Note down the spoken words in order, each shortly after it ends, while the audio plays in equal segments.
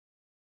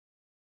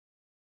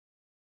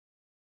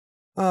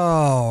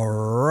All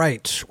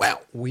right. Well,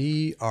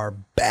 we are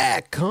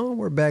back, huh?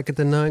 We're back at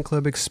the 9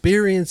 Club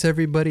Experience,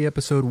 everybody.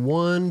 Episode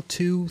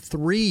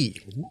 123.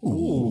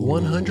 Ooh,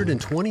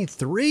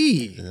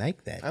 123. I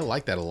like that. I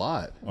like that a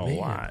lot. A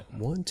lot.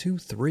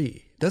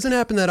 123. Doesn't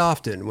happen that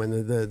often when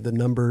the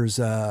numbers,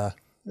 what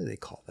do they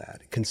call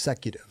that?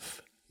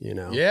 Consecutive, you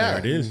know? Yeah. There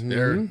it is.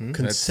 They're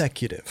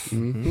Consecutive.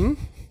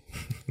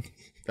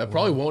 That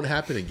probably won't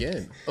happen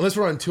again. Unless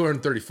we're on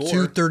 234.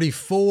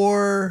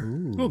 234.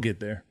 We'll get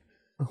there.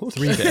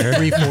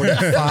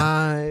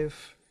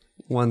 345.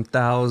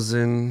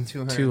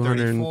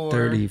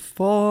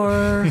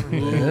 1,234.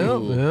 Yeah.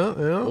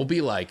 We'll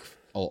be like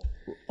a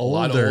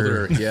lot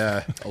older.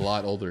 Yeah, a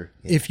lot older.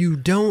 If you're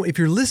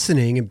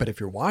listening, but if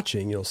you're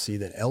watching, you'll see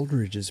that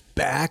Eldridge is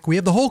back. We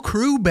have the whole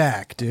crew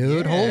back,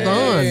 dude. Hold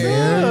on,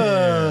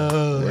 man.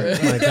 Oh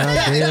my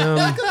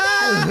goddamn.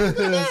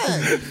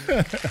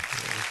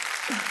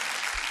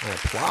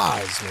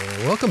 Applause,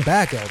 man. Welcome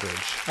back,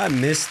 Eldridge. I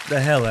missed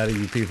the hell out of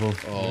you people.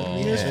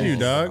 Oh, missed you,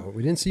 dog.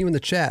 We didn't see you in the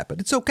chat,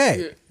 but it's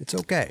okay. It's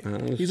okay.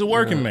 He's a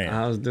working man.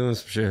 I was doing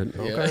some shit.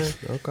 Okay.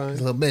 A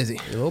little busy.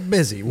 A little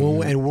busy.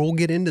 And we'll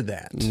get into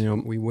that.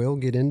 We will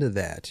get into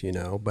that, you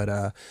know.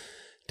 But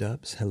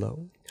Dubs,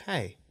 hello.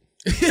 Hi.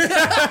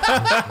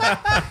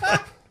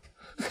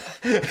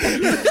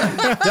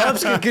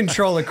 Dubs can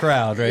control a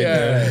crowd right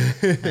there.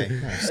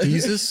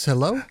 Jesus,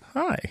 hello.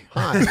 Hi.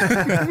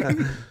 Hi.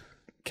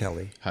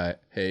 Kelly. Hi.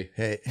 Hey.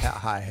 Hey.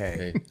 Hi.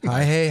 Hey.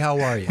 Hi. Hey. How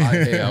are you?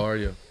 Hi. Hey. How are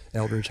you?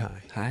 Eldridge.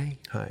 Hi. Hi.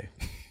 Hi.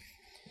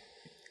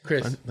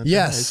 Chris.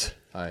 Yes.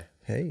 Hi.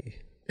 Hey.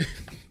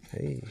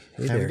 Hey.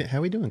 Hey How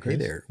there. we doing, Chris? Hey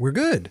there. We're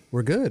good.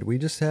 We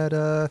just had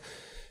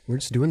we're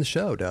just doing the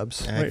show,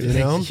 Dubs. You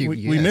know?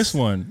 We missed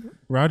one.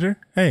 Roger,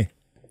 hey.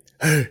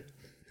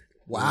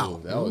 Wow.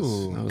 Ooh, that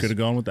was Could have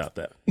gone without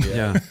that.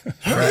 Yeah.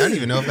 I don't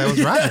even know if that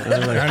was right.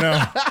 I know.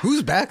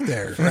 Who's back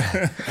there?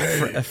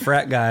 A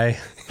frat guy.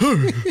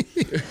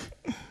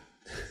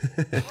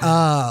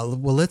 Well,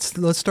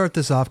 let's start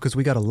this off because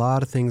we got a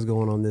lot of things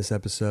going on this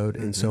episode,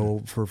 and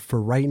so for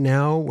right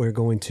now, we're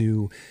going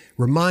to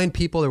remind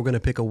people that we're going to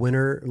pick a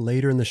winner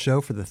later in the show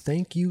for the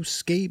Thank You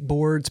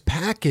Skateboards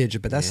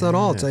package. But that's not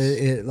all.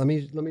 Let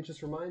me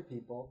just remind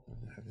people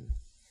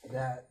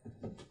that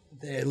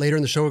later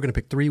in the show we're going to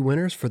pick 3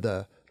 winners for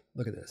the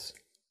look at this.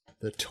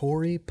 The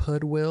Tori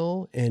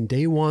Pudwill and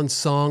Day One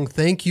song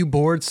Thank You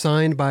board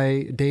signed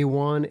by Day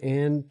One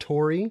and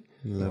Tori.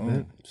 Love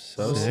it.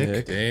 So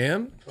sick.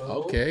 damn.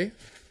 Okay.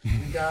 We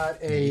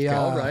got a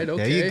All right.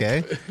 Okay. There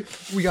you go.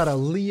 we got a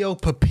Leo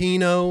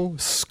Pepino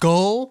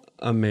skull.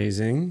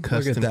 Amazing. Look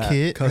at Custom that.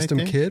 kit. Custom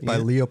right there. kit by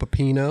Yeah. Leo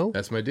Pepino.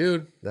 That's my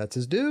dude. That's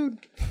his dude.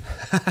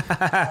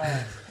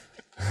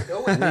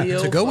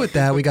 Leo To go with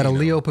that, we got a Pepino.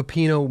 Leo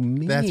Pepino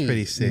mini. That's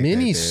pretty sick Mini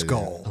right there,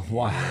 skull.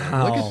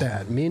 Wow. Look at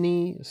that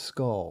mini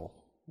skull.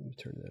 Let me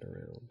turn that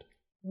around.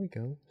 There we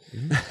go.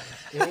 And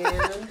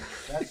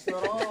that's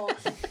not all.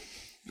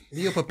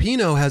 Leo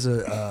Pepino has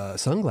a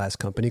sunglass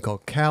company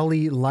called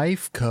Cali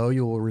Life Co.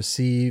 You will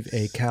receive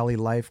a Cali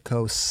Life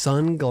Co.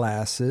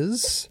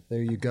 sunglasses.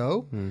 There you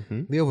go.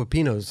 Leo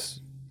Pepino's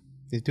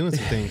He's doing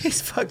some things. He's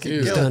fucking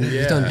Dude.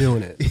 he's done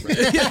doing it.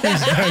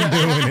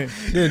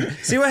 Dude,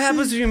 see what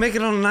happens when you make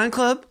it on a 9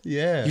 Club?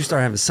 Yeah. You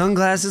start having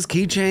sunglasses,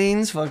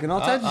 keychains, fucking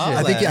all types of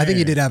shit. I think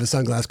he did have a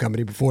sunglass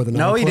company before the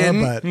No, he Club,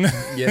 didn't. But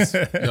Yes.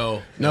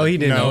 No. No, he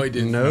didn't. No, he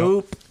didn't.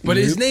 Nope. But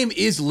his name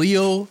is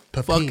Leo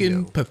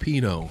fucking Pepino.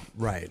 Pepino.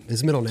 right,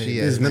 his middle name.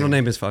 Yeah. His middle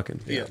name is fucking.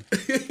 Yeah.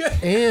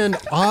 And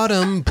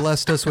Autumn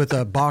blessed us with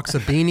a box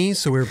of beanies,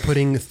 so we're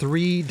putting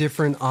 3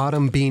 different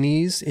Autumn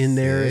beanies in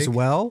there as Sick.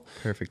 well.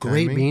 Perfect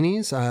Great timing.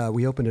 beanies.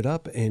 We opened it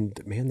up, and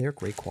man, they're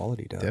great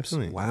quality Dubs.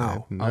 Definitely.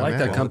 Wow, Yeah. I like that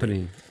Quality.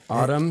 company.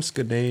 Autumn's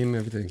good name,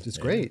 everything. it's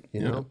great.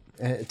 You know,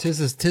 tis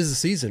the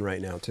season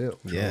right now too.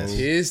 Yes.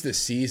 Tis the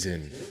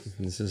season.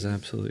 This is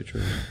absolutely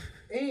true.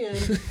 And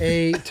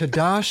a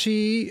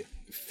Tadashi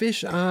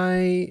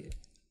fisheye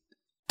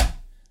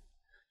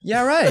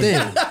Yeah, right.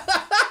 thing.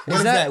 What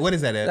is that? What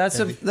is that?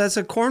 That's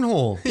a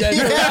cornhole.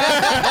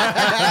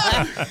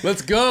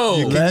 Let's go.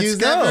 You can Let's use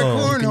that for go.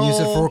 cornhole. You can use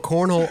it for a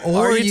cornhole,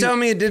 or Or you telling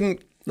me it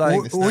didn't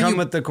like or come you-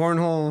 with the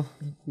cornhole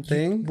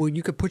thing? well,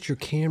 you could put your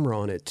camera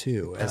on it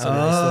too. As a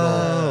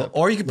nice little,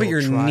 Or you could put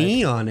your little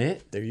knee on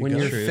it There you when go.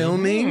 you're True.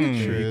 filming.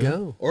 there you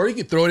go. Or you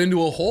could throw it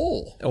into a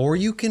hole. Or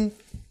you can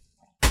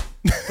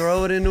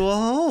throw it into a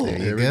hole. There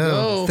you There we go.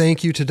 go.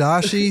 Thank you,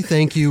 Tadashi.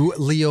 Thank you,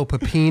 Leo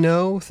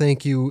Pepino.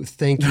 Thank you,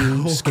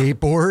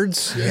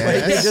 skateboards.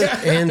 Yes.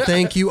 And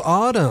thank you,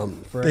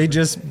 Autumn. They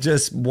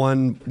just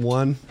one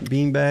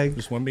beanbag.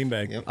 Just one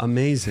beanbag. Yep.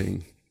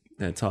 Amazing.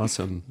 That's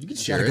awesome. You can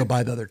share Gotta go it.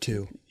 buy the other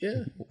 2.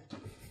 Yeah.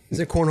 Is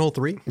it cornhole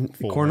 3?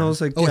 Cornhole's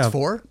like Oh, yeah, it's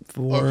 4?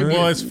 four.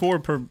 Well, it's 4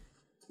 per.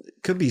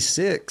 Could be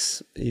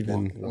 6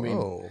 even.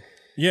 Whoa.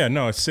 Yeah,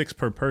 no, it's 6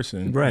 per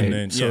person. Right. And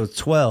then, So yeah,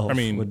 12 I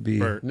mean, would be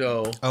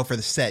No. Oh, for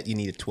the set, you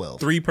needed 12.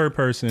 3 per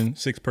person,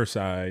 6 per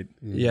side.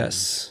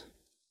 yes.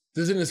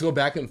 Doesn't this go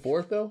back and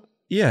forth though?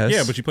 Yes.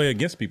 Yeah, but you play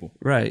against people.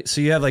 right.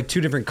 So you have like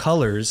 2 different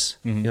colors.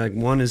 You're like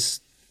one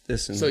is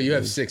this and So you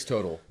have 6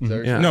 total. Is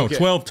that- Yeah. No, Okay.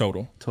 12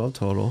 total. 12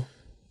 total.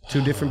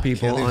 2 different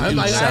people on I each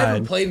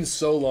haven't side. played in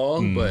so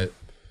long, but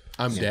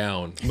I'm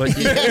down. But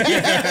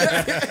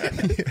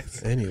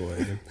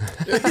Anyway,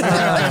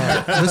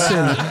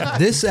 listen.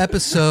 This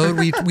episode,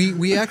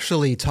 we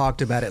actually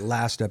talked about it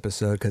last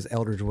episode because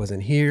Eldridge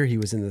wasn't here. He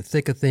was in the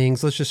thick of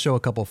things. Let's just show a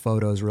couple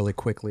photos really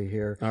quickly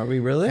here. are we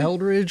really?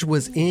 Eldridge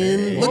was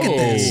in. Look at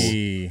this.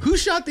 Hey. Who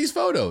shot these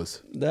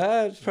photos?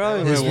 That's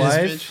probably His my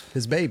wife.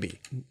 His baby.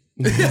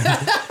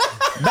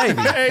 Baby.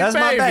 That's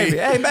my baby.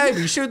 Hey,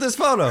 baby, shoot this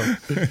photo.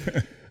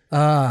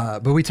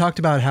 But we talked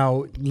about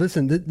how,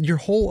 listen, your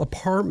whole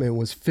apartment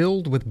was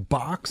filled with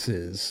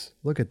boxes.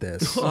 Look at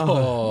this.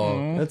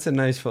 Oh, That's a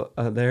nice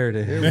photo. There it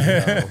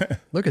is.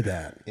 Look at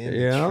that. In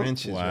Yeah. the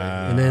trenches right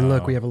here. And then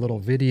look, we have a little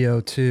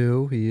video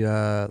too. He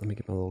let me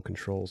get my little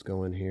controls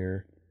going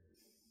here.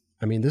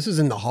 I mean, this is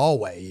in the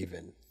hallway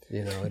even.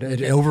 You know,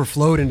 it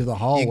overflowed into the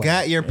hallway. You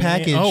got your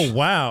package. Oh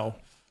wow,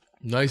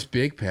 nice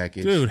big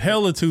package. dude,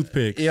 hella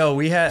toothpicks. Yo,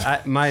 we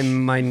had my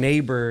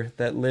neighbor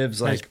that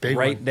lives like big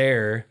right one.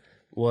 there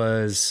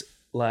was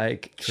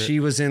like she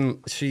was in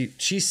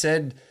she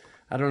said,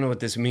 I don't know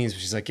what this means,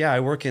 but she's like, yeah, I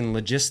work in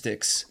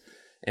logistics.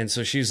 And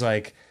so she's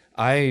like,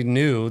 I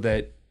knew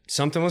that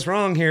something was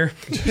wrong here.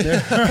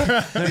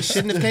 You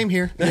shouldn't have came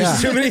here.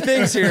 There's too many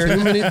things here.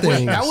 Too many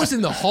things. That was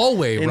in the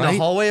hallway, In right? the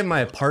hallway of my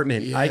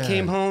apartment. I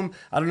came home.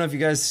 I don't know if you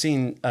guys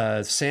seen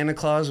Santa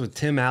Claus with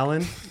Tim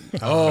Allen.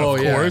 Oh,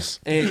 Of yeah. course.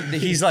 And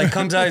he's like,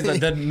 comes out, he's like,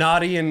 the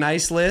naughty and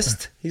nice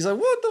list. He's like,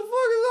 what the fuck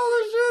is all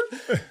this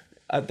shit?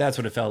 That's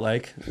what it felt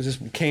like. It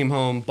just came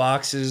home,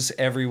 boxes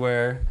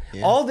everywhere.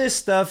 All this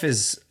stuff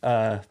is,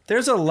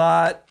 there's a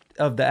lot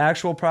of the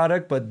actual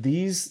product, but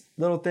these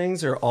little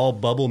things are all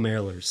bubble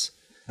mailers.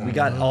 We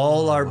got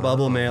all our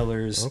bubble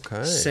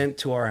mailers sent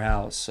to our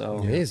house. So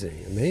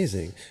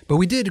Amazing. But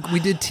we did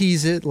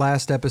tease it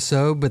last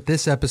episode, but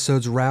this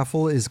episode's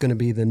raffle is going to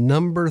be the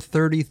number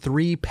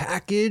 33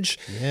 package.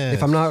 Yes.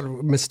 If I'm not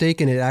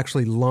mistaken, it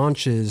actually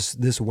launches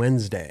this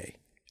Wednesday.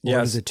 Or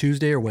Yes. is it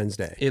Tuesday or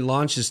Wednesday? it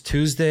launches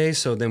Tuesday,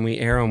 so then we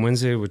air on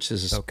Wednesday, which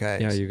is Okay.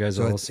 Yeah, you guys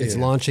so will it's, see it's it.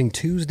 launching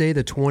Tuesday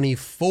the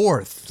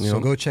 24th. So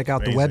go check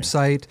out the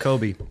website.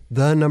 Kobe.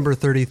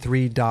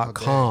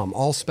 thenumber33.com,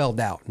 all spelled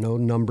out. No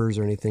numbers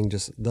or anything,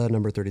 just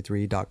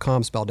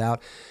thenumber33.com spelled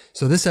out.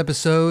 So this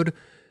episode's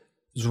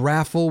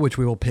raffle, which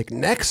we will pick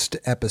next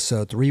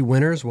episode, 3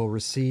 winners will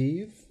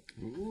receive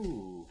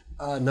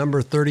a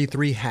number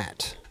 33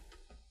 hat.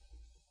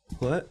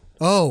 What?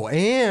 Oh,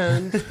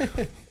 and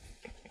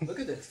look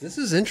at this. This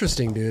is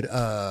interesting, dude.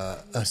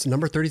 A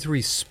number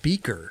 33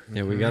 speaker.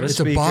 Yeah, we got a It's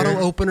speaker. a bottle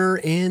opener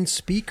and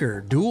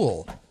speaker,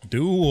 dual.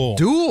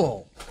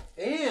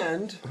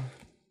 And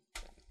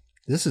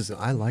this is,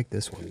 I like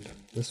this one.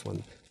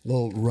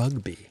 Little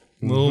rugby.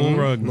 Little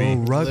rugby.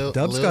 Little rug. Lil-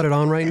 Dubs Lil- got it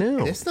on right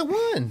now. That's the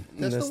one.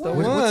 That's the What,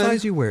 one. what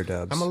size you wear,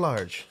 Dubs? I'm a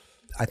large.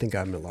 I think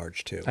I'm a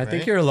large too. I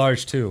think you're a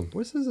large too.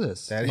 What is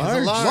this? That is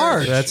a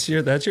large. That's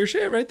your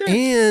shit right there.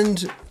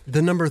 And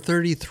the number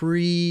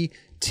 33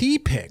 tea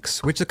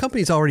picks, which the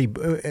company's already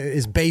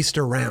is based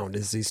around,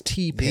 is these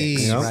tea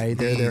picks, These, right?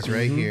 these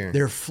right here.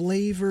 They're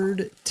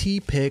flavored tea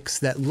picks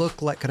that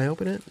look like. Can I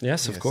open it?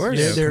 Yes, of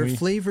course. They're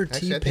flavored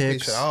Actually, tea I think we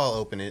picks. should all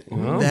open it.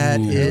 That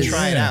is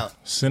Try it out.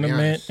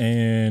 Cinnamon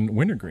and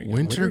wintergreen.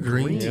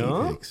 Wintergreen tea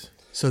Yeah. picks.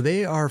 So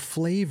they are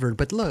flavored,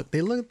 but look,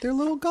 they're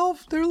little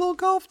golf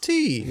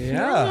tea.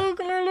 Yeah.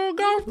 Little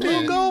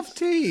golf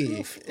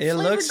tea. It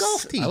looks.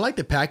 golf tea. I like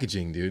the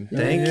packaging, dude.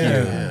 Thank you.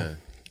 Yeah.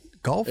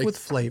 Golf with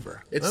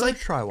flavor. it's I'll like-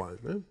 try one.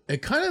 Man.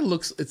 It kind of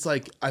looks, it's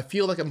like, I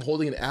feel like I'm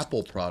holding an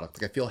Apple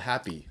product. Like I feel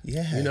happy.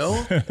 Yes. You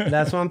know?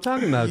 That's what I'm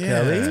talking about,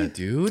 Kelly.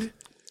 dude.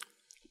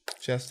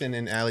 Justin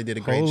and Allie did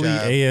a great Holy job.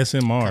 coming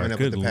ASMR. up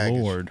Good with the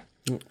package. Lord.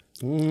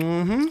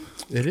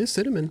 It is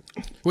cinnamon.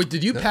 Wait,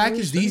 did you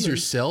package these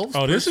yourselves?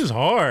 Oh, this is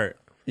hard.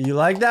 You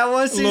like that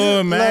one, Caesar?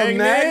 Little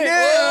magnet.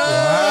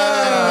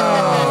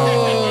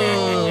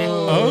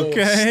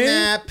 Okay.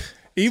 Snap.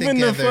 Even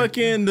the together.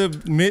 fucking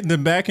the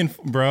back and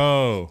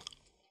bro.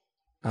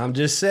 I'm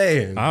just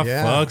saying. I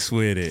Yeah. fucks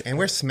with it. And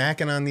we're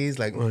smacking on these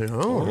like.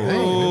 Oh,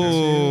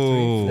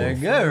 They're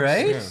good,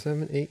 right?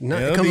 7, 8,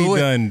 9. It comes LB with,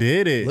 done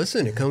did it.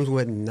 listen, it comes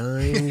with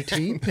 9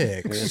 tea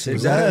picks. Yes, it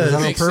Is that does.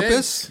 on Makes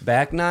purpose? sense.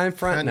 Back 9,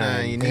 front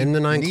 9. You And the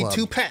you 9 need Club.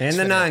 2 packs. And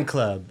the for that. 9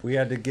 Club. We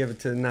had to give it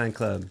to the 9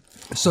 Club.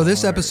 So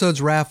this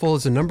episode's raffle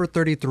is a number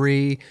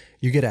 33.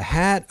 You get a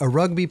hat, a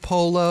rugby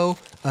polo,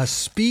 a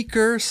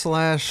speaker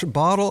 /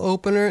 bottle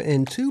opener,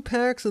 and 2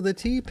 packs of the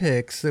tea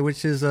picks,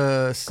 which is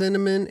a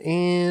cinnamon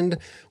and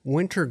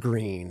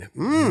wintergreen.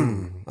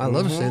 I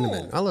love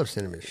cinnamon. I love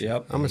cinnamon shit.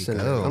 Yep. I'm a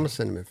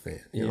cinnamon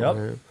fan. You know, Yep.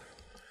 man.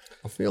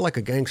 I feel like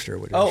a gangster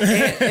with it. Oh,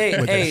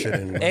 and, With that shit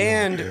in my mouth,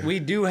 and we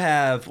do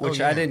have, which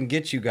I didn't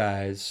get you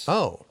guys,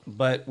 Oh,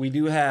 but we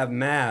do have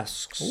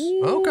masks.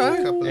 okay. Are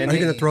Couple you of going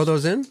to these. throw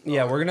those in?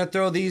 Yeah, we're gonna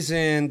throw these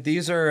in.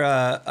 These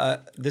are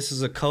this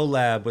is a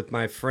collab with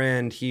my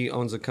friend. He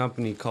owns a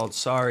company called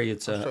Sorry.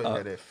 It's Show you how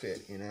a they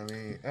fit. You know what I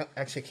mean?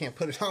 Actually, I can't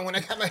put it on when I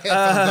got my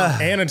headphones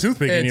on. And a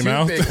toothpick in your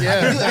mouth. Toothpick, I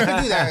yeah.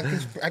 can do that.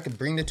 I could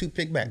bring the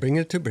toothpick back. Bring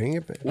it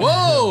back.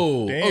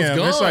 Whoa. Damn,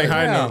 it's it's like gone.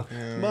 hiding yeah.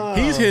 out.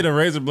 He's hit a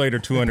razor blade or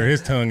two under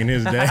his tongue in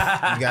his day.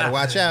 You gotta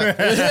watch out.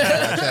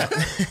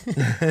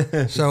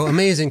 So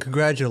amazing.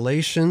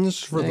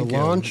 Congratulations for the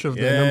launch of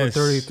the number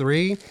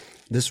 33.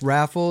 This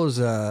raffle is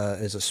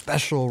a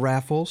special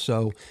raffle,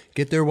 so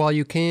get there while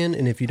you can.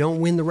 And if you don't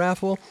win the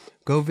raffle,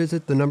 go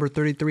visit the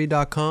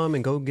number33.com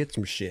and go get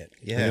some shit.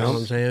 Yeah. You know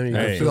what I'm saying?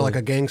 You feel like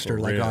a gangster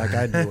like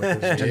I do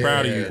with this. I'm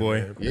proud of you,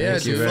 boy. Yeah,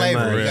 What's your dude.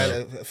 flavor? You got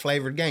a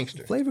flavored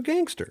gangster. Flavor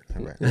gangster.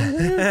 Right.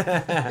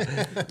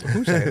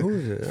 Who's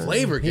it?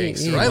 Flavor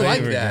gangster. he I ain't like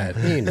flavor that.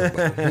 He ain't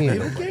nobody. He ain't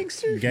nobody.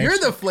 Gangster? You're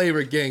the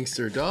flavor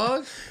gangster,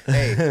 dog.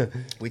 Hey,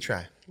 we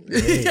try.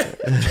 That's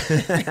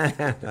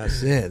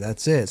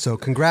it. So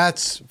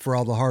congrats for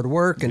all the hard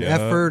work and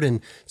effort, and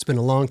it's been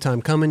a long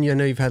time coming. I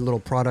know you've had little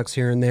products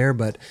here and there,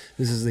 but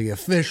this is the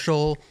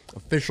official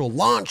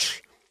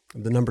launch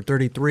of the number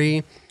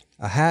 33.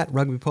 A hat,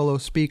 rugby polo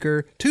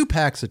speaker, 2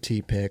 packs of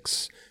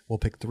T-Picks. We'll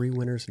pick 3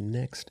 winners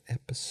next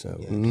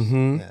episode.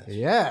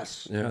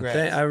 Yes.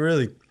 Yeah, I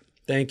really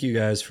thank you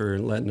guys for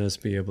letting us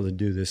be able to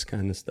do this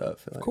kind of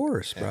stuff. Of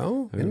course,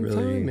 bro. I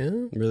Anytime,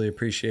 man. really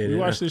appreciate it. We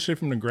watched this shit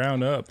from the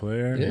ground up,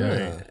 player.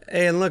 Yeah.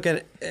 Hey, and look,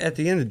 at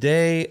the end of the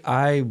day,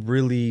 I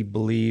really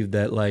believe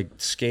that like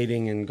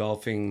skating and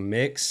golfing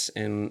mix,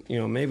 and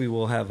maybe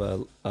we'll have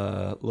a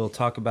little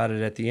talk about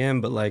it at the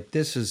end. But like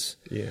this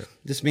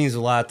means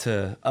a lot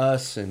to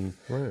us, and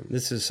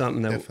this is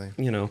something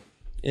that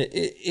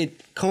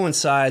it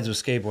coincides with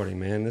skateboarding,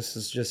 man. This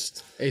is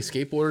just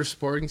Skateboarders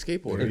supporting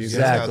skateboarders.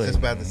 Exactly. I was just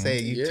about to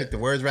say, you took the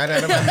words right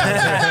out of my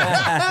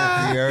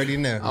mouth. You already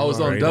know. I was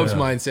on Dub's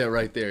mindset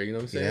right there. You know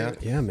what I'm saying?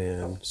 Yeah,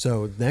 man.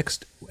 So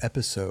next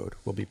episode,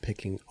 we'll be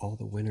picking all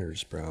the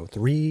winners, bro.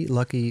 3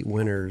 lucky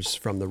winners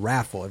from the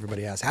raffle.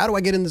 Everybody asks, how do I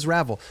get in this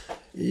raffle?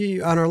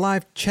 On our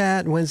live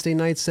chat, Wednesday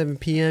night, 7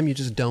 p.m., you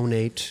just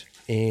donate,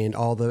 and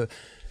all the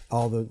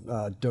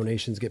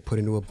donations get put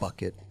into a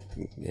bucket,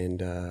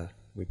 and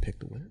we pick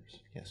the winners.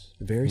 Yes.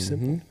 Very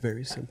simple.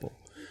 Very simple.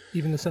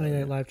 Even the Sunday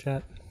Night Live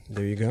chat.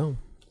 There you go.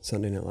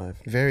 Sunday Night Live.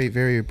 Very,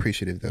 very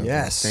appreciative, though.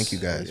 Yes. Thank you,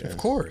 guys. Of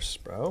course,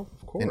 bro.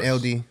 Of course. And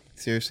LD,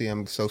 seriously,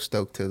 I'm so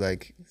stoked to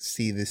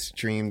see this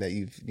dream that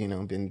you've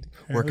been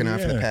working on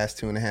for the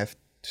past 2.5,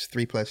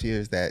 3+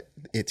 years. That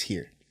it's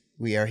here.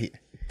 We are here.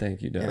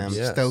 thank you, Dubs. And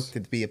I'm stoked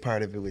to be a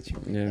part of it with you.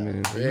 Yeah,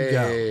 man.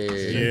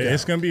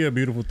 It's gonna be a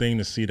beautiful thing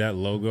to see that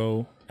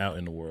logo out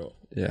in the world.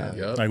 Yeah.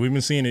 Yep. Like we've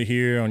been seeing it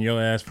here on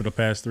your ass for the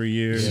past 3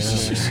 years.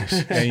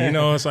 And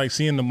it's like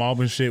seeing the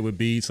Marlboro shit with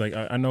beats. Like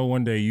I know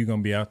one day you're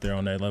gonna be out there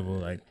on that level.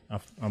 Like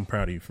I'm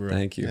proud of you for real.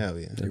 Thank you. Hell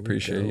yeah. I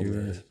appreciate you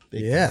guys.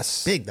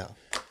 Yes. Big though.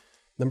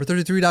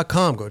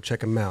 Number33.com. Go check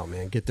them out,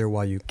 man. Get there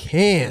while you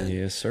can.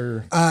 Yes,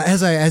 sir.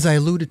 As I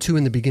alluded to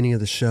in the beginning of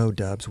the show,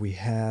 Dubs, we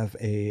have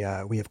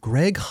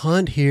Greg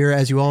Hunt here.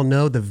 As you all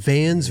know, the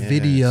Vans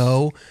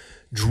video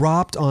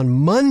dropped on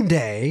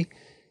Monday.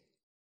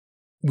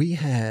 We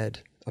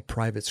had a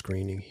private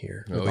screening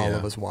here with all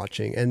of us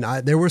watching, and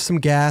there were some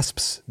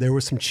gasps, there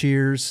were some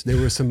cheers, there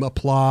was some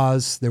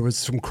applause, there was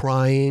some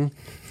crying.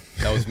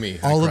 That was me.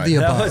 All of the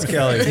above. That was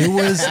Kelly. It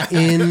was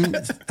in.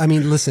 I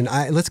mean, listen.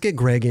 Let's get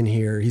Greg in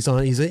here. He's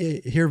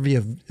here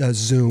via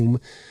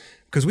Zoom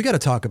because we got to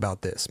talk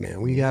about this,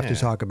 man. We have to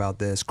talk about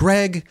this.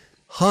 Greg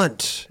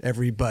Hunt,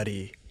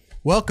 everybody,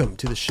 welcome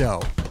to the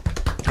show.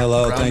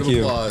 Hello, thank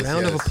you.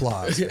 Round of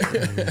applause.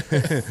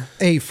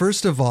 Hey,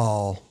 first of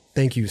all,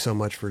 thank you so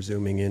much for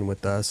zooming in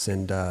with us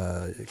and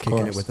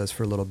kicking it with us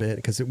for a little bit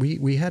because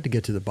we had to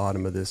get to the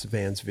bottom of this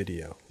Vans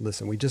video.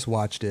 Listen, we just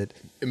watched it.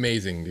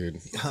 Amazing,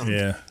 dude.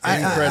 Yeah.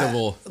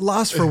 Incredible.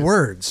 Lost for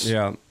words.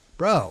 Yeah.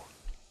 Bro.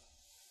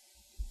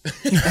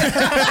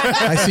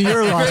 I see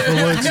you're lost for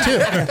words too.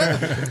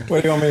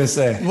 What do you want me to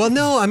say? Well,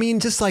 no, I mean,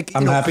 just like,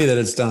 I'm happy that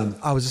it's done.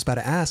 I was just about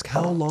to ask,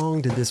 how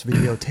long did this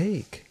video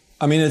take?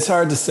 I mean, it's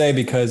hard to say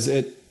because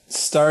it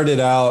started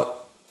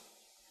out,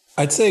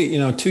 I'd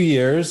say, 2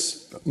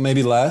 years,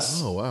 maybe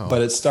less. Oh, wow.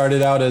 But it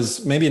started out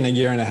as maybe in a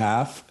year and a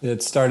half.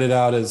 It started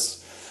out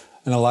as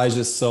an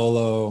Elijah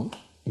solo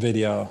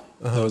video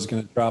that was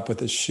going to drop with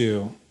his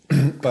shoe.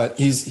 But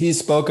he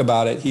spoke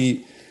about it.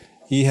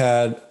 He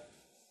had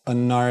a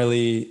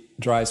gnarly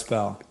dry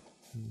spell.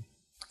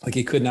 Like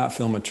he could not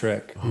film a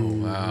trick. Oh,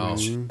 wow.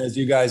 As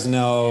you guys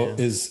know,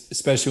 is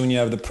especially when you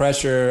have the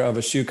pressure of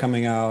a shoe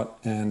coming out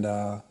and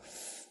a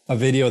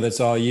video that's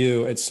all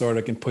you, it sort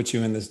of can put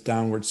you in this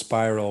downward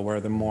spiral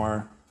where the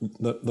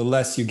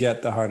less you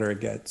get, the harder it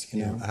gets.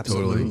 You know?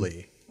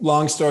 Absolutely.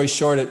 Long story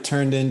short, it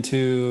turned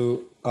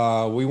into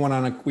we went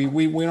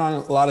on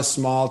a lot of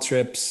small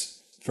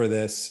trips for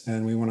this,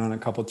 and we went on a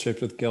couple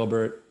trips with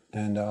Gilbert,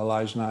 and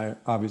Elijah and I are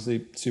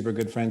obviously super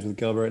good friends with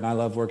Gilbert, and I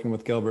love working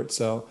with Gilbert.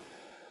 So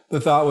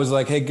the thought was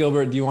like, hey,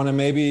 Gilbert, do you want to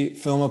maybe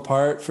film a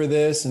part for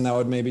this? And that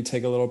would maybe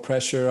take a little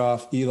pressure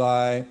off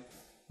Eli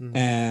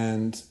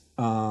and,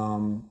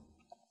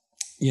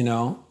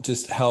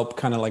 just help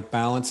kind of like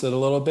balance it a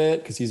little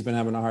bit because he's been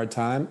having a hard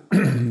time.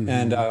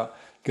 And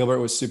Gilbert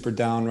was super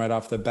down right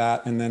off the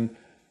bat. And then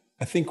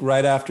I think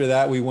right after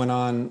that, we went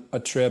on a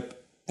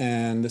trip,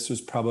 and this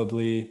was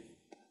probably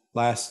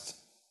last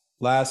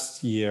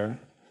year.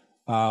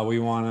 We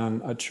went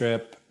on a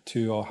trip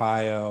to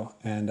Ohio,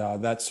 and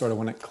that's sort of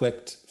when it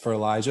clicked for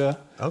Elijah.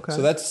 Okay.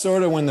 So that's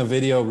sort of when the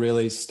video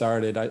really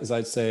started. As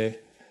I'd say,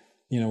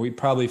 we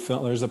probably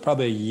filmed. There's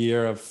probably a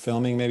year of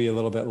filming, maybe a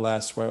little bit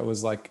less, where it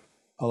was like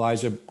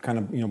Elijah kind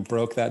of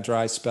broke that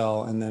dry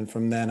spell, and then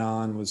from then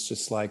on was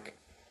just like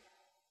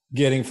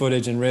getting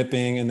footage and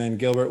ripping, and then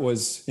Gilbert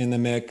was in the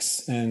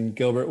mix and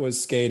Gilbert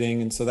was skating,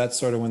 and so that's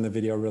sort of when the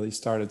video really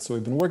started. So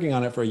we've been working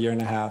on it for a year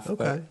and a half.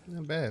 Okay,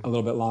 not bad. A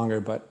little bit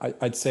longer, but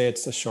I'd say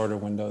it's a shorter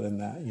window than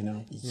that.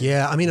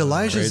 Yeah, I mean,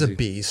 Elijah's a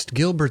beast.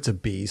 Gilbert's a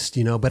beast.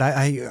 But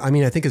I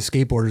mean, I think as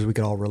skateboarders, we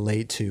could all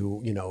relate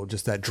to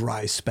just that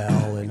dry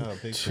spell and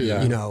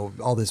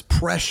all this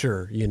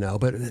pressure.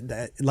 But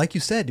like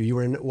you said, you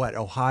were in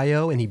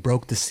Ohio, and he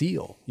broke the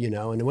seal.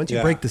 And once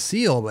you break the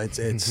seal, it's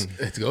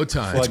It's go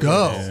time. let's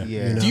go.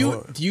 Yeah.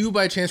 Do you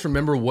by chance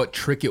remember what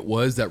trick it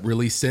was that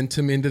really sent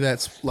him into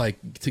that,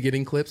 to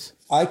getting clips?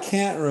 I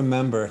can't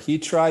remember. He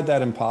tried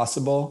that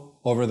impossible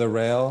over the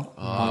rail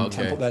on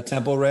that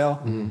temple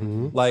rail,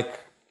 like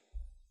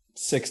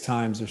 6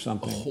 times or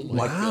something. Oh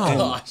my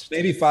gosh.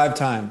 Maybe 5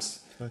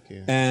 times. Fuck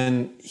yeah.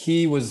 And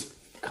he was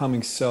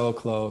coming so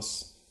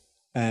close.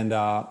 And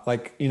and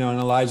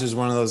Elijah's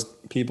one of those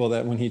people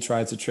that when he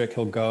tries a trick,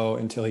 he'll go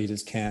until he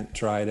just can't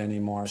try it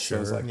anymore. So it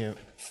was like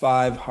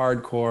 5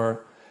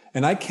 hardcore.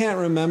 And I can't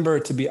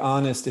remember, to be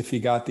honest, if he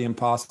got the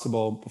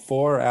impossible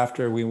before or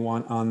after we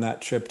went on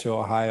that trip to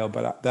Ohio.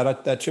 But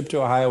that trip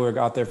to Ohio, we were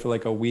out there for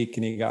like a week,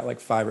 and he got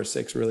like 5 or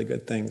 6 really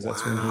good things.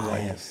 That's when he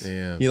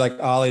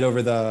ollied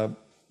over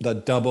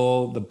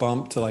the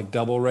bump to like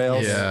double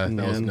rails. Yeah,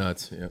 that was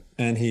nuts. Yep.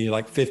 And he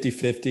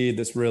 50-50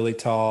 this really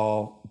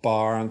tall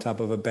bar on top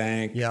of a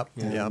bank. Yep.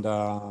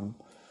 And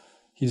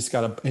he just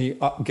got he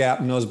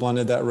gap nose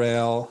blended that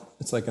rail.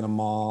 It's like in a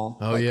mall.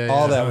 Oh,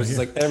 all that was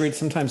like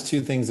sometimes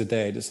 2 things a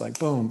day, just like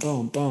boom,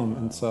 boom, boom.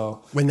 And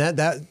so when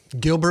that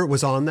Gilbert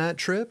was on that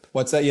trip.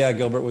 What's that? Yeah,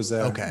 Gilbert was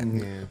there. Okay. Mm-hmm.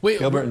 Yeah. Wait,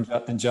 Gilbert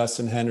and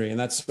Justin Henry, and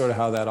that's sort of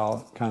how that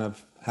all kind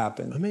of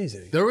happened.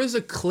 Amazing. There was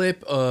a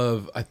clip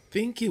of, I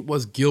think it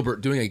was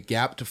Gilbert doing a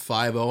gap to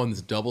 5-0 on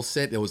this double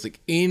set. It was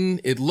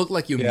it looked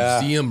like a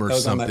museum or that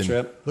was something. On that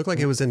trip. Looked like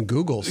it was in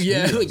Google.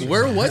 Yeah,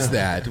 where was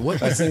that? What?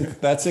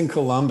 That's in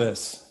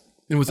Columbus.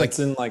 It was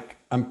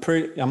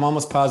I'm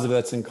almost positive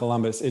that's in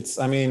Columbus. It's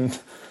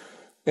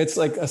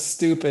like a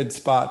stupid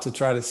spot to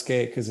try to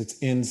skate because it's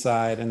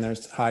inside and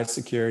there's high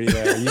security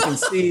there.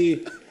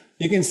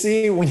 You can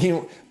see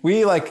when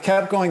we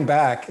kept going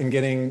back and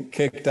getting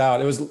kicked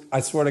out. I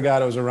swear to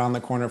God, it was around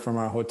the corner from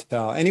our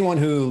hotel. Anyone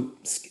who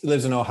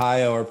lives in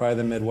Ohio or probably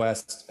the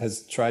Midwest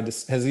has at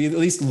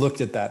least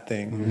looked at that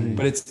thing. Mm-hmm.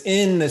 But it's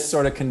in this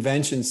sort of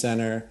convention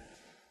center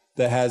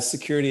that has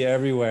security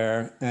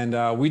everywhere.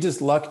 And we just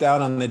lucked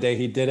out on the day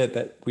he did it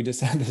that we just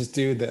had this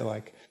dude that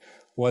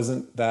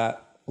wasn't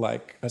that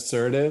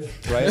assertive,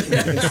 right?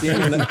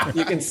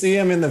 You can see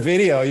him in the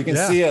video. You can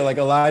see it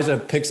Elijah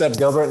picks up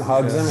Gilbert and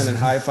hugs him and then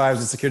high fives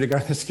the security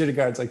guard. The security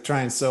guard's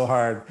trying so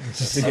hard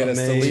to get us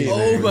to leave.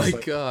 Oh my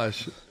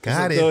gosh.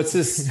 Got it. So it's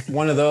just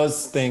one of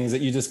those things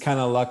that you just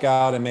kind of luck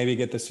out and maybe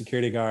get the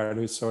security guard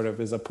who sort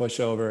of is a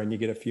pushover and you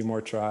get a few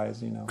more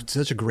tries, It's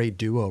such a great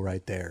duo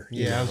right there.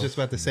 Yeah, I was just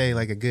about to say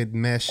a good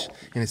mesh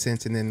in a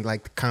sense, and then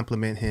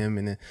compliment him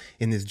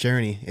in this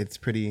journey. It's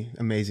pretty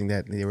amazing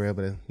that they were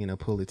able to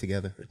pull it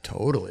together.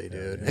 Totally,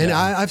 dude. And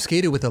I've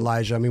skated with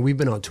Elijah. I mean, we've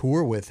been on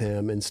tour with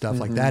him and stuff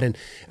like that. And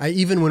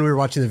even when we were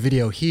watching the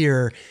video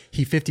here,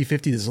 he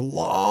 50-50 this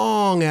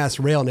long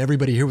ass rail, and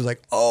everybody here was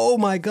like, "Oh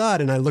my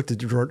god!" And I looked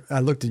at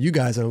you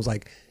guys, and I was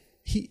like,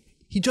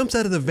 he jumps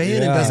out of the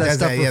van and does that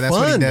stuff for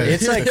fun.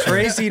 It's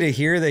crazy to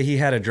hear that he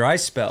had a dry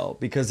spell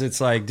because it's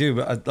dude,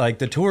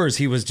 the tours,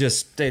 he was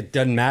just, it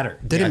doesn't matter.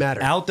 Didn't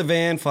matter. Out the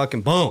van,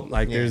 fucking boom.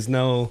 There's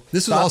no.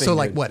 This was also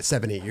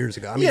 7-8 years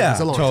ago. I mean, it's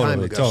a long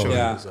time ago. Totally.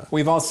 Yeah,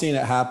 we've all seen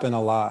it happen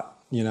a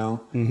lot,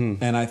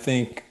 and I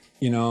think,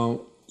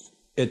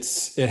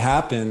 it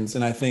happens.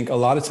 And I think a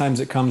lot of times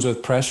it comes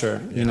with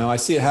pressure. I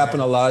see it happen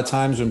a lot of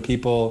times when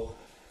people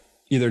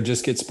either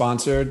just get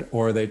sponsored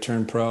or they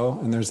turn pro,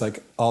 and there's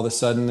all of a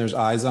sudden there's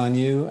eyes on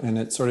you, and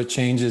it sort of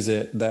changes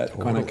that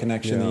kind of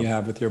connection that you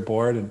have with your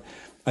board. And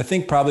I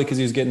think probably because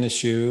he was getting a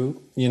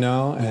shoe,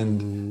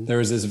 and there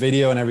was this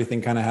video and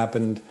everything kind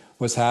of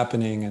was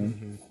happening,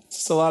 and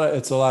it's a lot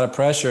of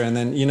pressure. And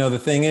then the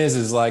thing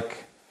is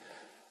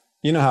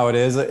you know how it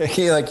is.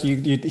 He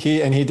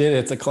did it.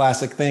 It's a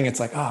classic thing.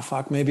 It's oh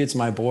fuck, maybe it's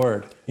my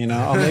board. Maybe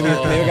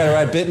I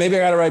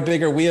gotta ride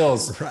bigger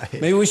wheels. Right.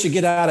 Maybe we should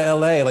get out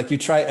of LA. You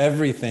try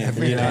everything.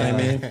 You know what I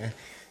mean?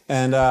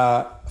 And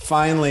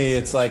finally,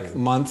 it's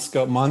months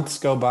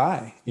go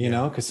by.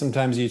 Because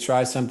sometimes you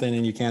try something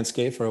and you can't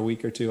skate for a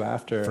week or 2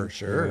 after. For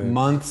sure.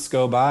 Months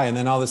go by, and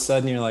then all of a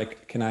sudden you're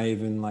can I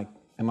even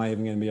am I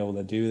even going to be able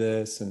to do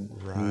this? And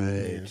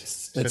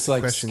it's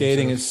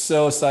skating is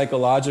so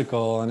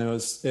psychological, and it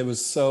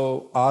was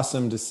so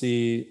awesome to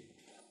see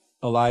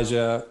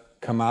Elijah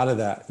come out of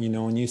that.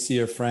 When you see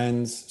your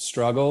friends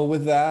struggle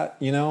with that,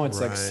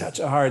 it's such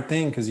a hard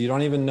thing because you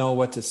don't even know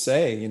what to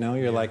say.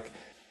 You're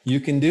you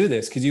can do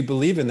this because you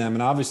believe in them,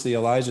 and obviously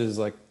Elijah is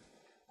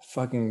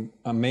fucking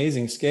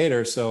amazing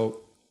skater.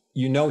 So,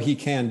 you know, he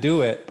can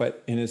do it,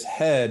 but in his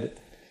head,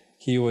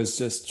 he was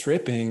just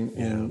tripping,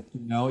 and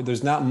you know,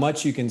 there's not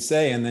much you can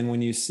say. And then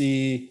when you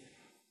see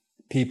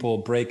people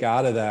break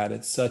out of that,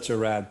 it's such a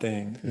rad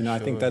thing. You know, I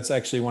think that's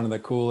actually one of the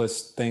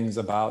coolest things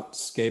about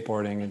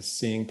skateboarding is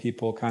seeing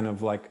people kind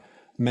of like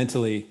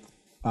mentally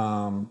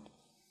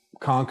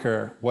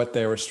conquer what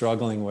they were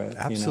struggling with.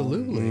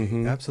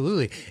 Absolutely.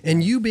 Absolutely.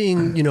 And you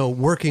being, you know,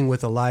 working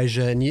with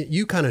Elijah, and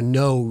you kind of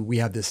know we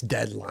have this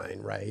deadline,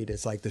 right?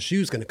 It's like the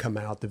shoe's going to come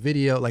out, the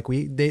video, like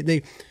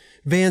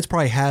Vans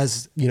probably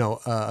has, you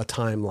know, a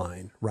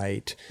timeline,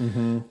 right?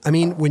 I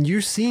mean, when you're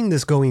seeing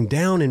this going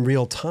down in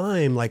real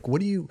time, like,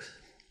 what do you,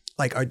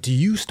 like, do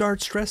you start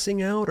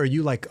stressing out? Are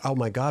you like, oh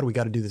my God, we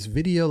got to do this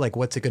video? Like,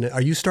 what's it going to,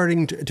 are you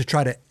starting to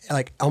try to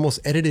like almost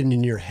edit it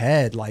in your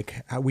head?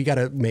 Like, we got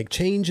to make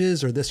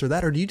changes or this or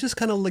that? Or do you just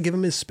kind of give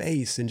him his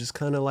space and just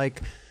kind of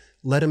like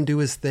let him do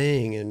his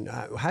thing? And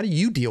how do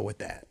you deal with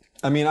that?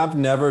 I mean, I've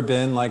never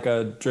been like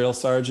a drill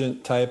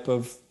sergeant type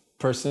of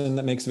person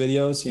that makes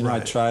videos. You know,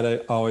 I try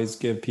to always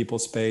give people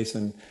space,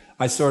 and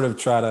I sort of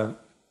try to,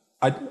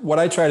 what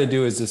I try to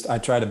do is just, I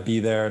try to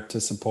be there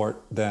to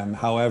support them,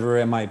 however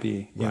it might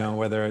be, you know,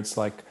 whether it's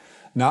like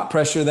not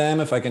pressure them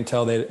if I can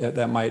tell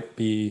that might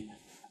be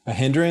a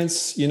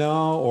hindrance, you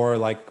know, or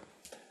like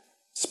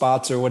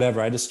spots or whatever.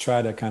 I just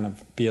try to kind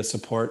of be a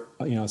support,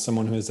 you know,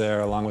 someone who's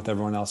there along with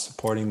everyone else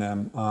supporting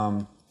them.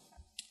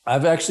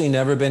 I've actually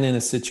never been in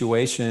a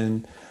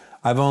situation.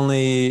 I've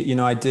only, you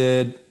know, I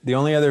did the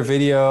only other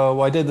video,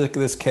 well, I did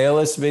this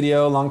Kalis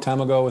video a long time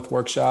ago with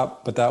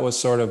Workshop, but that was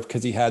sort of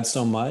because he had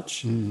so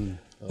much. And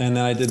then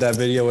I did that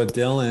video with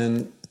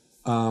Dylan.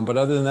 But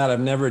other than that, I've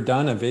never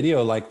done a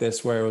video like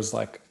this where it was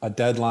like a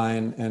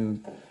deadline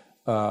and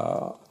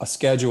a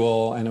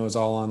schedule and it was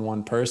all on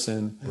one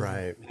person.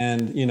 Right.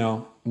 And, you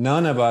know,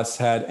 none of us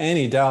had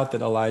any doubt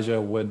that Elijah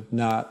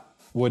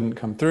wouldn't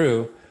come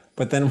through.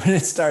 But then when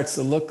it starts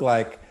to look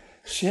like,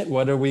 shit,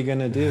 what are we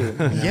gonna do?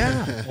 You know?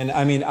 Yeah. And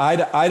I mean,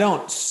 I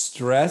don't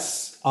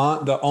stress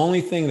on, the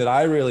only thing that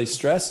I really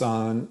stress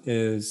on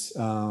is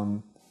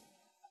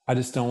I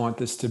just don't want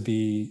this to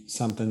be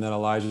something that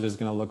Elijah is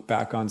gonna look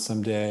back on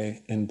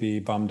someday and be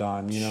bummed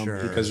on, you know,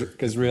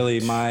 because really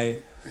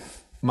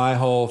my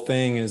whole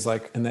thing is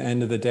like, in the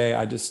end of the day,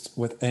 I just,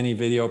 with any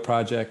video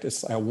project,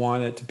 I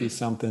want it to be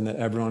something that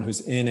everyone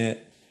who's in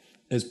it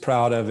is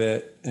proud of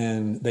it,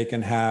 and they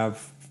can have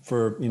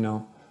for, you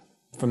know,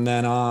 from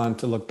then on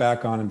to look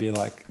back on and be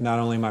like, not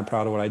only am I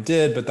proud of what I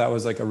did, but that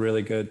was like a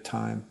really good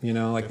time, you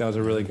know, like that was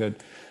a really good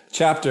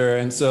chapter.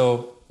 And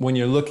so when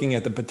you're looking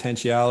at the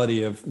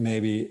potentiality of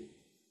maybe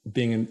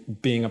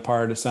being a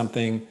part of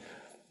something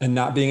and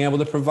not being able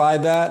to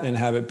provide that and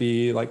have it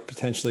be like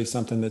potentially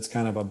something that's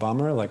kind of a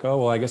bummer, like, oh,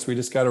 well, I guess we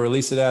just got to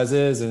release it as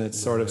is. And it's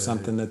sort of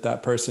something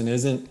that person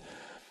isn't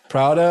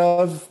proud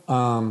of.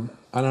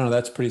 I don't know,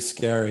 that's pretty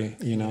scary,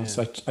 you know?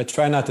 So I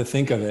try not to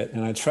think of it,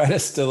 and I try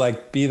just to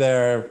like be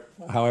there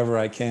however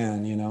I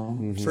can, you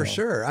know? For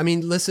sure. I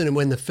mean, listen,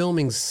 when the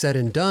filming's said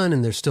and done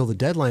and there's still the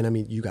deadline, I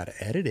mean, you got to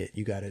edit it.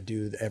 You got to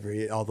do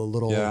all the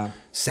little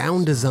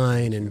sound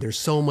design, and there's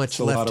so much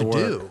left to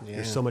do.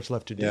 There's so much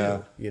left to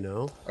do, you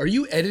know? Are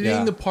you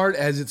editing the part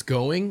as it's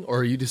going, or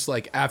are you just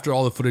like, after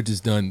all the footage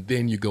is done,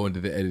 then you go into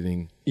the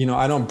editing? You know,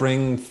 I don't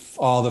bring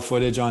all the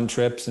footage on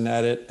trips and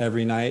edit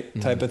every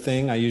night type of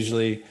thing. I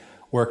usually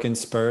work in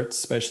spurts,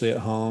 especially at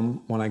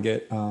home when I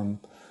get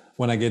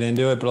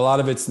into it. But a lot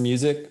of it's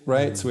music,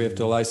 right? So we have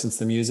to license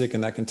the music,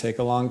 and that can take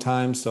a long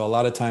time. So a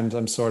lot of times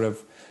I'm sort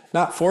of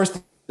not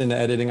forced into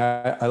editing.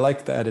 I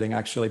like the editing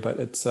actually, but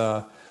it's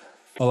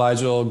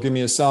Elijah will give me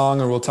a song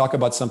or we'll talk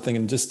about something,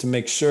 and just to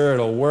make sure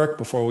it'll work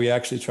before we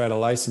actually try to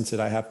license it,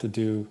 I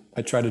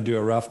try to do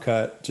a rough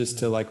cut just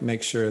to like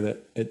make sure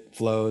that it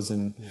flows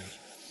and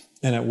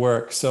it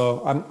works.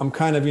 So I'm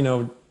kind of, you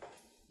know,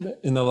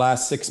 in the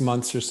last 6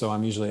 months or so,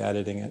 I'm usually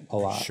editing it a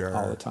lot,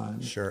 all the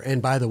time. Sure. And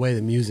by the way,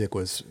 the music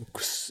was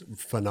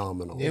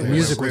phenomenal. Yeah, the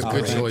music was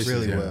good great. choices,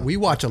 really well. We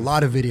watch a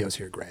lot of videos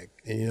here, Greg,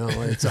 and you know,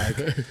 it's like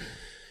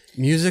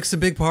music's a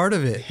big part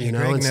of it, you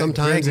know, and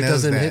sometimes it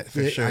doesn't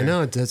hit. Sure. I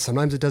know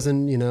sometimes it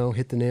doesn't, you know,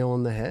 hit the nail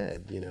on the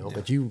head, you know,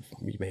 but you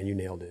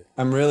nailed it.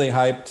 I'm really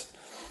hyped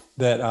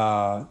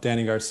that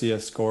Danny Garcia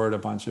scored a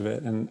bunch of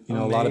it, and you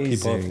know, a lot of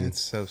people. It's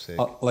so sick.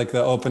 Like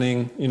the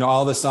opening, you know,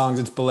 all the songs,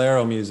 it's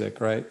bolero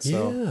music, right?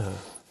 So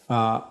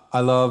I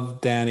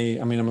love Danny.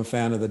 I mean, I'm a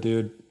fan of the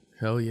dude.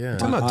 Hell yeah.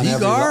 Talking about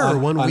D-Gar or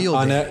One Wheel?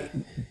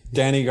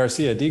 Danny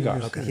Garcia,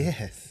 D-Gar. Okay.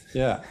 Yes.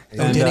 Yeah.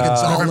 And Danny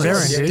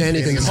Gonzalez.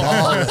 Danny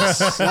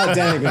Gonzalez. Not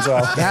Danny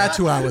Gonzalez. That's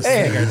who I was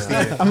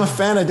thinking. I'm a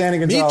fan of Danny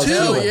Gonzalez. Me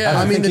too.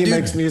 Yeah. I mean, the he dude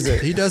makes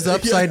music. He does the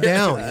upside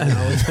down. You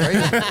know, it's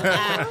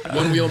great.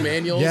 One wheel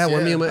manuals. Yeah,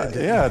 one wheel.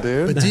 Yeah,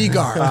 dude. But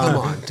D-Gar, come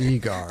on,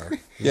 D-Gar.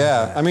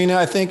 Yeah. I mean,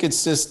 I think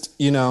it's just,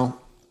 you know,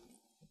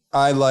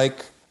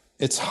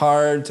 it's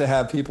hard to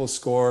have people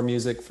score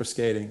music for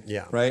skating.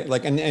 Yeah. Right.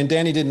 Like, and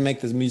Danny didn't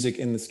make this music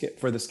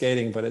for the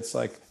skating, but it's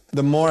like,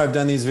 the more I've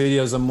done these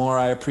videos, the more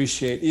I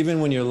appreciate, even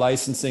when you're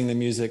licensing the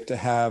music, to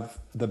have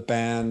the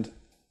band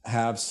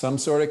have some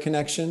sort of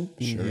connection.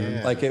 Sure.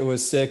 Yeah. Like it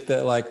was sick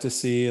that like to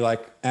see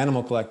like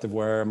Animal Collective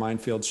wear a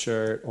Minefield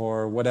shirt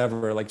or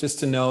whatever, like just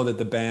to know that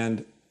the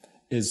band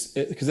is,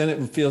 because then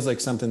it feels like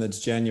something that's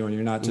genuine.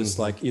 You're not just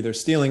like either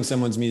stealing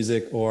someone's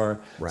music or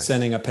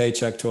sending a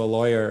paycheck to a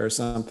lawyer or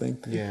something.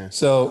 Yeah.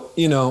 So,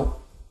 you know,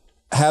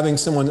 having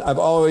someone, I've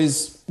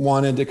always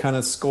wanted to kind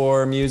of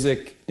score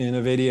music in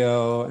a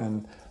video,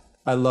 and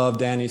I love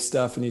Danny's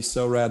stuff and he's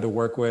so rad to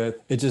work with.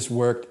 It just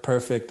worked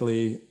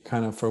perfectly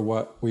kind of for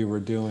what we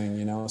were doing,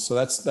 you know? So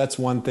that's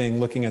one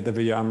thing looking at the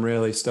video I'm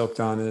really stoked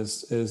on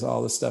is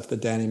all the stuff that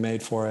Danny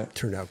made for it.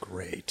 Turned out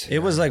great. It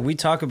was like, we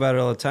talk about it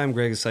all the time,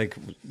 Greg. It's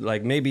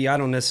like maybe I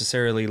don't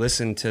necessarily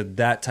listen to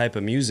that type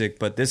of music,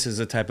 but this is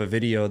a type of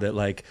video that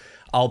like,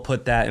 I'll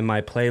put that in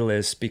my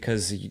playlist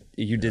because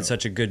you did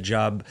such a good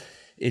job.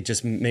 It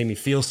just made me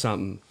feel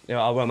something. You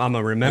know, I'm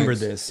gonna remember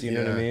this. You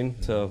know what I mean?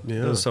 So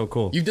it was so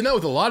cool. You've done that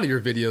with a lot of your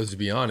videos, to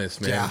be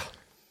honest, man. Yeah.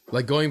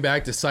 Like going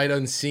back to Sight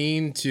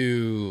Unseen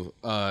to,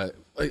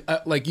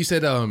 like you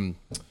said, I'm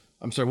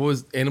sorry, what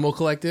was Animal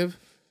Collective?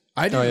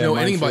 I didn't know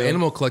anything about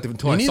Animal Collective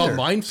until I saw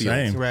Minefield.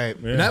 Same. Right.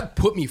 Yeah. And that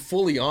put me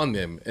fully on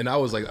them. And I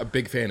was like a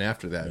big fan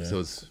after that. So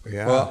it's,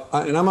 Well,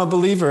 and I'm a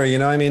believer, you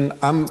know, I mean,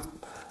 I'm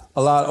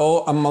a lot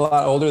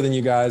older than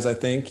you guys, I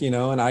think, you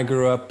know, and I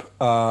grew up,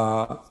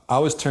 I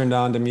was turned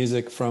on to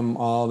music from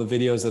all the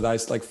videos that I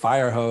like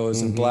Fire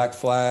Hose and Black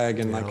Flag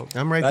and like.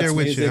 I'm right there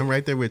with you. I'm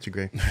right there with you,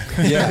 Greg.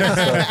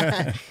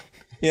 Yeah. So,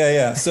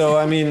 yeah. So,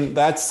 I mean,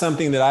 that's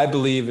something that I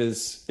believe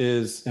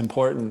is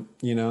important,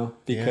 you know,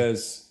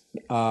 because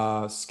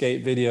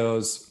skate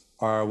videos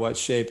are what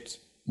shaped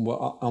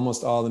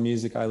almost all the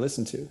music I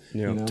listen to.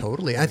 You know?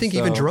 Totally. I think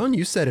even Drone,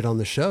 you said it on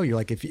the show. You're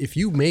like, if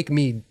you make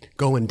me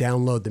go and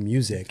download the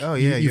music, oh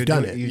yeah, you've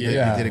done it. You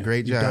did a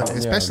great job.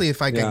 Especially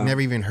if I've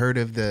never even heard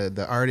of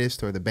the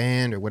artist or the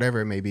band or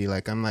whatever it may be.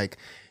 Like I'm like,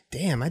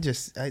 damn, I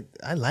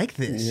like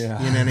this.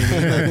 Yeah. You know what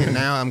I mean? Like, and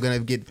now I'm gonna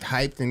get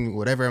hyped and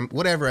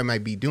whatever I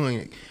might be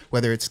doing,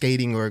 whether it's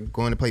skating or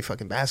going to play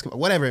fucking basketball,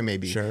 whatever it may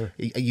be. Sure.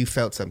 You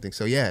felt something.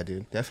 So yeah,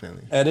 dude,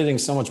 definitely.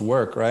 Editing's so much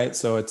work, right?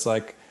 So it's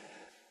like,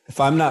 if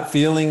I'm not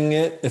feeling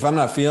it, if I'm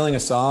not feeling a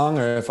song,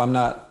 or if I'm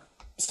not,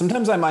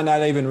 sometimes I might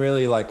not even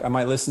really like, I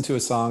might listen to a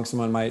song,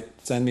 someone might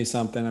send me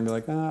something and be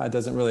like, it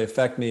doesn't really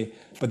affect me.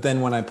 But then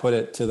when I put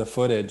it to the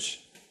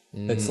footage,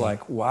 it's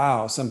like,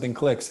 wow, something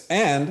clicks.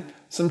 And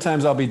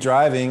sometimes I'll be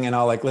driving and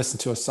I'll like listen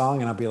to a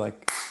song and I'll be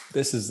like,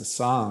 this is the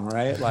song,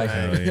 right? Like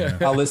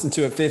I'll listen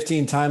to it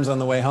 15 times on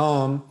the way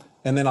home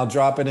and then I'll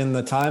drop it in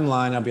the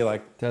timeline. I'll be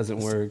like, Doesn't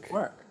work.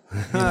 You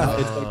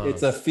know,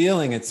 it's a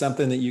feeling. It's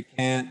something that you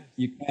can't.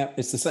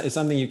 It's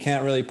something you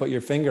can't really put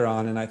your finger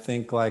on. And I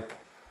think like,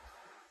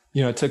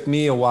 you know, it took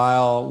me a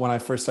while when I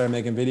first started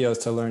making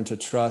videos to learn to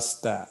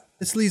trust that.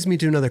 This leads me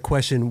to another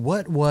question.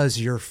 What was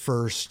your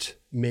first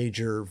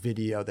major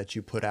video that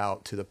you put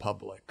out to the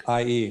public?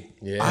 IE.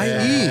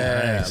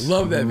 yeah.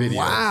 Love that video.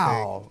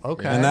 Wow.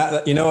 Okay. And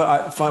that, you know,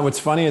 what's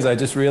funny is I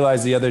just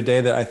realized the other day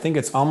that I think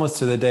it's almost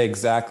to the day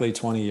exactly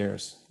 20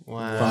 years.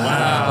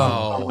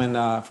 Wow.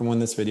 From when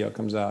this video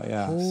comes out.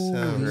 Yeah.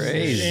 So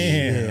Crazy.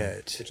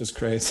 Shit. Which is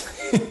crazy.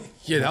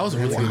 Yeah, that was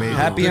really amazing.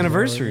 Happy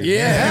anniversary.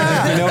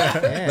 Yeah. You know,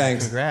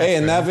 thanks. Congrats, hey,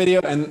 in bro.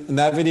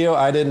 that video,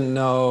 I didn't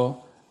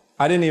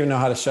even know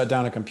how to shut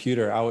down a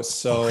computer. I was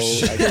so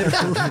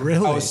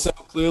Really? I was so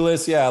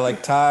clueless. Yeah,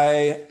 like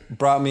Ty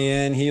brought me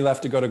in. He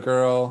left to go to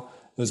Girl.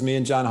 It was me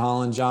and John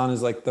Holland. John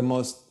is like the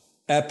most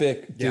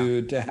epic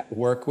dude to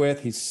work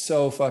with. He's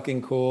so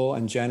fucking cool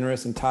and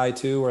generous. And Ty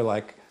too were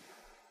like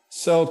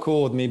so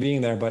cool with me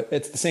being there. But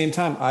at the same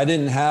time, I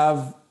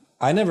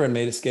never had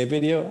made a skate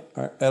video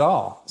at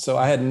all. So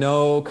I had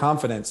no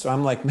confidence. So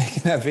I'm like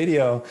making that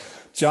video.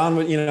 John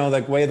would, you know,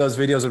 like way those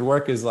videos would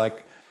work is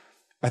like,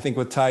 I think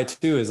with Ty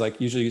too is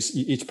like usually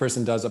each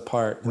person does a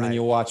part and then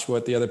you watch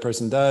what the other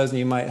person does and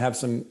you might have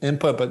some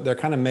input, but they're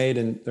kind of made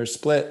and they're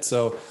split.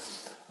 So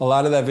a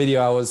lot of that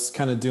video I was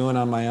kind of doing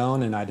on my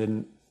own and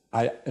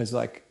I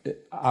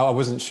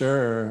wasn't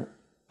sure.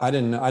 I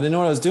didn't know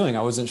what I was doing.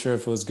 I wasn't sure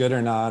if it was good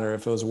or not, or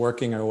if it was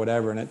working or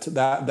whatever. And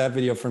that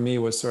video for me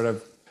was sort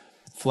of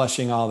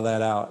fleshing all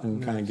that out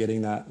and kind of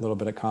getting that little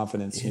bit of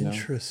confidence, you know?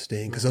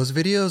 Interesting. Because those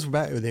videos,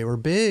 they were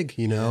big,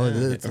 you know,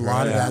 it's a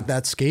lot of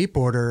that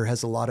skateboarder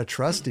has a lot of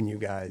trust in you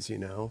guys, you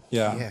know?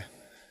 Yeah.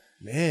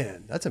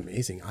 Man, that's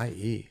amazing.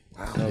 IE.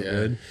 Wow. So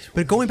good.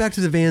 But going back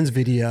to the Vans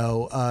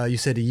video, you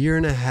said 1.5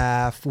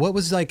 years. What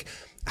was like,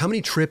 how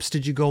many trips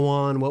did you go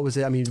on? What was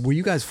it? I mean, were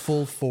you guys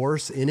full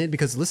force in it?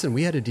 Because listen,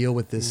 we had to deal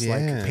with this like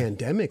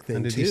pandemic thing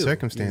under too. these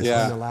circumstances.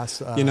 In the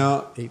last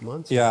 8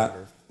 months. Yeah.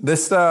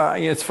 This,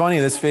 it's funny.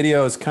 This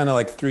video is kind of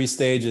like 3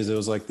 stages. It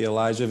was like the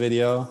Elijah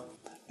video,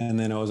 and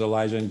then it was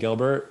Elijah and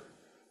Gilbert,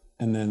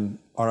 and then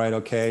All Right,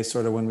 Okay,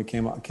 sort of when we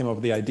came up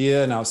with the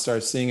idea, and I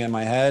started seeing it in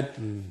my head,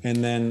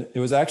 and then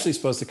it was actually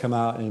supposed to come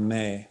out in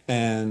May,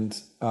 and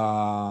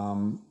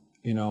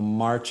you know,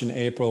 March and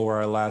April were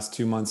our last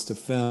 2 months to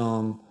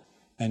film,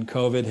 and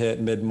COVID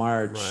hit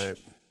mid-March,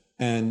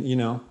 and you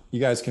know, you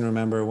guys can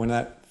remember when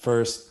they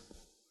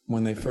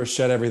first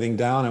shut everything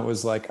down. It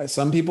was like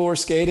some people were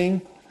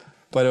skating.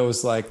 but it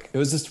was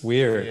just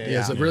weird. Yeah,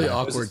 it's a really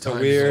awkward time. A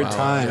weird Wow.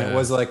 time. Yeah. It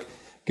was like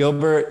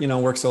Gilbert,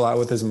 works a lot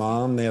with his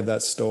mom. They have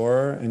that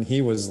store, and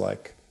he was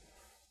like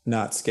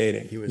not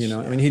skating. He was,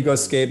 I mean, he'd go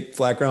skate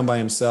flat ground by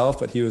himself,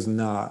 but he was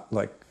not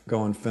like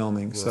going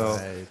filming. Right. So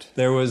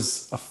there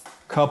was a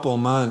couple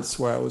months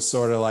where it was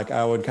sort of like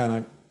I would kind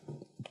of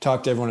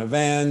talk to everyone at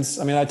Vans.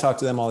 I mean, I talk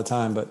to them all the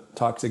time, but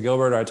talk to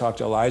Gilbert or I talk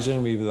to Elijah,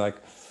 and we'd be like,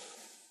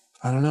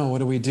 I don't know, what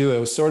do we do? It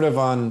was sort of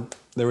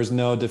there was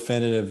no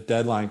definitive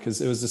deadline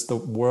because it was just the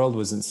world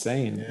was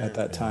insane at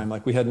that time.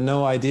 Like we had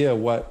no idea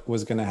what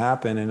was going to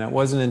happen. And it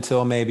wasn't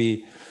until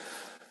maybe,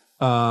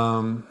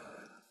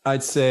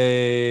 I'd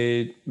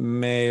say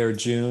May or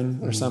June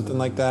or something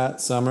like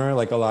that, summer,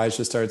 like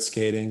Elijah started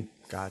skating.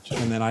 Gotcha.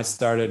 And then I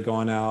started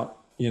going out,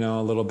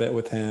 a little bit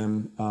with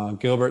him.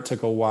 Gilbert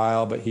took a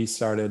while, but he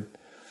started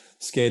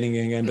skating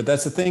again. But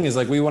that's the thing is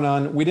like we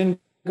didn't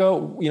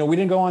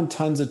go on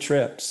tons of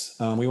trips.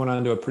 We went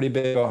on to a pretty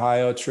big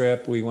Ohio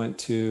trip. We went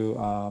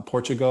to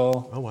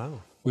Portugal. Oh, wow.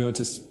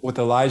 With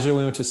Elijah,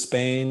 we went to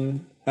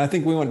Spain. And I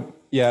think we went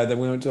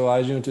to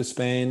Elijah, we went to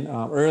Spain.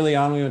 Early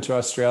on, we went to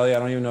Australia. I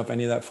don't even know if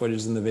any of that footage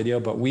is in the video,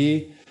 but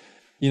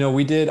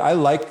I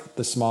like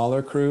the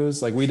smaller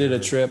crews. Like we did a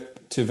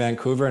trip to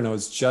Vancouver and it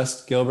was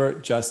just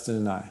Gilbert, Justin,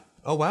 and I.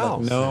 Oh,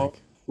 wow.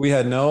 We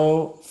had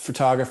no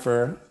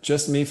photographer,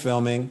 just me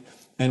filming.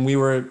 And we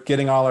were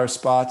getting all our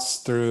spots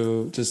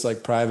through just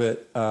like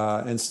private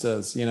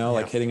Instas,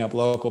 like hitting up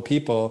local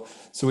people.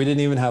 So we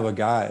didn't even have a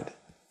guide.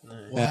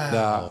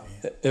 Wow.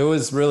 And it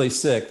was really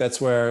sick.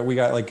 That's where we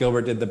got like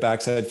Gilbert did the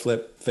backside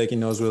flip, faking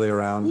nose wheelie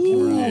around.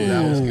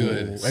 That was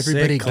good.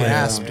 Everybody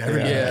gasped.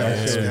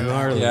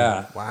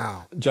 Yeah.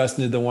 Wow.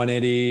 Justin did the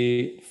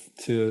 180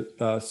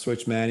 to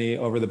switch Manny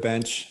over the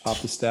bench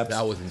off the steps.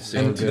 That was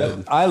insane.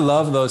 Good. I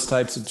love those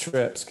types of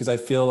trips because I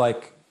feel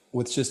like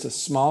with just a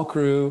small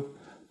crew,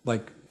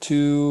 like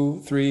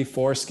 2, 3,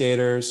 4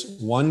 skaters,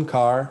 one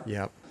car.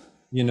 Yep.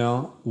 Maybe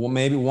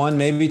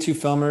 2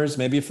 filmers,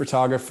 maybe a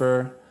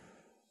photographer,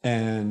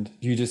 and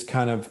you just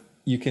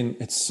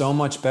it's so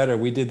much better.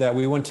 We did that.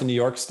 We went to New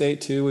York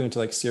State too. We went to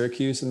like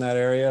Syracuse in that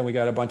area. We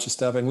got a bunch of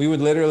stuff, and we would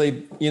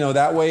literally,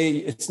 that way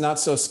it's not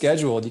so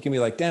scheduled. You can be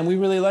like, damn, we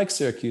really like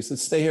Syracuse.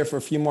 Let's stay here for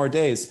a few more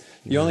days.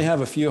 You only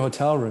have a few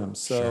hotel rooms,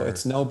 so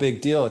it's no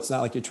big deal. It's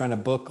not like you're trying to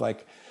book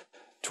like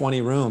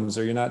 20 rooms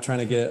or you're not trying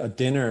to get a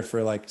dinner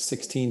for like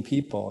 16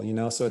 people,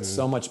 so it's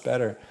so much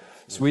better.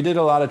 So we did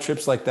a lot of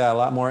trips like that, a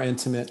lot more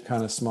intimate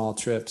kind of small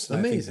trips.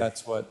 Amazing. I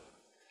think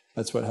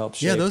that's what helps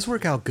shape. Yeah, those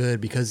work out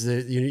good because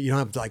you don't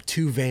have like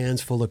 2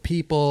 vans full of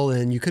people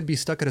and you could be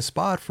stuck at a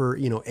spot for,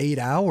 8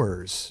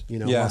 hours,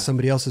 while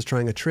somebody else is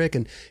trying a trick.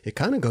 And it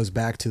kind of goes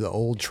back to the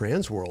old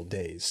Trans World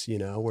days,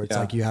 where it's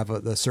like you have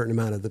a certain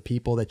amount of the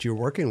people that you're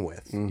working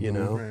with,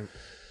 Right.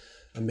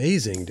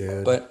 Amazing,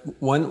 dude. But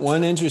one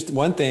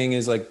thing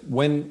is like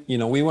when,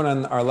 we went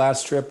on our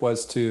last trip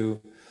was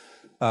to,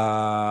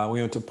 we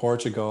went to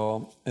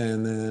Portugal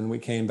and then we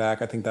came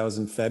back. I think that was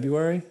in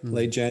February,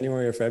 late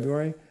January or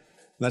February.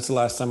 And that's the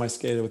last time I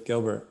skated with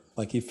Gilbert.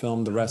 Like he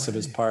filmed the rest of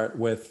his part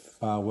with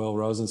Will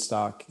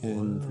Rosenstock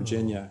in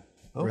Virginia.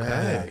 Okay.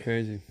 Right.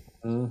 Crazy.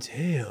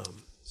 Damn.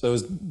 So it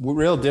was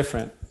real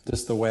different,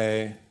 just the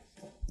way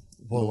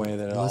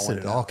that it all went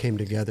it all came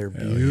together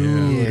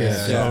beautifully.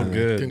 Yeah. So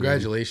good.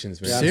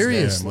 Congratulations, man.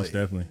 Seriously. Yeah, most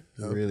definitely.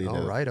 Really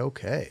all right,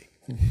 okay.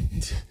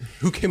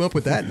 Who came up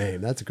with that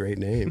name? That's a great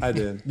name. I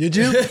did. Did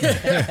you?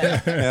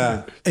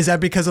 Yeah. Is that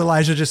because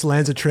Elijah just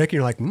lands a trick and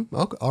you're like,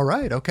 okay, all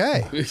right,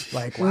 okay.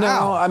 Like, wow.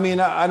 No, I mean,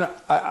 I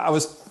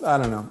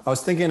don't know. I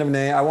was thinking of a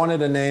name. I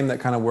wanted a name that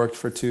kind of worked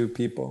for 2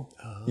 people,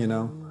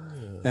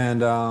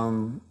 And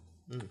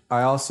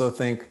I also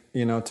think,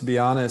 to be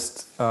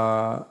honest,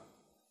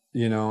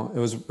 it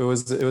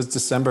was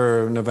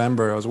December,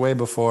 November. It was way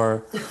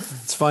before.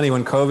 It's funny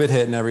when COVID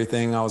hit and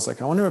everything. I was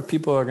like, I wonder if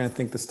people are going to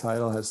think this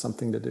title has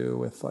something to do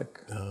with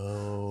like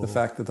the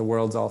fact that the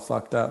world's all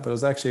fucked up. But it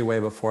was actually way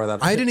before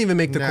that. I didn't even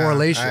make the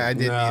correlation. I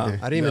didn't either.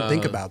 I didn't even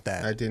think about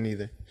that. I didn't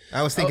either.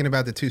 I was thinking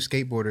about the 2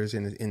 skateboarders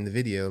in the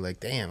video. Like,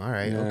 damn, all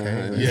right,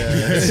 okay.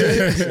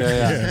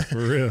 Yeah. For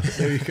real.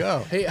 There you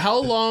go. Hey, how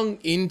long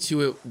into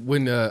it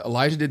when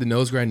Elijah did the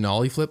nose grind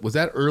nollie flip? Was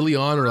that early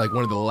on or like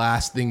one of the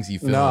last things you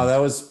filmed? No, that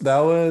was that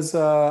was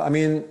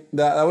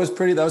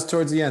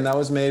towards the end. That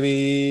was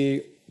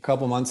maybe a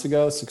couple months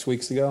ago, 6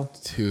 weeks ago.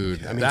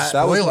 Dude, I mean, that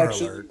spoiler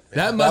was alert.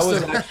 That must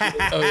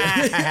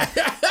have.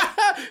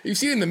 You've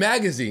seen it in the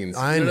magazines.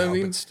 I you know what I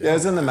mean? but still. Yeah,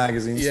 it's in the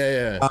magazines.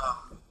 Yeah.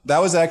 That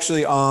was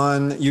actually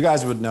on, you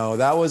guys would know,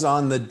 that was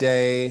on the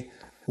day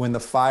when the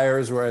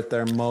fires were at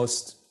their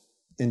most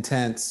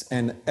intense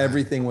and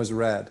everything was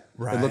red.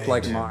 Right. It looked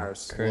like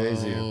Mars.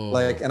 Crazy.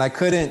 Like, and I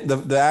couldn't,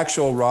 the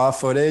actual raw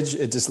footage,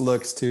 it just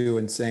looks too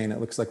insane.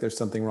 It looks like there's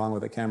something wrong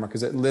with the camera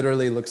because it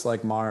literally looks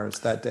like Mars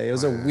that day. It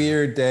was a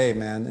weird day,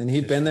 man. And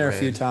he'd been there a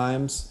few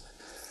times.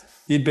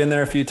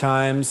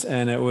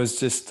 And it was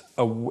just,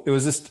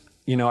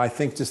 I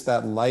think just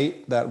that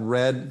light, that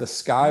red, the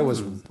sky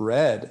was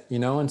red,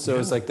 and so it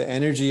was like the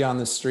energy on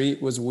the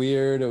street was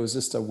weird. It was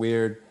just a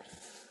weird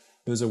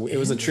was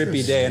a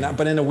trippy day,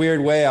 but in a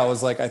weird way, I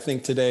was like, I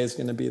think today is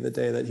going to be the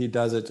day that he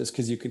does it, just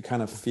because you could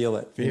kind of feel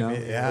it, you know?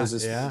 Yeah,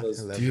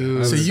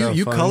 Dude. So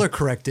you color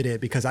corrected it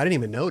because I didn't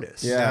even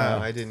notice. Yeah,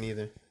 no, I didn't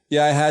either.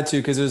 Yeah, I had to,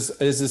 because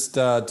it's just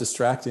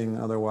distracting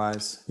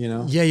otherwise, you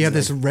know? Yeah, you have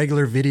this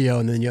regular video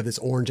and then you have this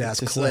orange ass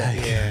clip.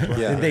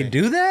 Did they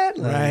do that?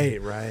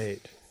 Right.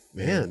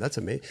 Man, that's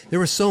amazing. There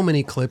were so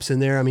many clips in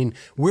there. I mean,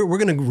 we're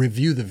going to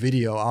review the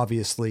video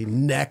obviously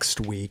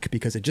next week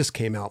because it just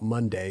came out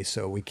Monday,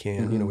 so we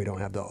can't, we don't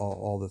have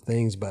all the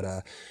things, but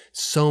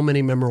so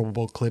many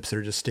memorable clips that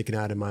are just sticking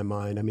out in my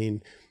mind. I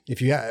mean,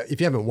 if you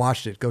haven't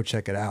watched it, go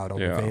check it out on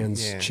the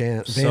Van's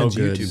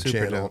YouTube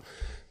channel. Dope.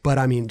 But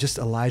I mean, just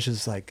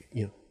Elijah's like,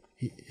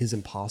 his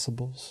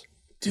impossibles.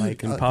 Dude,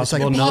 like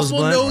impossible like nose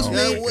blunt.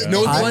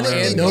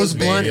 Nose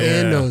blunt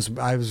and nose.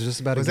 I was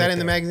just about to. Was that in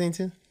the magazine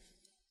too?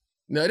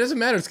 No, it doesn't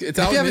matter. It's if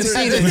you haven't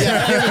seen it,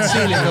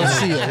 go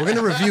see it. We're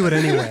gonna review it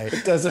anyway.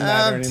 It doesn't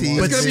matter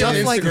anymore. But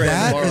stuff like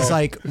that is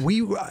like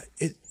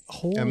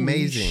holy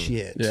amazing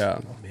shit.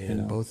 Yeah,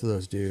 man, both of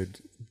those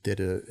dudes did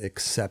an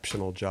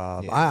exceptional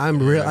job. I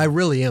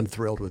really am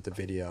thrilled with the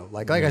video.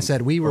 Like I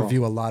said, we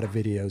review a lot of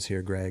videos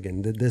here, Greg,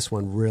 and this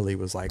one really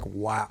was like,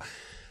 wow.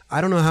 I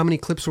don't know how many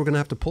clips we're going to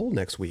have to pull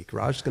next week.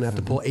 Raj's just going to have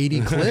to pull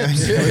 80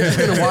 clips. We're just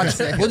going to watch.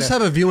 We'll just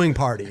have a viewing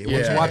party. We'll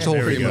just watch the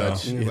whole video.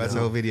 Watch the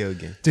whole video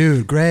again.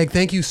 Dude, Greg,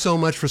 thank you so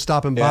much for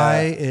stopping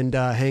by and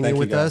hanging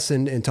with us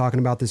and talking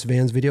about this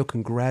Vans video.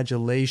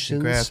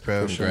 Congratulations. Congrats,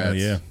 bro. Congrats.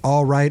 Yeah.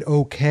 All right,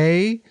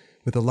 okay.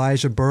 With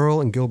Elijah Burl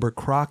and Gilbert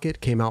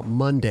Crockett, came out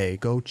Monday.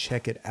 Go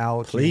check it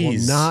out. Please. You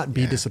will not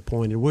be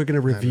disappointed. We're going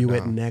to review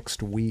it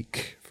next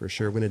week for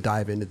sure. We're going to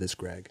dive into this,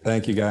 Greg.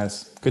 Thank you,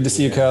 guys. Good to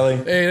see you, Kelly.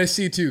 Hey, nice to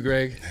see you too,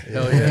 Greg.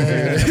 Hell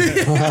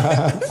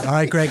yeah. All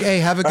right, Greg. Hey,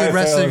 have a good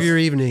rest of your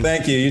evening.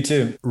 Thank you. You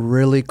too.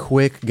 Really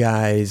quick,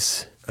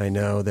 guys. I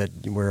know that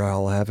we're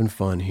all having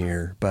fun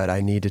here, but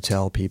I need to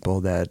tell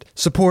people that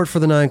support for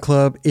the 9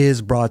 Club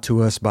is brought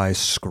to us by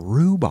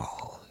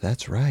Screwball.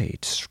 That's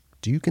right.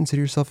 Do you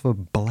consider yourself a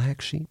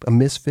black sheep, a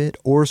misfit,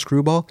 or a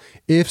screwball?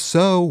 If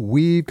so,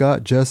 we've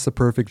got just the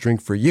perfect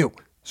drink for you.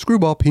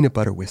 Screwball Peanut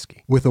Butter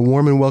Whiskey. With a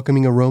warm and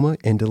welcoming aroma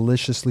and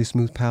deliciously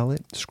smooth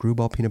palate,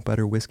 Screwball Peanut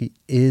Butter Whiskey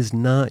is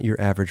not your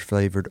average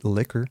flavored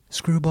liquor.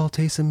 Screwball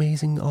tastes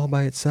amazing all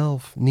by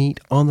itself,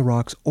 neat, on the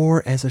rocks,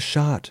 or as a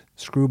shot.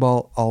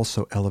 Screwball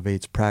also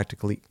elevates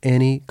practically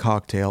any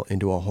cocktail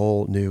into a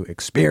whole new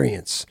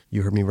experience.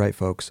 You heard me right,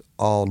 folks.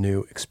 All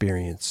new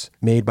experience.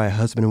 Made by a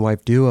husband and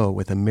wife duo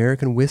with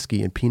American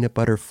whiskey and peanut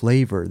butter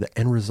flavor, the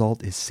end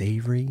result is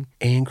savory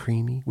and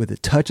creamy with a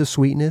touch of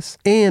sweetness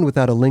and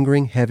without a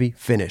lingering heavy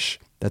finish.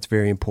 That's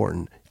very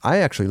important. I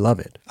actually love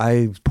it.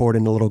 I pour it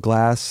in a little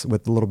glass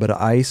with a little bit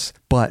of ice,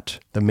 but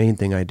the main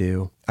thing I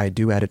do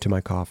add it to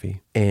my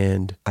coffee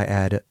and I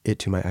add it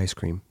to my ice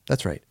cream.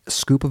 That's right. A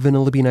scoop of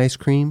vanilla bean ice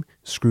cream,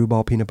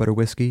 Screwball peanut butter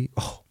whiskey.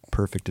 Oh,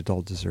 perfect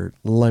adult dessert.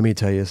 Let me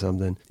tell you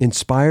something.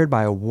 Inspired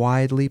by a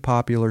widely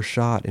popular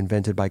shot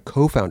invented by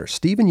co-founder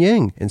Stephen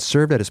Yang and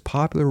served at his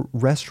popular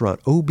restaurant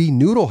OB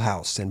Noodle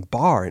House and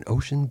Bar in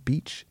Ocean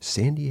Beach,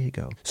 San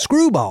Diego.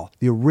 Screwball,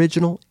 the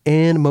original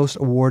and most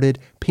awarded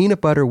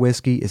peanut butter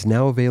whiskey, is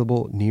now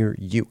available near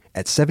you.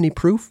 At 70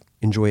 proof,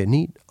 enjoy it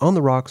neat, on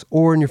the rocks,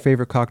 or in your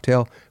favorite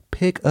cocktail.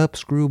 Pick up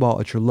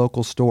Screwball at your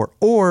local store,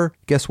 or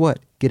guess what?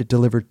 Get it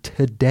delivered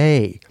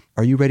today.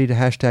 Are you ready to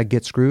hashtag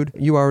get screwed?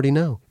 You already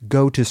know.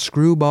 Go to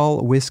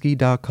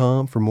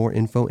screwballwhiskey.com for more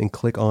info and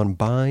click on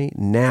buy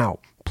now.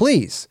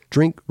 Please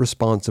drink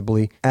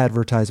responsibly.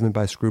 Advertisement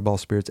by Screwball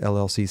Spirits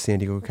LLC, San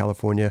Diego,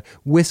 California.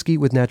 Whiskey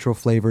with natural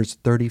flavors,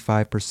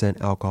 35%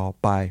 alcohol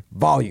by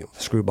volume.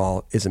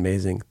 Screwball is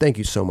amazing. Thank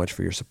you so much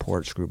for your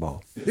support,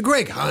 Screwball.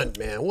 Greg Hunt,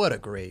 man, what a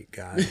great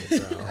guy,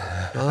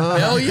 bro.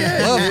 Hell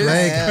yeah, love dude.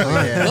 Greg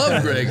Hunt.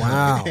 Love Greg.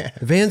 Wow.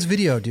 Van's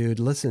video, dude.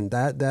 Listen,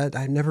 that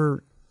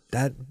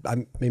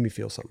made me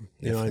feel something.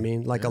 You know what I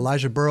mean? Like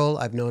Elijah Burl,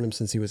 I've known him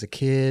since he was a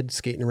kid,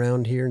 skating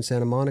around here in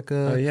Santa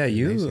Monica. Oh yeah,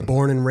 you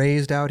born and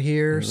raised out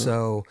here.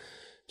 So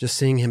just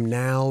seeing him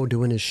now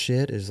doing his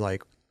shit is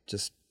like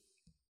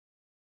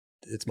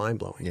it's mind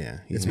blowing.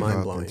 Yeah, it's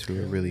mind blowing.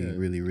 Into a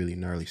really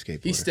gnarly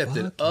skateboarder. He stepped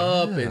it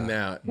up in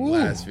that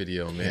last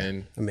video,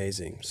 man.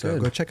 Amazing. So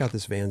go check out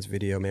this Vans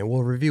video, man.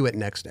 We'll review it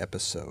next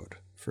episode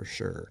for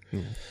sure.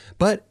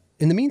 But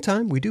in the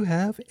meantime, we do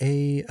have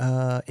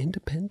a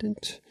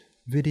independent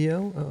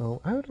video.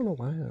 I don't know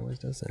why it always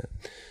does that.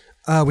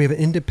 We have an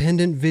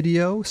independent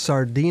video,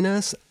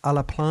 Sardinas a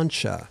la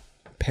Plancha,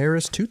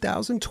 Paris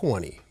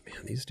 2020.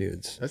 Man, these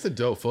dudes. That's a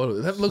dope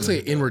photo. That looks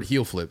like an inward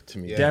heel flip to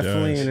me. Yeah.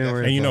 definitely an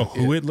inward. And you know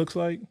who it looks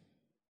like?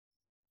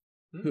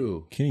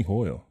 Who? Kenny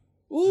Hoyle.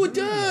 Ooh, it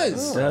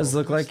does. Does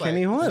look like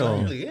Kenny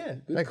Hoyle. Yeah.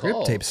 That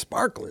grip tape's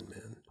sparkling,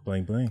 man.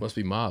 Bling bling. Must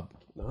be Mob.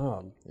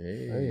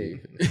 Hey.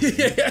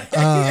 Hey.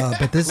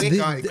 But this,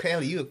 Quick on it,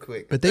 Kelly, you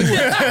quick. but they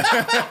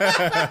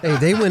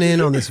went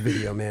in on this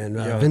video, man.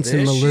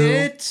 Vincent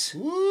Malou.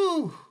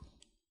 Woo!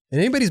 And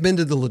anybody's been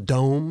to the Le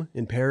Dome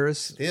in Paris?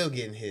 Still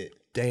getting hit.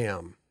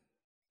 Damn,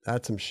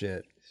 that's some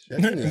shit.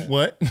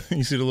 What?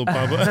 You see the little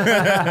pop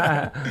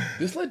up?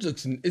 This ledge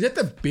looks. Is that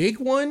the big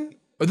one?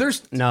 Oh,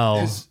 there's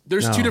no.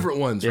 two different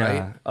ones,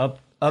 right? Up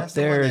That's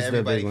there the one is that the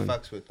everybody big one.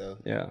 fucks with though.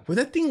 Yeah. But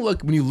that thing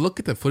when you look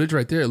at the footage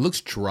right there, it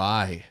looks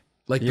dry.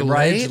 Like the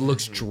right? ledge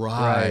looks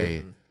dry.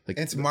 Right. Like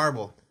It's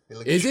marble. It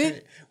looks Is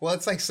it? Well,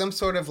 it's like some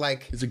sort of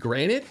like. Is it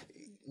granite?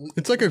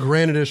 It's like a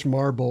granite-ish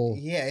marble.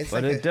 Yeah, it's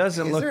But like it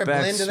doesn't is there look a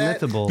blend of that?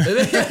 backsmithable.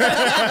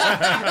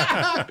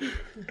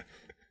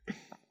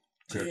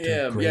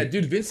 Yeah,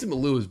 dude. Vincent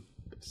Malou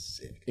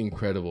is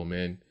incredible,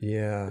 man.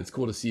 Yeah. It's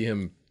cool to see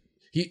him.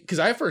 Because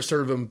I first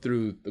heard of him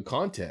through the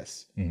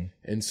contest,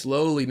 and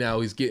slowly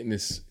now he's getting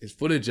his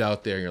footage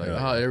out there. And you're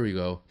like, oh, there we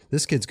go.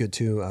 This kid's good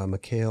too.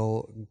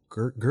 Mikhail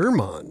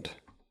Gurmand.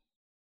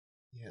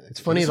 Yeah, It's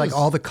funny, like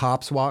all the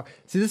cops walk.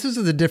 See, this is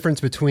the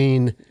difference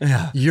between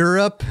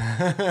Europe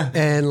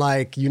and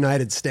like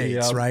United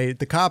States, Yep. right?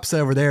 The cops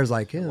over there is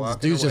like, yeah, this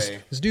Walking dude's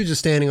away. just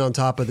standing on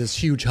top of this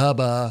huge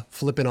hubba,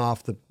 flipping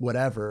off the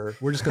whatever.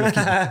 We're just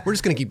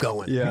gonna keep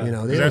going. Yeah. You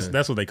know, they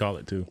That's what they call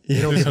it too.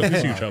 don't This give a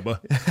huge hubba.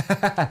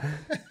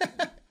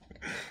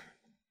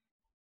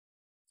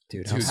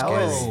 dude, how Dude, scary.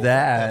 How is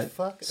that?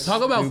 Fuck.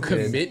 Talk about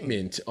Stupid.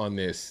 commitment on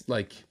this.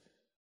 Like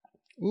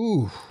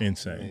Ooh,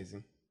 Insane.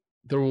 Amazing.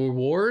 the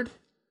reward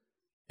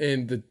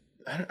and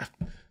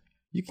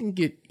you can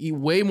get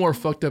way more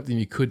fucked up than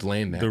you could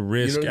land that. The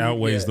risk You know what I mean?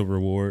 outweighs Yeah. the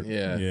reward.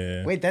 Yeah.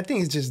 Yeah. Wait, that thing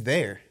is just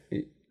there.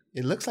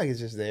 It looks like it's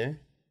just there.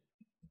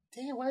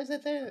 Damn, why is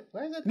that there?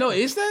 Why is that? No, there?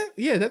 is that?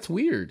 Yeah, that's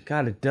weird.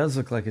 God, it does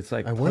look like it's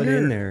like I put wonder.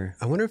 in there.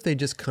 I wonder if they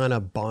just kind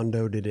of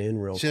bondoed it in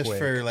real Just quick,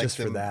 for like just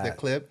the, for that. the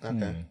clip.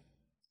 Okay.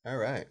 All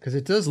right. Because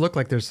it does look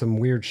like there's some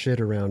weird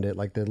shit around it,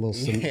 like the little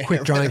Yeah,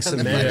 quick drying right on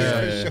the cement.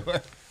 money, for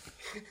sure.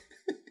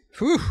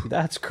 Whew.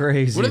 That's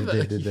crazy. What if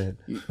they did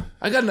that.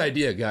 I got an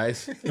idea,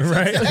 guys.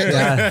 Right?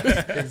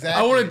 Exactly.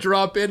 I want to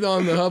drop in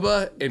on the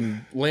hubba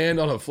and land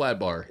on a flat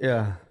bar.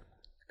 Yeah.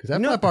 Because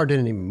that flat bar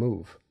didn't even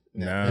move.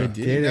 Nah. You know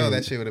didn't.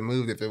 that shit would have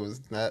moved if it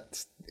was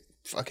not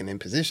fucking in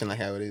position like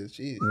how it is.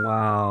 Jeez.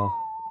 Wow.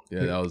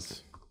 Yeah, that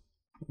was.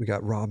 We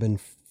got Robin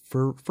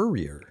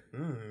Furrier.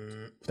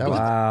 That was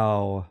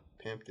Wow.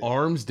 Pimped it.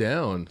 Arms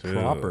down.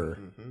 proper.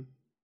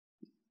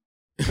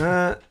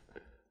 Uh,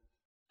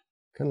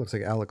 Kind of looks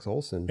like Alex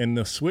Olsen. And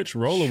the switch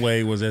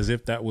rollaway was as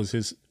if that was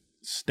his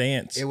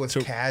stance. It was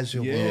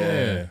casual.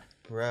 Yeah.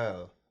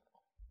 Bro.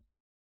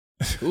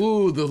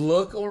 Ooh, the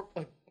look. Or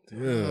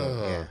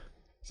Yeah.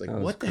 It's like, That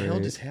was what the hell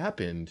great. just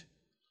happened?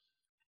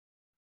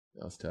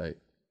 That was tight.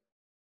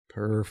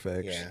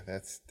 Perfect. Yeah,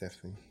 that's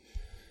definitely.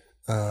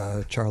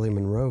 Charlie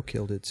Monroe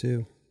killed it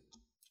too.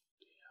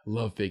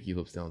 Love fakey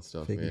flips down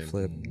stuff, Fakey man.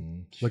 flip.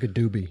 Look at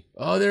Doobie.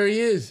 Oh, there he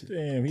is.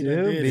 Damn, he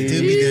done did Doobie. it.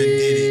 Doobie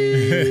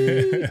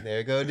done did it.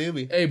 There go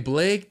Doobie. Hey,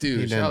 Blake, He dude.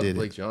 done Shout out to did it.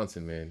 Blake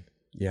Johnson, man.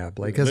 Yeah,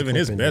 Blake has a Living clip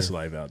his in best here.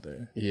 life out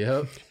there.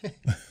 Yep.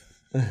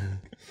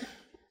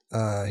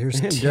 Here's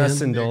Tim.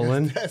 Justin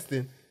Dolan.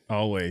 Dustin.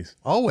 Always.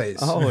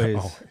 Always. Always.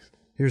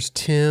 Here's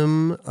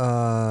Tim.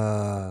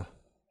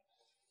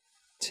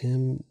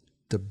 Tim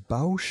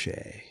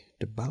DeBauche.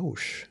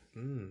 Debauche.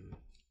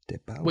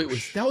 Debauche.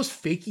 Wait, that was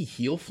fakey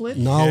heel flip?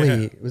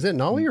 Nolly? Was it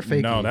Nolly or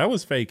Fakey? No, that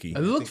was fakey. It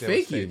looked that was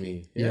fakey to fakey.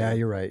 me. Yeah,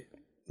 you're right.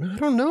 I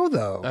don't know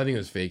though. I think it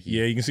was fakey.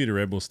 Yeah, you can see the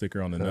Red Bull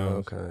sticker on the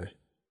nose. Okay.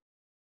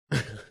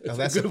 Oh,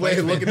 that's good a way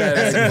of placement. looking at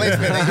it. That's a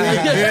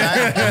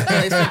placement.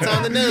 Placement's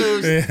on the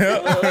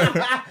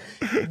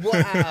news.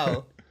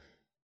 Wow.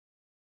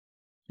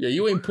 Yeah,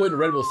 you ain't putting a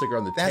Red Bull sticker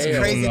on the That's tail.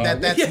 crazy no.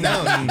 that that's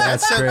known.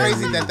 That's so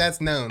crazy that that's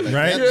known. Like,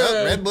 Right?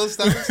 that- Red Bull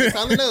stuff is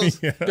on the nose.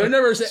 They're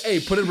never say, "Hey,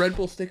 put a Red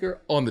Bull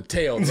sticker on the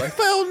tail." It's like,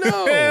 hell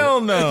no,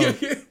 Hell no.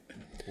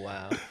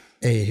 Wow.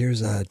 Hey,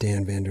 here's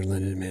Dan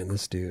Vanderlinden. Man,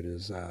 this dude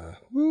is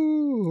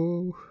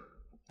woo.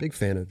 Big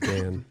fan of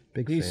Dan.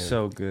 Big He's fan.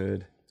 so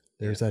good.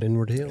 There's that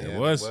inward heel. Yeah, It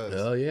was.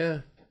 Hell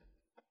yeah.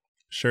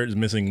 Shirt is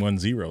missing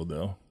 1-0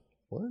 though.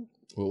 What?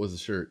 What was the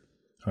shirt?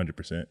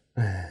 100%.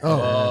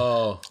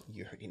 Oh,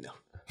 You already know.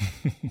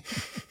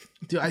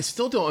 dude, I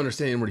still don't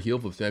understand inward heel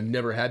flips. I've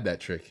never had that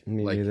trick.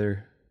 Me like,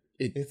 neither.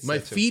 It's my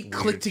such a feet weird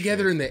click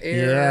together trick. in the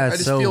air. Yeah, I it's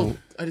just so feel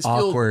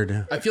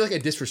awkward. I feel like I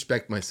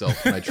disrespect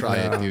myself when I try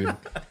it, dude.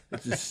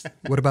 It's just,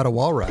 What about a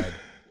wall ride?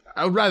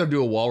 I would rather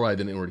do a wall ride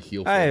than inward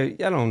heel flip.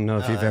 I don't know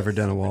if you've ever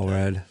done a wall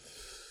ride.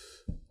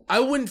 I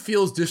wouldn't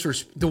feel as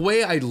disrespect. The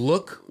way I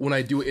look when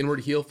I do an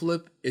inward heel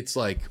flip, it's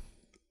like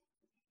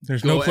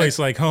There's Go no place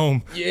like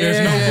home. Yeah.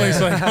 There's no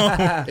place like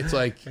home. it's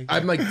like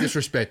I'm like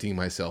disrespecting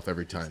myself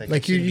every time.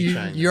 Like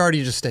you're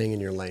already just staying in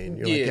your lane.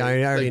 You're like, Yeah, yeah,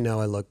 I already like- know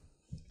I look.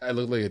 I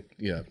look like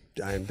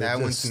That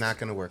one's not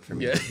going to work for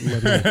me.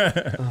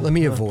 yeah. Let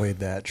me avoid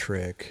that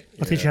trick.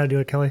 I'll teach you how to do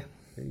it, Kelly.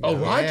 Oh,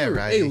 Roger.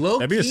 Rodney. Hey, low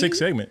That'd be a key, 6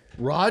 segment.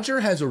 Roger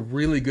has a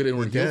really good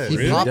inward heel does. He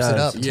flip. pops does. it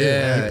up too.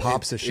 Yeah, he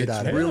pops the shit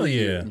out of it. really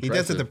yeah. He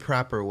does it the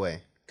proper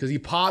way. because he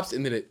pops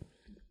and then it.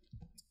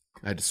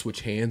 I had to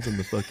switch hands on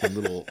the fucking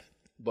little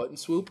button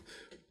swoop.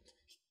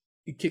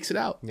 He kicks it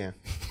out. Yeah.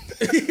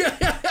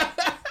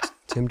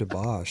 Tim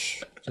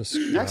DeBosch. Just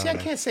Actually, I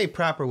can't say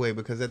proper way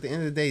because at the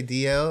end of the day,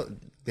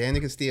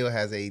 Daniel Castillo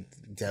has a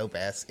dope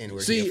ass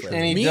inward See, heel flip.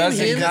 And he Me does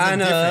and it him,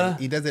 kind of.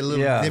 He does it a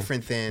little Yeah.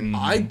 different than.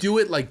 I do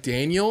it like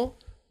Daniel,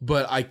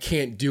 but I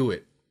can't do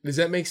it Does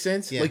that make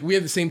sense? Yeah. Like we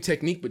have the same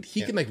technique, but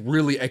he can like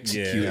really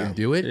execute and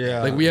do it.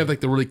 Yeah. Like we have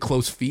like the really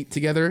close feet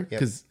together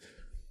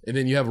and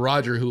then you have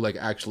Roger who like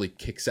actually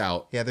kicks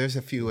out. Yeah, there's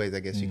a few ways I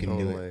guess you can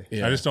do it.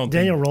 Yeah. I just don't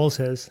Daniel think. rolls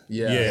his.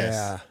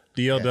 Yeah.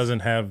 DL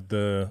doesn't have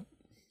the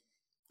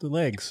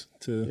legs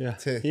to. Yeah.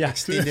 To Yeah.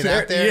 extend it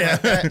out there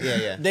like that.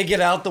 Yeah. They get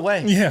out the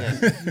way. Yeah.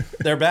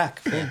 They're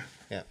back.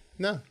 Yeah.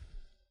 No.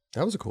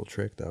 That was a cool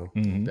trick, though.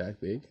 Back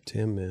big.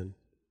 Tim, man.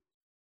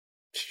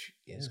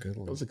 Yeah. That's a good That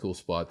one. was a cool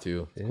spot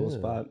too. Cool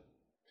spot.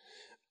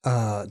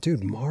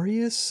 Dude,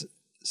 Marius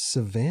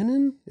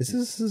Savanin?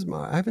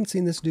 I haven't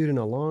seen this dude in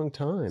a long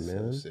time,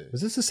 man. sick.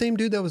 Was this the same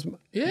dude that was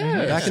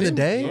Yeah. back in the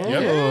day?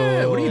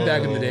 Yeah. What are you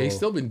back in the day? He's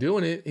still been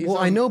doing it. He's Well,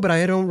 I know, but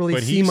I don't really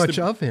But he see used much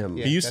to- of him.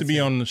 He used to be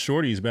on the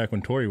shorties back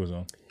when Tori was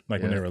on,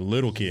 like when Yeah. they were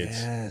little kids.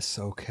 Yes,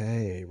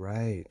 okay,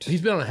 right.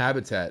 He's been on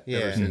Habitat Yeah,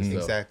 ever since. Though.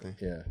 exactly.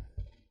 Yeah.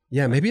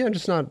 Yeah, maybe I'm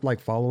just not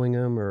like following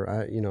him, or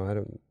I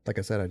don't. Like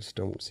I said, I just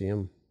don't see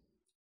him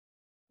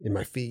in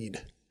my feed.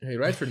 Hey,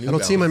 right for New I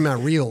don't see him in Balance.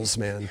 my reels,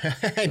 man.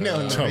 I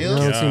know. Oh, I Reels?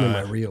 don't see him in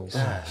my God. reels.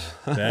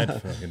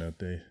 That fucking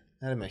update.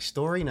 Not in my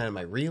story, not in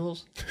my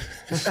reels.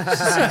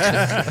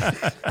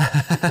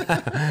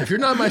 If you're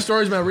not in my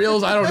stories, my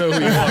reels, I don't know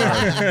who you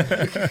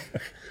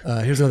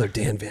are. Here's another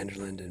Dan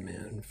Vanderlinden,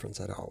 man,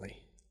 frontside ollie.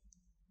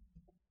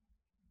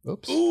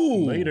 Oops.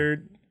 Ooh.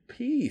 Later.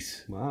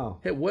 Peace. Wow.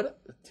 Hey,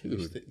 what,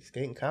 dude?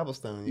 Skating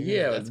cobblestone.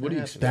 Yeah, that's what do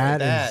you gonna happen. That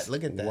Look at is- that.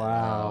 Look at that.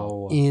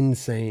 Wow.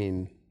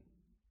 Insane.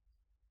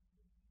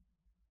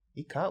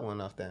 He caught one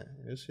off that.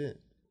 Real shit.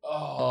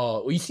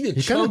 Oh, well, you see the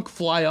He kinda- chunk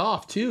fly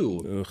off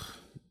too. Ugh.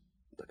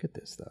 Look at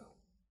this, though.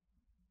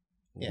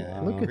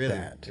 Yeah. Look at really,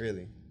 that.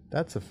 Really.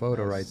 That's a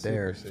photo right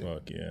there. sick.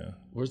 Fuck yeah.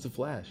 Where's the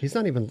flash? He's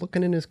not even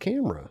looking in his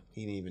camera.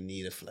 He didn't even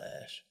need a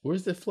flash.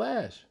 Where's the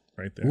flash?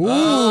 Right there. Ooh,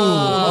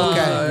 there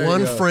okay. you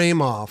One go.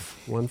 frame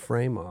off. One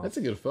frame off. That's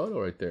a good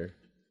photo right there.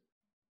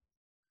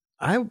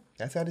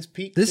 That's at his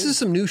peak. This too. is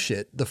some new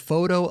shit. The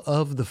photo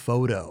of the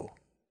photo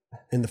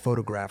and the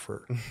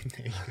photographer.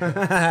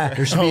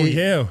 There should Oh be-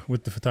 yeah,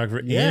 with the photographer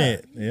in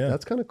it. Yeah.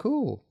 That's kind of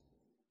cool.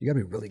 You got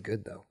to be really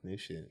good though new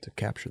shit. to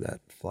capture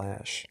that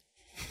flash.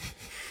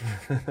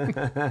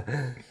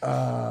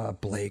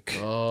 Blake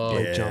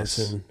Yes.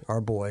 Johnson,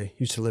 our boy,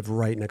 used to live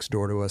right next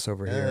door to us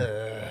over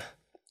here.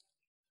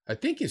 I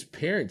think his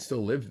parents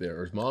still live there,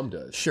 or his mom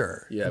does.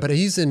 Sure, Yeah. but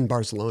he's in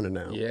Barcelona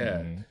now.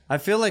 Yeah. I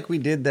feel like we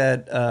did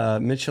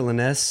that Mitchell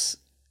and S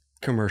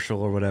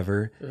commercial or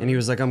whatever, and he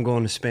was like, "I'm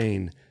going to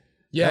Spain."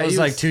 Yeah. That was he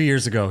like 2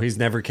 years ago. He's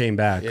never came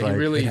back. Yeah, like, he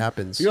really it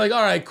happens. You're like,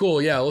 all right,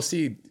 cool. Yeah, we'll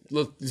see.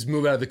 Let's just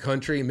move out of the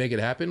country and make it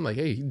happen. Like,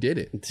 hey, he did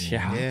it.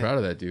 yeah. I'm proud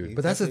of that dude.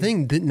 But that's the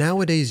thing. That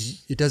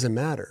nowadays, it doesn't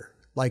matter.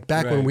 Like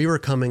back when Right. we were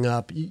coming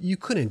up, you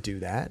couldn't do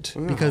that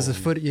because the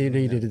foot. You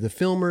needed the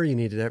filmer. You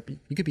needed that.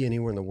 You could be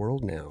anywhere in the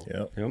world now,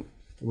 Yep.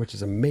 which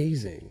is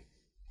amazing.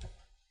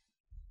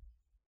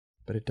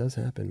 But it does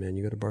happen, man.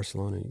 You go to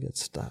Barcelona, and you get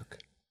stuck.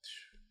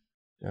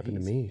 Happened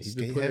to me. He's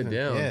been putting it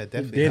down. Yeah,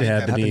 definitely. did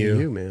happen Happened to to you.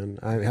 you, man.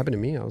 It happened to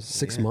me. I was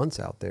 6 months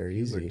out there,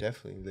 You were easy.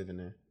 definitely living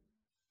there.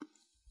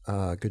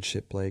 Good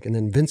shit, Blake. And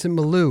then Vincent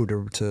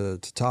Malou to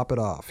top it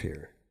off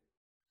here.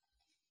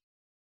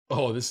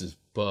 Oh, this is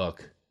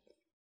Buck.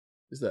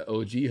 This is that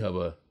OG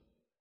hubba.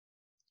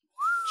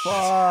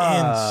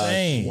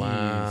 Insane.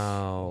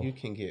 Wow. You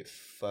can get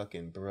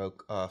fucking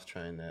broke off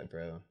trying that,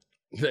 bro.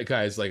 That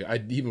guy's like, I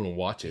didn't even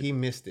watch it. He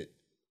missed it.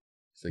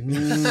 It's like,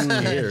 he's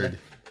scared.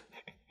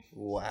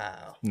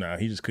 Wow. Nah,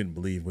 he just couldn't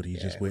believe what he Yeah,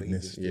 just what he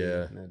witnessed. just did,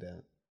 Yeah. no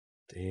doubt.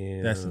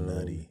 Damn. That's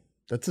nutty.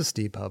 That's a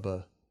steep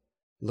hubba.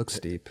 Looks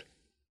steep.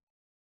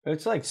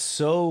 It's like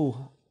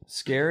so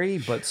scary,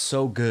 but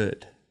so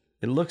good.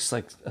 It looks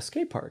like a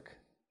skate park.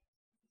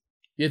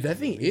 Yeah, that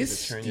thing You need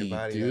is to turn steep, your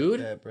body dude. like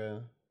that,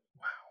 bro.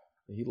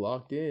 He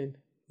locked in.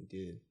 He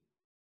did.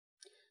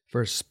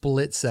 For a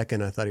split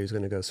second, I thought he was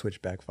going to go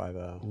switchback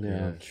 5-0.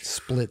 Yeah.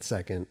 Split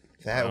second.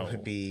 That Wow.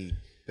 would be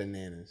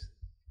bananas.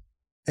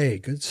 Hey,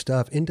 good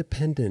stuff.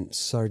 Independent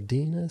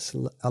Sardinas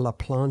a la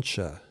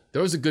plancha.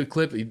 There was a good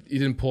clip. He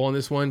didn't pull on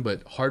this one,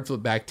 but hard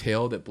flip back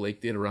tail that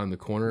Blake did around the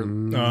corner.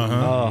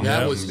 Uh-huh. Oh, That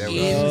Yep. was That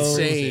was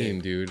insane,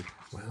 dude.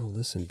 Well,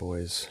 listen,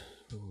 boys.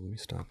 Oh, let me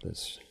stop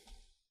this.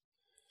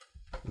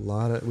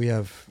 We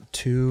have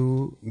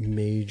two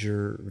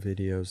major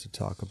videos to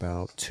talk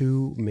about.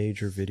 Two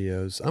major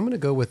videos. I'm going to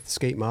go with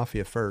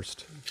Sk8mafia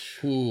first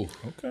Ooh.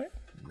 Okay.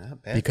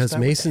 Not bad. because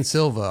Start with Mason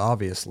Silva,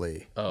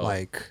 obviously, Oh.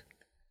 like,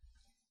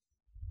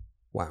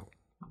 wow.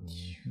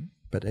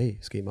 But hey,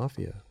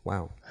 Sk8mafia,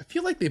 wow. I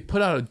feel like they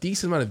put out a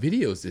decent amount of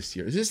videos this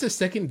year. Is this the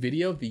second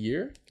video of the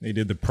year? They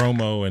did the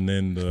promo and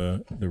then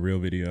the real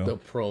video. The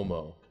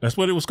promo. That's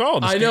what it was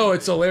called. I know,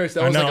 it's hilarious.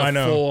 That I was know, like I a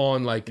know.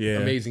 full-on, like, Yeah.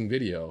 amazing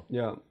video.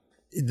 Yeah.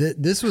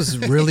 This was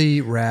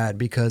really rad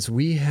because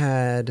we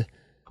had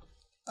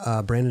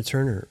Brandon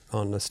Turner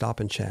on the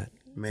Stop and Chat.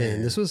 Man.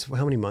 And this was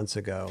how many months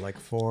ago? Like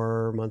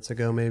 4 months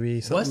ago, maybe?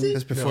 Something? Was it?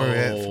 That's before,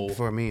 No.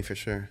 before me, for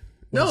sure.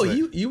 No, Was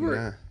it? you were.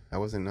 Nah, I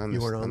wasn't on, You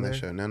this, weren't on on that there?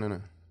 show. No.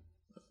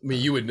 I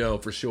mean, you would know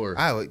for sure.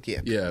 I would,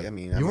 yeah. Yeah. I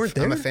mean, You weren't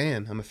I'm a there?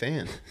 fan. I'm a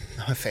fan.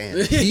 I'm a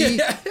fan.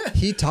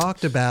 He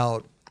talked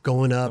about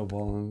going up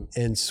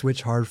and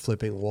switch hard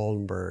flipping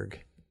Wallenberg.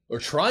 Or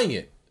trying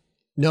it.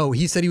 No,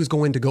 he said he was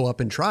going to go up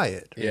and try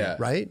it. Yeah.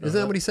 Right? Isn't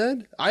that what he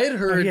said? I had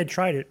heard he had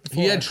tried it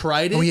before. he had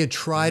tried it. Oh, he had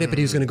tried it, but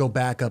he was going to go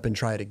back up and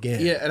try it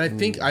again. Yeah, and I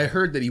think I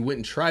heard that he went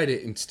and tried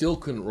it and still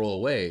couldn't roll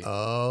away.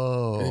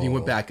 Oh. And then he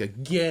went back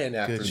again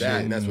after Good that,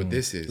 shit. and that's what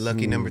this is.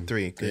 Lucky number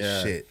 3.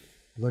 Good shit.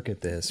 Look at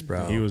this,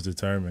 bro. He was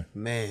determined.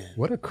 Man.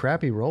 What a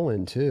crappy roll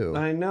in, too.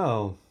 I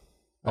know.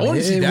 I want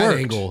to see it that worked.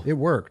 angle. It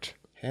worked.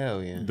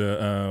 Hell yeah.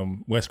 The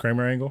Wes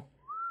Kramer angle.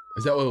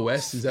 Is that what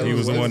West? Is that He what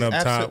was the West- one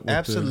up top. With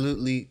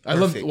Absolutely. I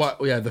love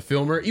the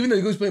filmer. Even though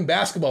he was playing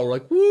basketball, we're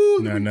like, woo!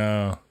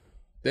 No.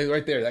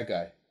 Right there, that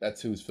guy.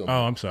 That's who's filming.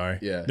 Oh, I'm sorry.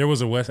 Yeah. There was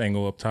a West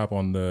angle up top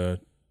on the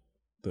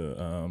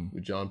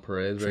With John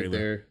Perez right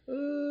trailer.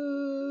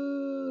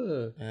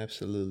 there.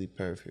 Absolutely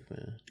perfect,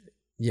 man.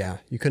 Yeah,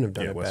 you couldn't have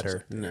done it Wes was-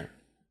 better. No.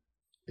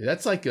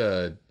 That's like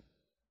that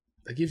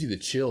gives you the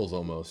chills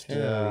almost. Hell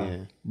yeah.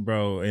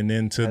 bro, and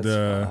then to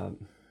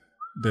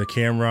the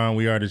Cameron,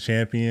 We Are the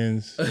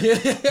Champions.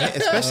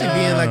 Especially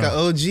being like an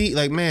OG,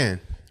 like man,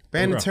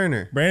 Brandon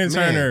Turner. Brandon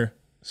Man, Turner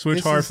switch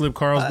this hard is- flip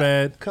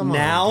Carlsbad. Come on,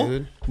 Now?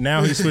 dude.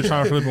 Now he switched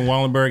hard flip in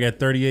Wallenberg at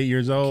 38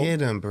 years old.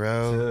 Get him,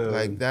 bro.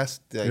 Like that's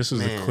like, This is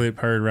man, a clip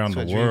heard around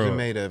that's the what dreams are world.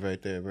 made of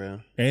right there, bro.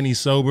 And he's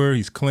sober.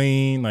 He's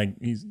clean.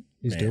 Like he's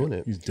doing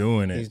it. He's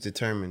doing it. He's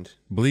determined.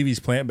 Believe he's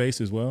plant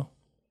based as well.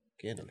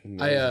 Get him.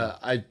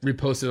 I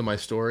reposted on my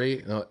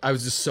story. I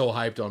was just so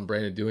hyped on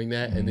Brandon doing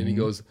that, and then he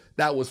goes,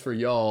 "That was for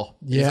y'all."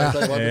 Yeah.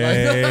 He's like,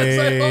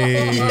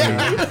 Hey.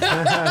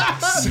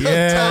 Sometimes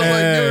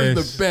Yes.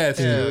 you're the best.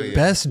 Hell yeah.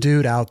 Best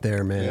dude out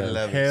there, I man.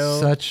 love it. Hell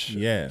Such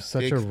yeah.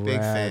 such Big, a big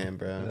rad fan,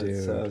 bro.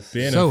 dude.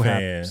 Being So a happy,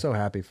 fan. so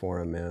happy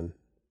for him, man.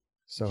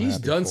 So He's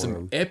happy done for some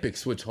him. epic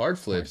switch hard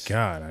flips.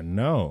 God, I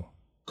know.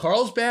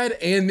 Carlsbad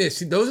and this.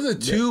 Those are the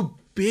two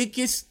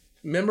biggest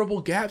memorable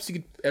gaps you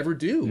could ever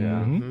do.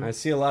 Yeah. I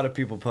see a lot of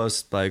people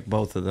post like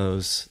both of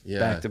those Yeah.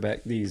 back to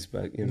back. These,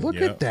 but you know, Look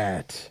Yep. at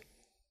that.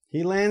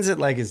 he lands it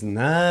like it's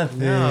nothing.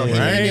 No, man.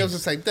 Right? He was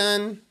just like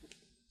done.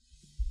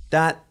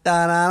 Da,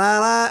 da, da,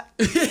 da,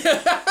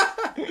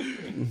 da.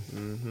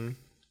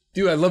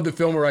 Dude, I love the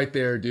filmer right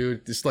there,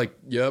 dude. Just like,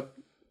 yep.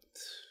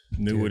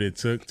 Knew what it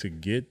took to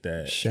get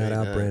that. Shout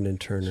out Brandon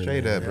Turner.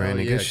 Straight man. up,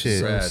 Brandon. yeah, Good shit.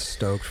 So Rad.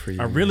 stoked for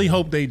you. I really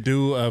hope they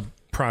do a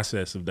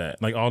process of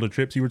that. Like all the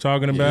trips you were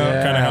talking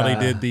about, kind of how they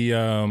did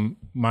the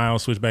mile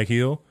switchback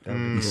heel.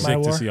 Be sick My to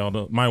War? see all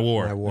the My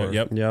War. My War.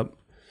 Yep. Yep,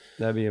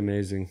 that'd be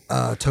amazing.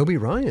 Toby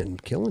Ryan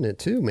killing it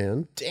too,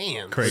 man.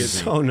 Damn. Crazy.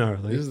 So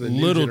gnarly. This is the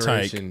new Little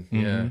tyke. generation.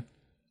 Yeah.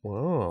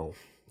 Wow.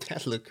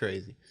 That looked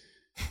crazy.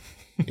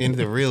 In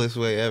the realest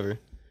way ever.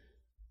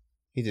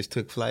 He just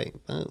took flight.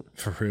 Boom.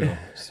 For real.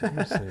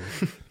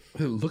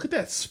 Dude, look at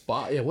that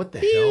spot. Yeah, what the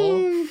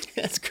hell?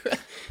 That's great.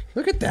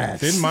 Look at that.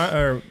 Didn't my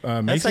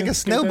That's Mason like a get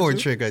that snowboard too?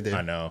 trick right there.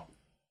 I know.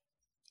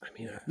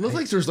 It looks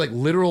like there's like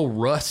literal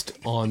rust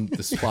on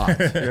the spot.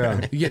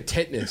 Yeah. You get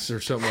tetanus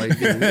or something like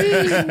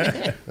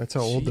that. That's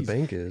how old the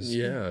bank is.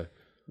 Yeah.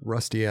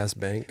 Rusty ass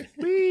bank.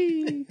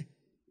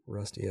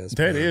 Rusty ass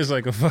That bank. is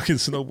like a fucking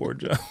snowboard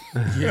jump.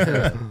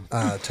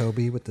 Yeah.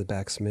 Toby with the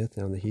backsmith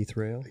down the Heath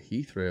rail.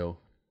 Heath rail.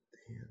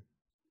 Damn.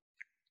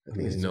 I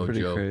think it's no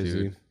Pretty joke, crazy.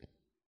 dude.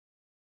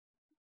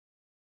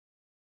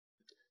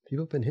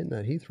 People have been hitting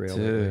that Heath rail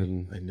lately.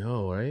 Dude, I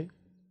know, right?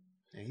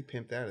 Yeah, he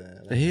pimped out of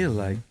that. he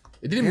like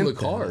It didn't even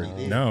look hard.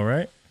 No,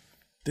 right?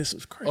 This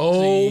was crazy.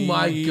 Oh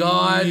my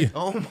God.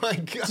 Oh my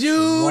god.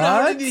 Dude,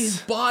 how What? did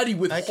his body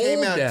withhold I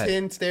came out that?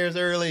 10 stairs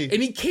early.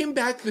 And he came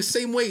back the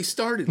same way he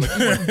started. Like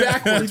he went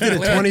backwards. Did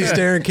a 20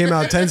 stair and came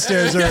out 10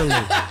 stairs early.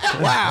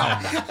 Wow.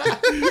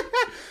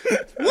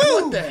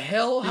 What the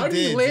hell? How did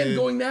he did, land dude.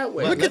 going that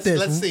way? Look at this.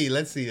 Let's see.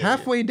 Let's see.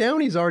 Halfway down,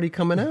 he's already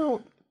coming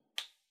out.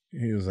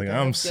 He was like,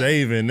 I'm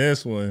saving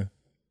this one.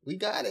 We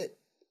got it.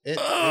 It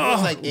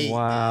was like 8.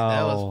 Wow. Man.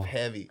 That was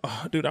heavy.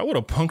 Oh, dude, I would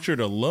have punctured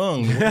a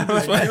lung. No.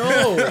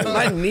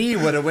 my knee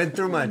would have went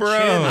through my Bro.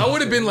 chin. I would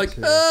have been like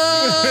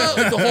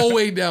the whole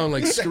way down,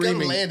 like He's like, I'm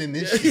screaming. landing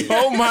this shit.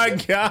 Oh my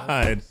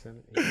God.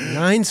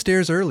 9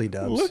 stairs early,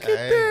 Dubs. Look at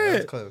Hey, that was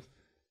that. close.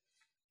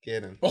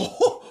 Get him.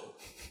 Oh.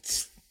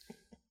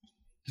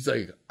 He's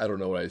like, I don't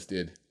know what I just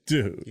did.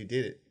 Dude. You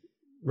did it.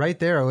 Right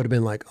there, I would have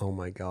been like, oh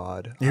my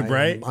God. You're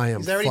right. I am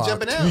He's already fucked.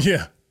 jumping out.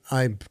 Yeah.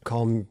 I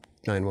call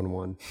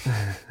 911.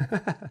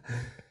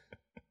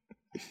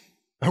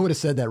 I would have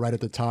said that right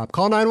at the top.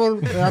 Call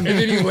 911. And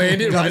then he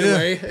landed right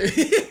away.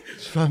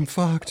 I'm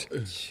fucked.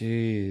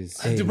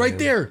 Jeez. Hey, Dude, right man.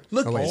 there.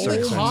 Look, Oh, wait, all sorry,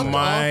 the sorry, top sorry.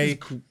 My-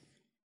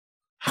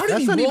 How did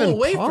That's he not roll even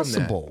away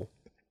possible.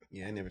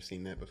 Yeah, I never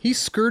seen that before. He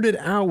skirted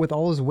out with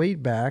all his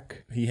weight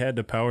back. He had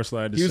the power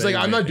slide. from that? He was like,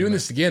 I'm not doing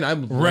this again.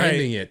 I'm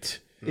landing it.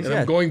 And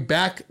I'm going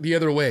back the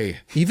other way.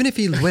 Even if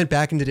he went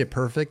back and did it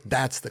perfect,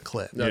 that's the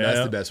clip. No, Yeah.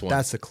 that's the best one.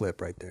 That's the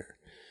clip right there.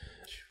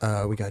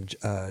 We got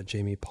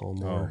Jamie Oh,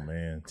 Palmer.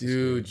 man.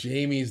 Dude,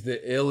 Jamie's the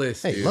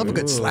illest. Hey, dude. love a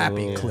good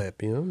slappy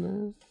clip, you know,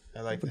 man?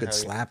 I like A good how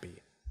he- slappy.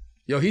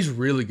 Yo, he's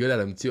really good at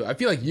them too. I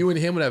feel like you and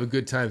him would have a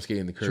good time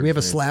skating the curve. Should we have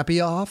a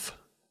slappy off?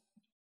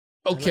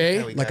 Okay.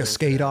 how he Like got a into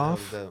skate that.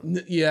 off? That was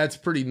dope. Yeah, it's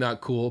pretty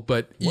not cool,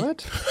 but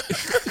What?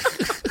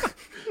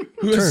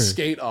 Who has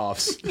skate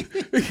offs?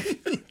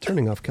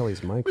 Turning off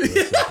Kelly's mic for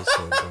this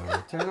episode,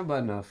 bro. Turn the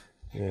button off.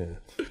 Yeah.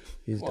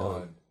 He's Come done.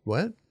 on.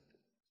 What?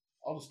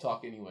 I'll just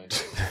talk anyway.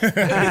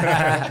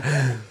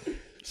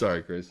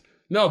 Sorry, Chris.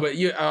 No, but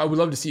I would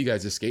love to see you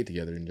guys just skate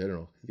together in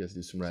general. You guys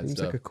do some rad Seems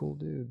stuff. like a cool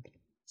dude.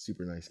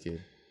 Super nice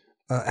kid.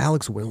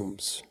 Alex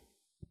Wilms.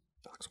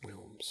 Alex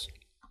Wilms.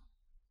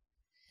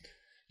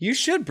 You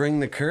should bring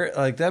the curb.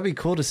 Like, that'd be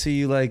cool to see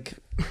you, like,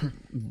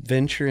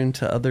 venture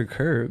into other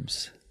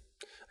curbs.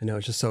 I know,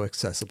 it's just so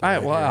accessible.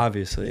 Well,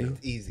 obviously.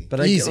 It's easy.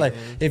 But Easy. like,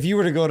 if you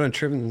were to go on a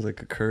trip and there's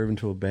like a curb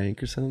into a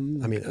bank or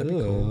something. I mean, that'd be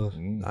cool. Or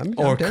I'm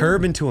down.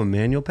 curb into a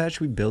manual patch,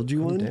 we build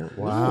you one. Down.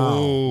 Wow.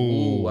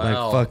 Ooh,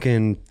 wow. Like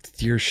fucking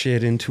your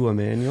shit into a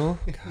manual.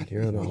 God,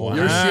 you're in a whole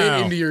Your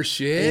shit into your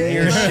shit?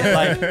 Your shit,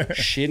 like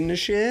shit into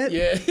shit.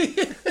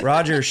 Yeah.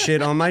 Roger,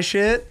 shit on my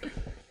shit.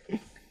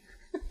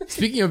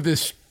 Speaking of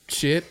this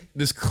shit,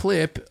 this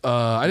clip,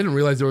 I didn't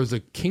realize there was a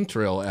kink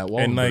trail at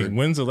Wallenberg. And like,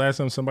 when's the last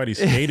time somebody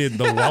skated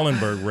the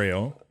Wallenberg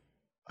rail?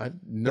 I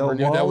never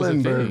knew that was a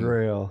Wallenberg thing.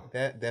 rail.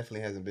 That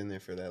definitely hasn't been there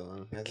for that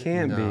long. Has it?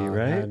 Can't be,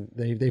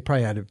 right? They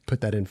probably had to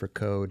put that in for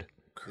code.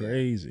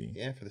 Crazy.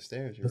 Yeah, for the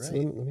stairs. You're Let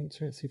right. me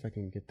try to see if I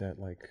can get that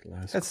like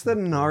last. That's the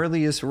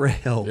gnarliest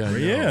rail. Yeah. I know.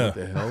 Yeah. What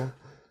the hell?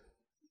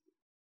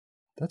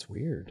 That's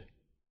weird.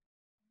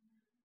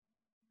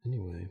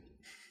 Anyway,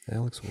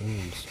 Alex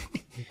Williams.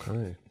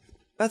 Okay.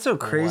 That's so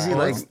crazy. Wow.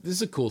 Like, This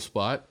is a cool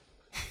spot.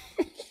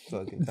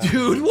 Fucking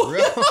Dude,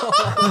 what?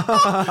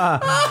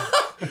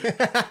 Like,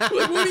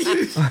 what are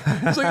you? It's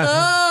like,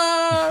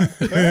 ah!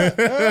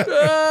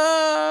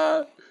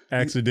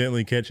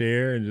 Accidentally catch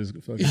air and just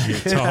fucking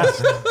get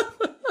tossed.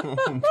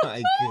 Oh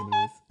my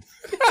goodness.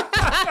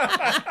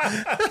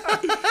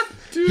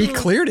 He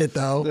cleared it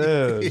though.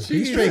 dude.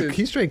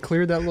 He straight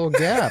cleared that little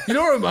gap. You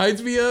know what it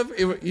reminds me of?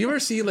 You ever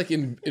see like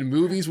in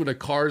movies when a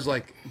car's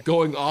like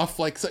going off,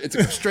 like it's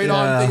a straight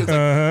on thing, it's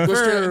like goes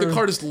straight on, the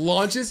car just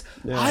launches.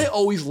 I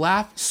always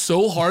laugh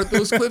so hard at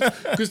those clips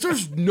because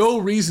there's no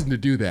reason to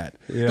do that.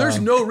 There's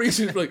no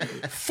reason to like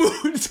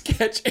foods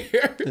catch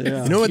air.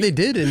 You know what they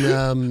did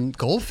in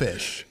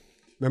Goldfish?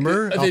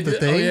 Remember They off the did-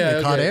 thing? oh, yeah,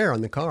 they caught okay. air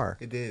on the car.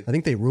 It did. I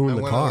think they ruined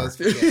the One of car. those-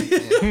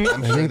 I'm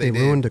I sure think they did.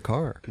 ruined the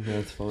car.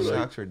 That's funny.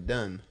 Shocks were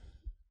done.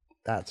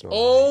 That's not.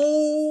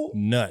 Oh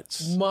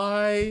Nuts.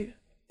 my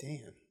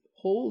Damn.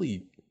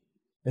 holy!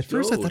 At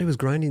first, I Dude. thought he was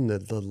grinding the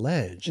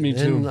ledge. Me and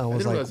then too. I I was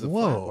didn't like, realize the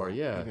flat whoa. part,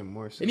 yeah. Even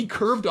more so. And he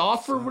curved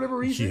off for whatever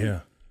reason.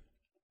 Yeah.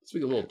 Let's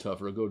make it a little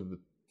tougher. I'll go to the.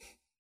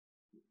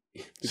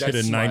 Just hit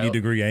a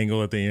 90-degree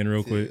angle at the end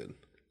real quick. Dude.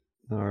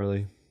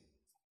 Gnarly.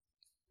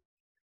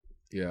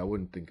 Yeah, I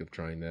wouldn't think of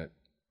trying that.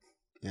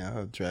 Yeah,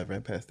 I'll drive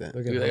right past that.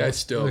 Look Dude, that guy's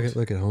stoked.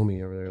 look at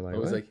homie over there. Like, I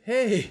was what? like,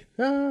 hey,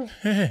 Ah,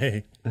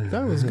 Hey.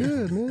 that was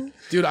good, man.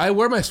 dude, I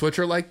wear my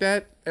sweatshirt like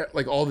that,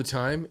 like all the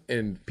time,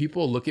 and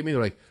people look at me,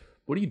 they're like,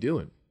 "What are you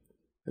doing?"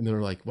 And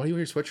they're like, "Why do you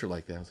wear your sweatshirt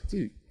like that?" I was like,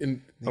 "Dude,"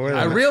 and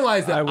I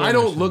realized that I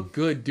don't look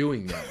good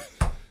doing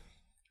that.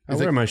 I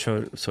wear my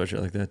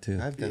sweatshirt like that too.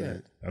 I've done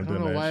that. I've don't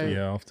done know that why- shit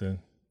often.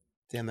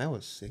 Damn, that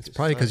was sick. It's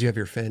Probably because you have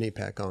your fanny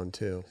pack on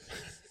too.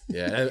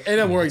 Yeah, and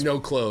I'm wearing no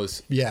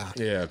clothes. Yeah.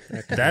 Yeah,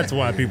 That's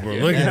why people are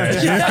looking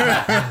at you.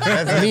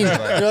 I mean,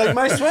 You're like,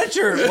 my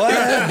sweatshirt.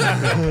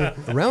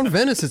 What? Around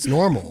Venice, it's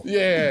normal.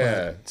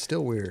 yeah. It's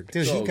still weird.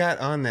 dude, he got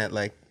on that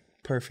like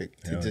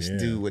perfect to Hell just yeah.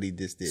 do what he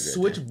just did. Right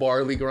Switch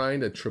barley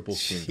grind a triple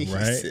swing. there.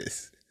 Right.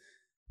 Jesus.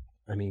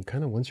 I mean,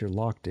 kind of once you're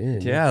locked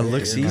in. Yeah, it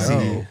looks you easy.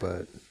 know,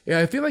 but Yeah,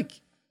 I feel like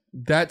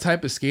that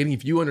type of skating,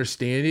 if you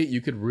understand it,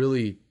 you could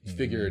really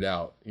figure it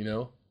out. You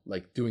know,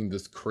 like doing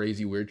this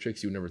crazy weird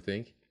tricks you would never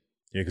think.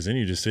 Yeah, because then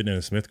you're just sitting in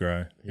a Smith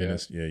grind. Yeah.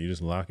 Yeah, you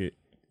just lock it.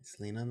 Just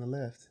lean on the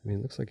left. I mean,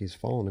 it looks like he's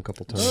fallen a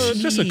couple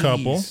times. Just a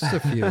couple. Just a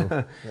few.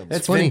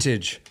 That's funny.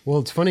 vintage. Well,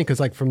 it's funny because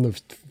like from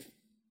the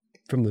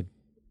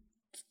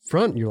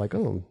front, you're like,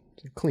 oh,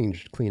 clean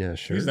ass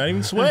shirt. He's not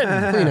even sweating.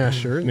 clean ass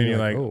shirt. And then you're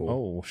like, oh,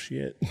 oh,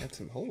 shit. Got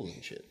some holes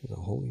and shit. it's a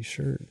holy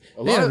shirt.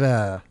 A They lot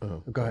have,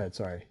 of- go ahead.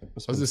 Sorry. I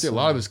was gonna say a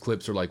lot of his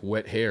clips are like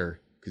wet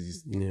hair because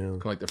he's Yeah. kind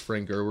of like the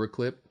Frank Gerwer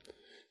clip.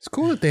 It's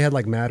cool that they had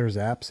like Matters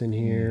apps in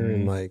here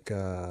and like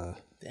Damn.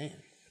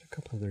 a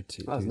couple other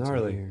two. That was dudes in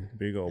gnarly. here.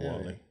 Big old Yeah.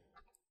 Wally.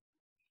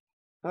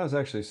 That was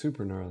actually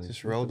super gnarly.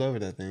 Just rolled over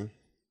that thing.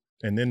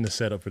 And then the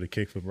setup for the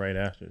kickflip right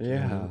after.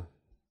 Yeah.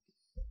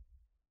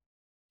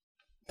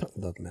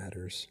 Love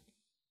Matters.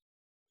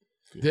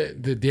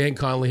 The Dan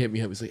Conley hit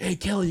me up. He's like, "Hey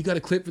Kelly, you got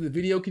a clip for the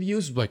video? Can you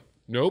use?" I'm like,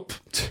 "Nope."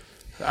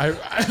 I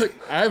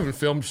haven't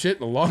filmed shit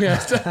in a long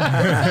ass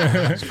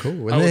time. It's cool. I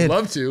And they would had,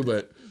 not to,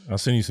 but I'll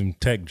send you some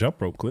tech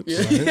jump rope clips.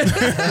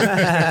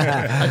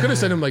 I could have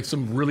sent him like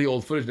some really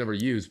old footage never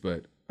used,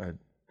 but I'd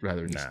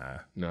rather just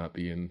not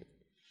be in.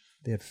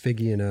 they had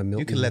Figgy and Milton.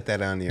 You can let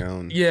that on your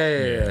own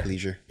Yeah.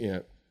 leisure. Yeah.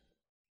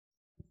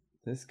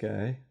 This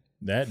guy.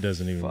 That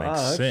doesn't even make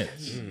Fuck.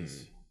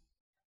 sense.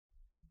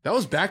 That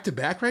was back to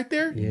back right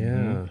there.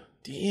 Yeah.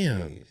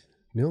 Damn.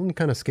 Milton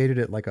kind of skated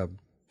it like a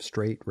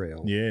straight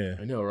rail. Yeah.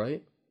 I know,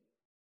 right?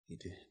 He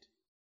did.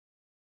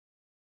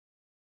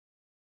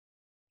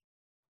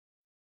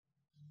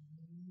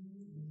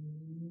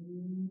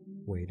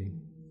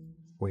 Waiting.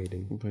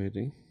 Waiting.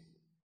 Waiting.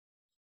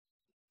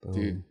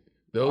 Dude.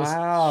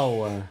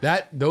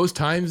 Those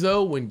times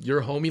though, when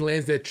your homie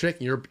lands that trick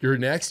and you're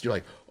next, you're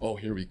like, oh,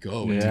 here we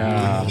go.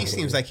 Yeah. He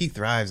seems like he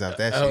thrives off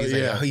that shit. He's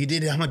yeah. like, oh, you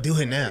did it. I'm gonna do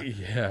it now.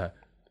 Yeah.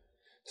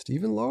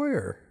 Stephen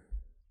Lawyer.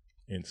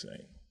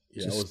 Insane.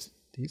 Yeah.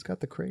 He's got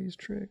the crazy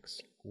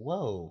tricks.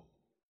 Whoa.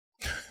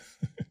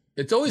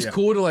 It's always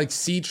cool to like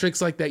see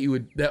tricks like that you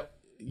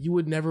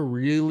would never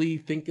really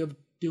think of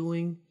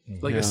doing.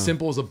 Like as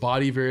simple as a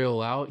body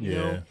varial out, you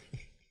know?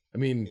 I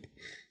mean,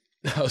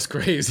 that was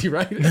crazy,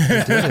 right?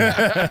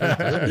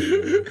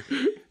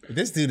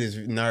 This dude is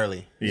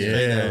gnarly.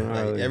 Yeah.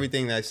 Like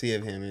everything that I see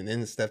of him and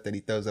then the stuff that he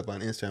throws up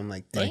on Instagram, I'm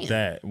like, damn. Like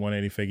that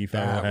 180 fakie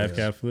 5 half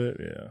cap flip.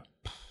 Yeah.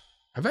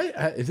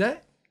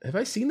 Have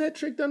I seen that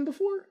trick done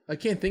before? I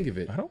can't think of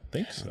it. I don't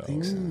think so.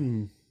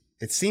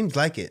 It seems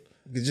like it.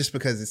 Just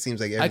because it seems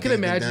like I could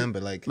everything's been imagine, done,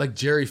 but like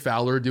Jerry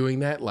Fowler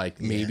doing that,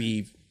 like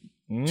maybe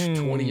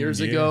 20 years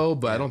ago,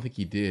 but I don't think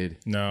he did.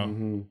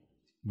 No.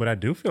 But I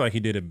do feel like he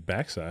did it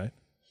backside.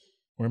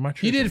 Where am I?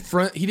 He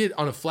did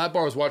on a flat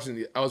bar. I was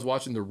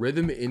watching the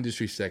rhythm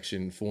industry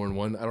section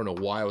 4-in-1. I don't know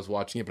why I was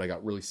watching it, but I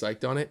got really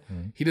psyched on it.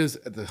 He does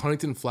at the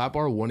Huntington flat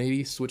bar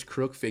 180 switch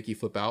crook fakie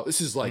flip out.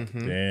 This is like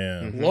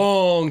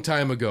long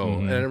time ago,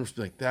 and I remember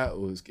like that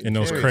was in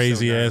those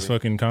crazy ass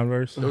fucking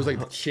Converse. It was like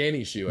the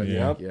Channy shoe. I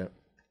think. Yeah.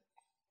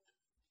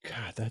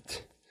 God,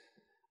 that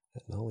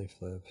nollie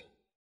flip.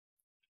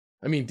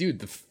 I mean, dude,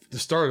 to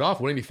start it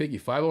off 180 fakie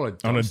 5 on a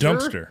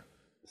dumpster.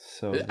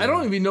 So I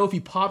don't even know if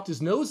he popped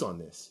his nose on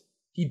this.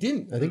 He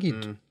didn't. I think he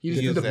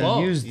just did the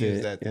ball. used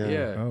Used it. that,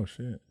 Yeah. Oh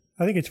shit.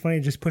 I think it's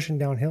funny just pushing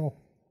downhill.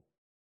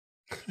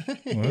 Well,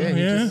 he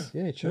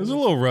it chose was a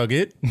little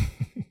rugged.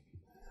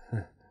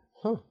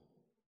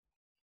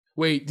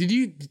 Wait, did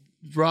you,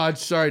 Raj?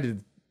 Sorry,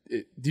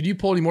 did you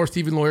pull any more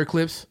Stephen Lawyer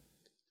clips?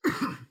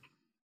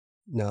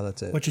 No,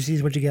 that's it. What you see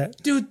is what you get.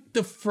 Dude,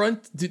 the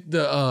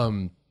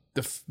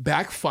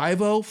back 5-0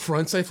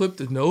 frontside flip,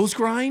 the nose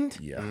grind.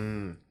 Yeah.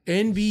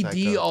 NBD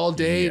Psycho. all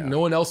day. Yeah. No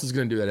one else is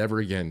gonna do that ever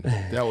again.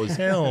 That was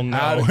Hell no.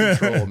 out of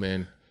control,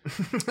 man.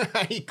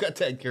 he cut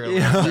that girl.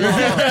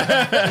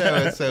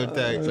 That was so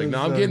tight. It's like,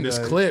 no, I'm getting this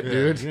clip,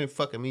 dude. You're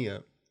fucking me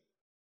up.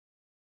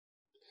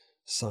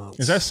 Songs.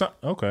 Is that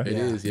okay? It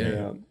is, yeah.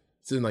 Yeah.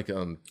 It's in like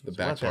the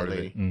back Watch that part of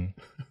lady.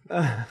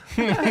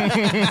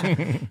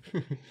 it.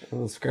 A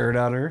little skirt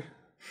on her.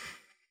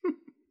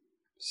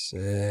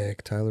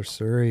 Sick. Tyler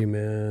Surrey,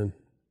 man.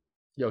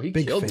 Yo, he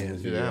Big killed fan.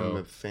 this Dude, video. I'm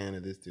a fan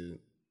of this dude.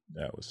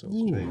 That was so I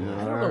don't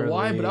know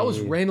why, but I was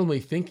randomly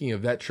thinking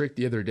of that trick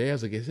the other day. I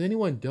was like, has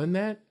anyone done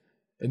that?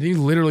 And he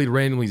literally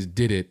randomly just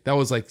did it. That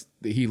was like,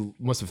 he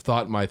must have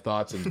thought my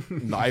thoughts and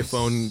the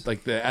iPhone,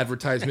 like the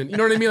advertisement. You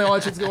know what I mean? Like all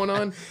that shit's going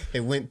on.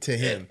 It went to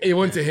him. It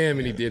went to him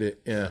and he did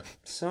it. Yeah.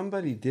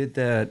 Somebody did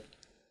that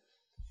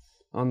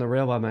on the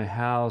rail by my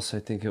house. I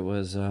think it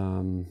was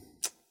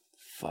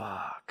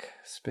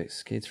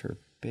Skates for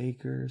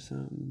Baker or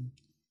something.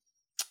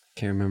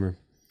 Can't remember.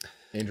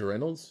 Andrew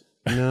Reynolds?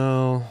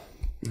 No.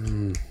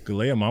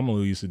 Galea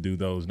Mamalu used to do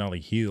those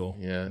nollie heel.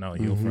 Yeah. Nollie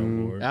heel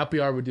front board.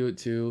 Alpiar would do it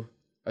too.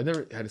 I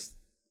never had a.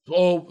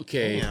 Oh,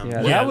 okay. Damn.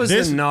 Yeah, Yeah, that was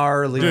this- the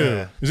gnarly.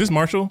 Dude, is this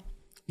Marshall?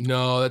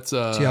 No, that's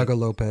Tiago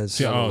Lopez.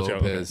 Thiago-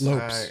 Thiago Lopez.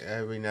 Lopes.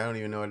 I mean, I don't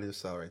even know what I just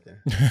saw right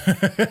there.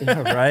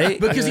 Yeah, right?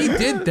 Because he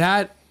did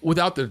that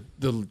without the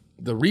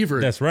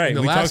revert. That's right. in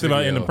the We last talked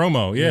about it in the video.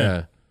 promo.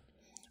 Yeah.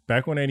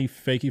 Back 180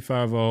 fakie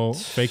 5-0,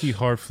 fakie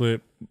hard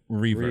flip,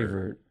 revert.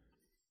 Revert.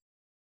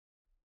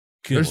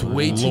 Good There's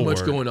way too much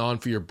Lord. going on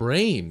for your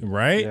brain.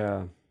 Right?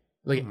 Yeah.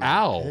 Like,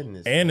 ow.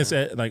 Goodness, And it's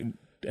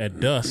at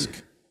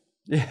dusk.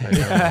 Yo,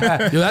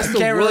 that's the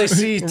Can't really worst.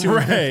 see too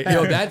Right.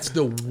 Yo, that's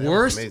the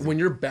worst amazing. when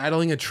you're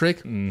battling a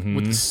trick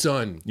with the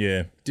sun.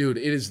 Yeah. Dude,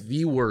 it is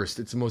the worst.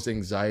 It's the most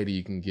anxiety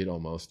you can get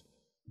almost.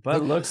 But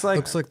it looks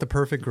like the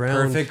perfect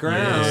ground. perfect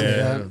ground.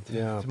 Yeah.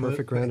 Yeah,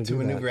 perfect ground to to do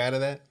maneuver that. out of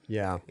that.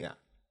 Yeah.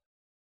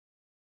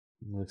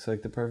 Looks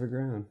like the perfect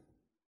ground.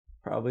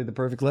 Probably the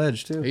perfect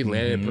ledge too. He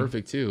landed it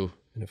perfect too.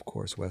 And of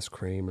course, Wes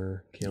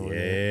Kramer killing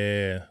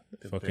it.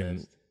 Yeah. Fucking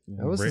best.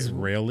 That was his-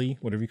 railie,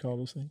 whatever you call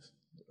those things.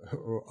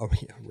 Oh,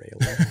 yeah,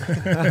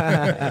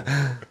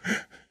 railing.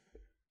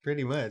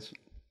 Pretty much.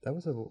 That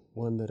was a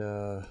one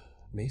that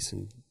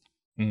Mason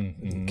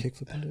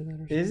kickflip into that or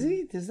something. Is he?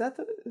 Is it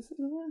the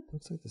one?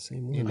 Looks like the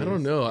same one. I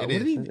don't know. What It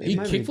did is. he It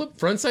might be. kickflip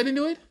frontside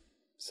into it?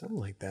 Something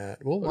like that.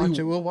 We'll watch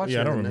it. We'll watch Yeah,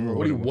 it. I don't and then remember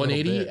What do you, we'll-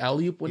 180?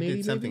 Alley oop He 180?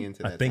 did something maybe?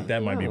 into I that. think time.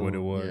 that might be what it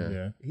was. Yeah.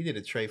 Yeah. He did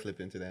a tray flip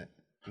into that.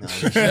 No,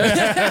 For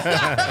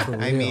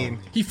I real. mean,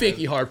 He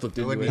fakey hard flipped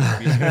it into wouldn't it.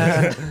 even be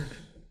scared.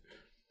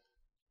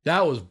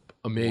 That was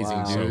amazing,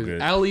 Wow. dude. So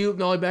good. Alley oop,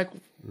 nollie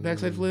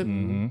backside flip.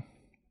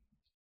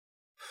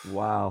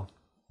 Wow.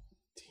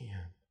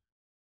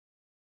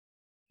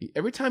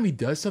 Every time he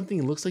does something,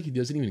 it looks like he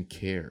doesn't even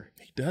care.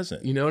 He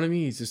doesn't. You know what I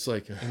mean? He's just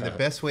like, In the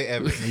best way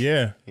ever.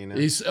 Yeah. You know?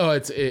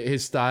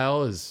 his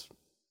style is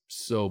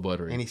so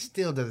buttery. And he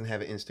still doesn't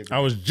have an Instagram. I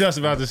was just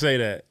about to say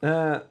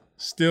that.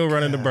 Still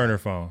running the burner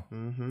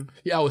phone.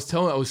 Yeah, I was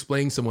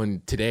explaining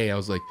someone today. I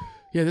was like,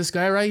 yeah, this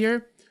guy right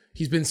here,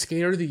 He's been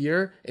skater of the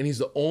year, and he's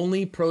the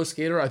only pro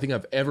skater I think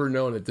I've ever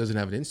known that doesn't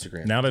have an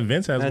Instagram. Now that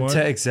Vince has one.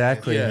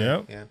 Exactly.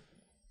 Yeah. Yep.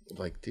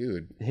 Like,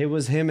 dude. It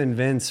was him and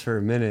Vince for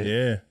a minute.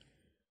 Yeah.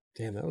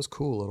 Damn, that was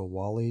cool. Little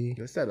Wally.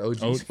 That's that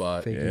OG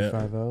spot. Fake Yeah.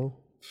 5-0.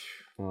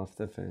 Off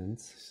the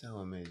fence. So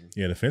amazing.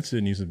 Yeah, the fence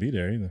didn't used to be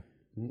there either.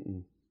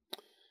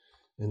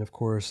 And of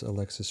course,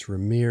 Alexis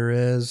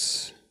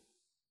Ramirez.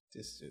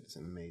 This dude is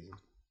amazing.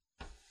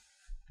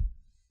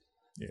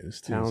 Yeah,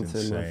 this dude's Talented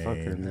insane.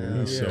 motherfucker, man.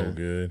 He's so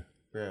good.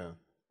 Bro.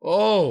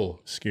 Oh,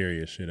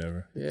 Scariest shit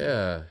ever.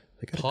 yeah.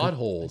 They got a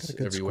Potholes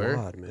good everywhere.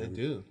 squad, They man.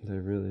 do. They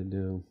really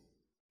do.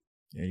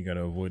 Yeah, you got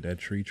to avoid that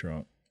tree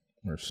trunk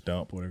or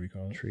stump, whatever you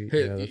call it. Treat.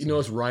 Hey, Yeah, that's you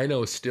notice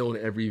Rhino is still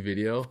in every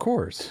video? of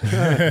course.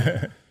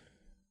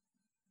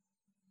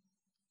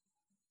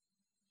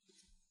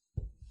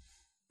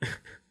 Is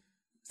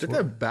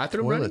that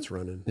bathroom running? Toilet's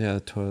running. Yeah, the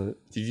toilet.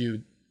 Did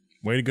you?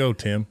 Way to go,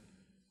 Tim.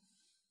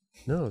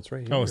 No, it's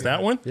right here. Oh, it's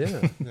that one? Yeah.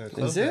 Yeah,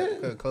 close Is that,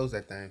 it? Close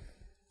that thing.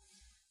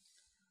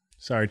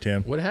 Sorry,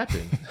 Tim. What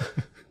happened?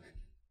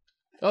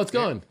 Oh, it's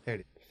gone. There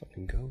it is.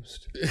 Fucking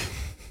ghost.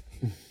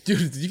 Dude,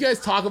 did you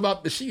guys talk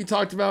about the shit you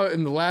talked about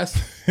in the last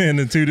And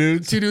the two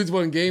dudes? Two Dudes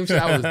One Game show?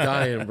 I was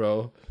dying,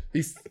 bro. I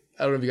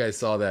don't know if you guys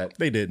saw that.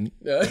 They didn't.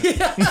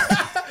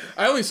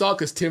 I only saw it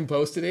because Tim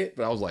posted it,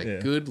 but I was like, Yeah.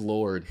 good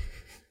Lord.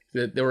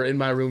 They were in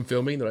my room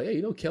filming. They're like, hey,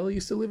 you know Kelly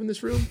used to live in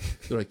this room?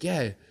 They're like,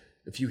 yeah,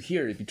 if you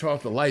turn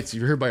off the lights,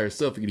 you're here by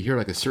yourself, you can hear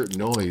like a certain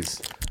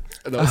noise.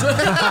 And I was like,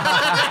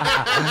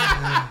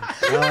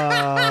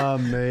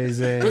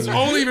 Amazing. it was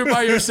only if you're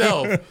by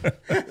yourself.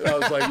 I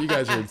was like, you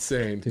guys are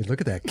insane. Dude,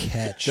 look at that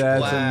catch.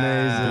 That's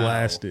amazing.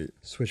 Blasted.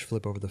 Switch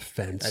flip over the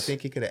fence. I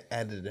think he could have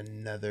added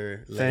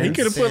another. Fence. He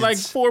could have put like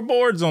 4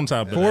 boards on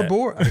top of Four that.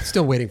 board. I'm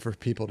still waiting for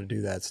people to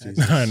do that, Steve.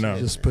 I know.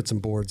 Just put some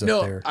boards up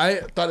No, there. I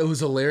thought it was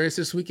hilarious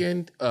this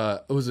weekend.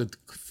 It was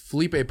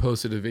Felipe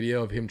posted a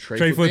video of him tray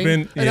Tray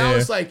flipping, flipping, and I yeah.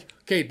 was like,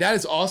 "Okay, that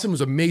is awesome! It was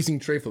amazing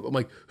tray flip." I'm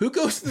like, "Who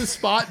goes to the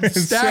spot, and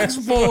stacks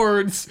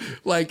boards,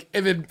 like,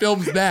 and then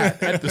films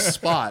that at the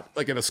spot,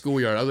 like in a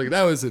schoolyard?" I was like,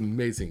 "That was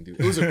amazing, dude.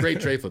 It was a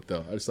great tray flip,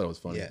 though. I just thought it was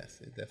funny." Yes,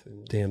 it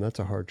definitely was. Damn, that's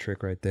a hard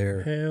trick right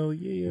there. Hell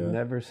yeah.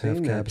 Never Half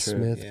seen that cab trick.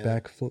 Smith, yeah.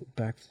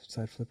 back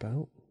side flip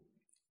out.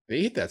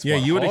 They hit that spot. Yeah,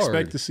 you would hard.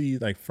 expect to see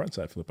like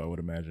frontside flip, I would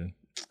imagine.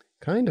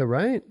 Kinda,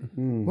 right?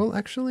 Well,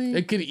 actually,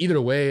 It could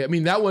either way. I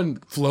mean, that one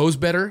flows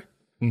better,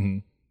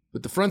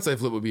 but the frontside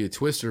flip would be a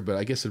twister. But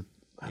I guess I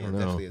don't know.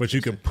 Definitely a But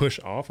you twister. could push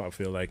off, I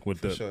feel like, with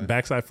the sure.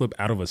 backside flip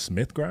out of a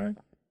Smith grind.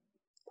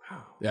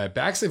 Yeah,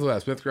 backside flip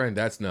out Smith grind.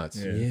 That's nuts.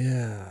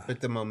 yeah. With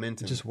the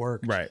momentum. Just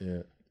worked. Right. Yeah.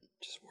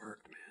 Just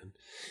worked, man.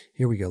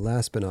 Here we go.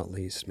 Last but not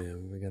least,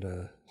 man. We got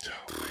a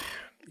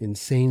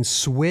insane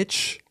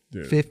switch.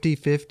 Dude.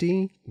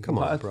 50-50. Come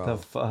on, What bro. the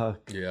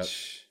fuck? Yeah.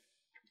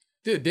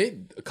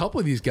 Dude, a couple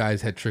of these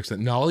guys had tricks that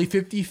Nolly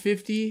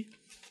 50-50,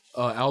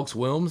 Alex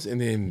Wilms,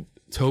 and then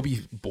Toby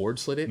board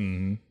slid it.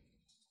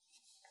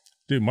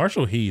 Dude,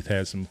 Marshall Heath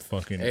had some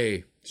fucking.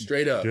 Hey,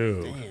 straight up.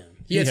 Dude. He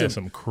He had had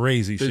some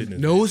crazy shit in the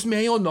his nose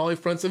manual, Nolly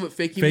fronts of it,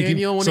 fakie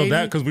manual 180. So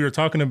that, because we were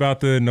talking about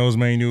the nose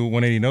manual,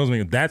 180 nose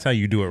manual, that's how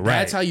you do it right.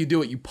 That's how you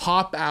do it. You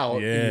pop out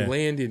and Yeah. you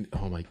land in.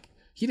 Oh my.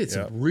 He did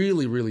some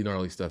really, really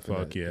gnarly stuff in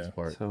Fuck that yeah. this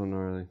part. So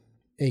gnarly.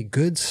 Hey,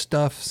 good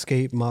stuff,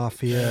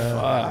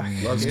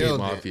 Sk8mafia. Love Sk8 Killed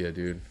it. Mafia,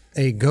 dude.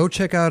 Hey, go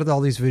check out all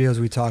these videos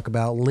we talk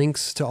about.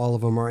 Links to all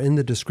of them are in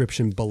the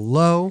description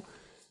below.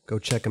 Go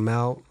check them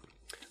out.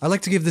 I'd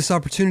like to give this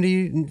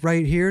opportunity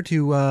right here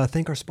to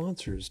thank our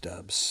sponsors,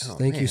 Dubs.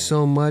 Thank you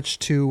so much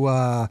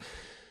to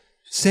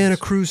Santa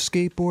Cruz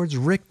Skateboards,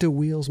 Ricta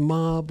Wheels,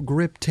 Mob,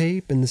 Grip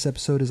Tape, and this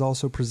episode is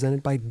also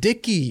presented by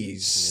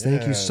Dickies.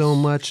 Thank you so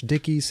much,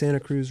 Dickies,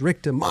 Santa Cruz,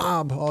 Ricta,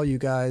 Mob, all you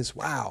guys.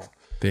 Wow.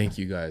 Thank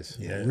you guys.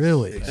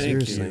 Really,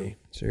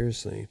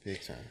 seriously.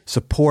 Big time.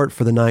 Support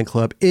for the Nine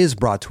Club is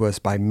brought to us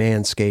by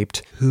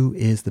Manscaped. Who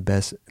is the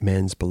best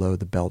men's below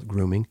the belt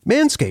grooming?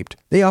 Manscaped.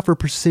 They offer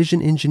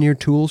precision engineered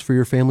tools for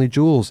your family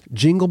jewels.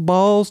 Jingle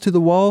balls to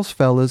the walls,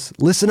 fellas.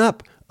 Listen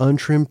up.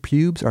 Untrimmed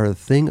pubes are a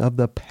thing of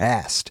the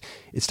past.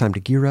 It's time to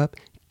gear up.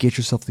 Get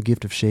yourself the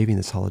gift of shaving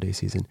this holiday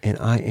season. And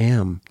I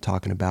am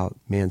talking about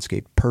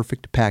Manscaped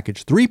Perfect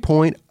Package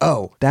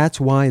 3.0.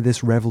 That's why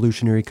this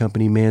revolutionary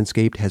company,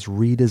 Manscaped, has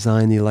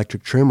redesigned the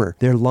electric trimmer.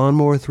 Their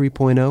Lawnmower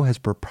 3.0 has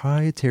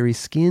proprietary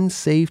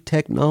skin-safe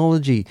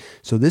technology.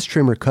 So this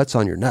trimmer cuts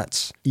on your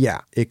nuts.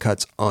 Yeah, it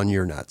cuts on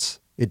your nuts.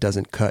 It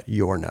doesn't cut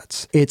your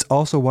nuts. It's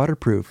also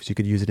waterproof, so you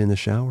could use it in the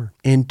shower.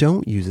 And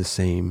don't use the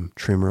same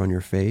trimmer on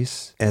your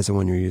face as the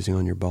one you're using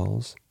on your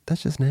balls.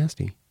 That's just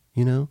nasty.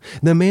 You know,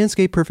 the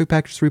Manscaped Perfect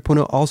Package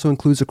 3.0 also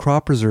includes a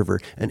crop preserver,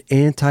 an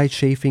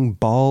anti-chafing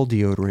ball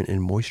deodorant,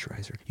 and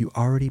moisturizer. You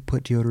already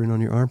put deodorant on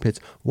your armpits.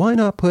 Why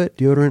not put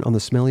deodorant on the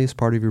smelliest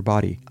part of your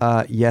body?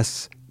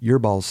 Yes, your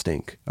balls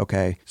stink,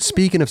 okay?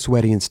 Speaking of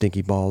sweaty and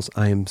stinky balls,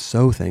 I am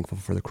so thankful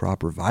for the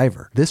Crop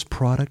Reviver. This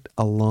product,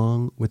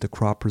 along with the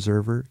crop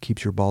preserver,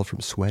 keeps your balls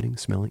from sweating,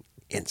 smelling,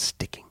 and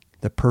sticking.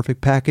 The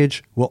Perfect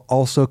Package will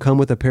also come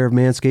with a pair of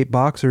Manscaped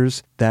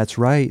boxers. That's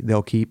right,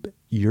 they'll keep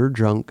your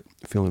junk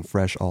feeling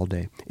fresh all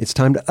day. It's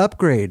time to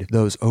upgrade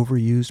those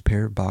overused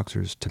pair of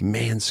boxers to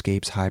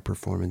Manscaped's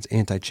high-performance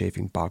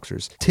anti-chafing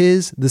boxers.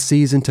 'Tis the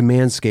season to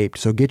Manscaped,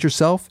 so get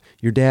yourself,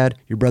 your dad,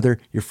 your brother,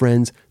 your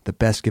friends, the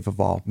best gift of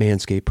all,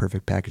 Manscaped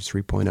Perfect Package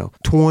 3.0.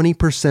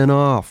 20%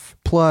 off,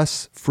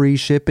 plus free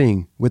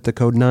shipping with the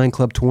code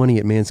 9club20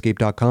 at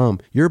manscaped.com.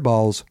 Your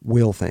balls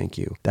will thank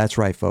you. That's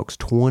right, folks.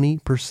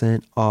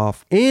 20%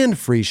 off and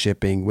free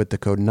shipping with the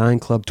code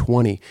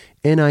 9club20,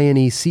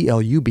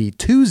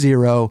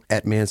 NINECLUB20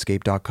 at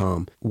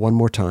manscaped.com. One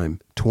more time,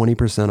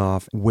 20%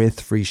 off with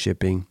free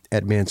shipping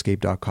at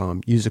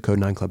manscaped.com. Use the code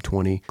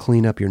 9club20.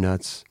 Clean up your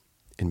nuts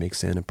and make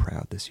Santa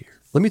proud this year.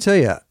 Let me tell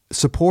you,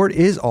 support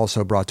is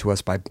also brought to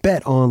us by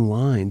Bet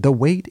Online. The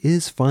wait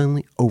is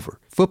finally over.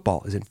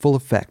 Football is in full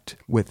effect.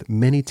 With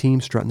many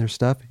teams strutting their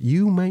stuff,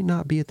 you might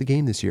not be at the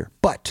game this year,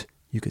 but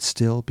you could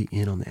still be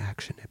in on the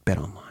action at Bet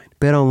Online.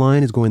 Bet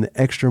Online is going the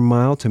extra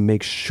mile to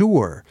make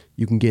sure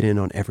you can get in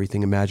on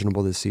everything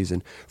imaginable this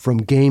season. From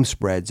game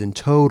spreads and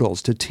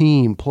totals to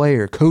team,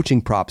 player,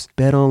 coaching props,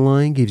 Bet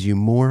Online gives you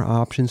more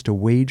options to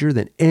wager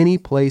than any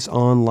place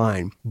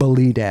online.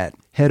 Believe that.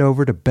 Head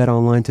over to Bet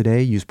Online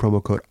today. Use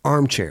promo code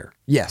ARMCHAIR.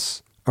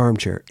 Yes,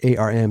 ARMCHAIR,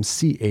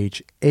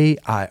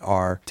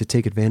 ARMCHAIR, to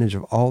take advantage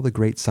of all the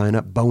great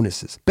sign-up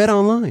bonuses. Bet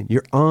Online,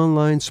 your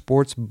online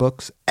sports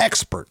books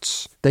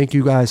experts. Thank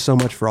you guys so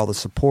much for all the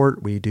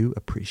support. We do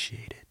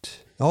appreciate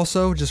it.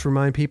 Also, just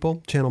remind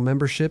people, channel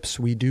memberships,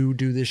 we do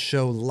this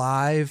show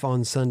live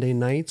on Sunday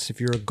nights. If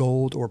you're a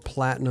gold or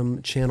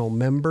platinum channel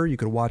member, you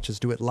can watch us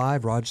do it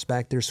live. Roger's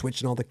back there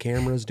switching all the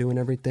cameras, doing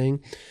everything.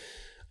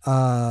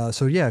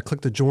 So yeah, click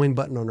the join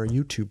button on our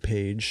YouTube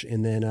page.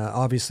 And then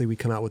obviously we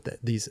come out with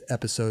these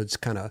episodes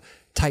kind of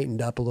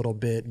tightened up a little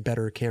bit,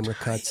 better camera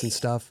cuts and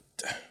stuff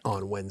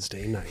on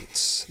Wednesday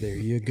nights. There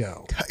you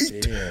go.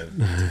 Yeah.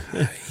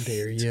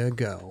 There you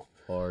go.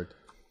 Hard.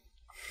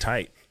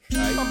 Tight.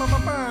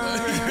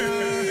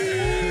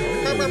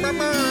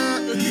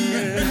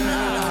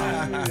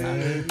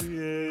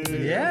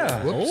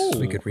 Yeah. Whoops.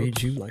 We could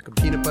read you like a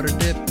peanut butter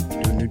dip, do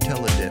a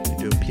Nutella dip. You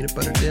do a peanut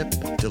butter dip,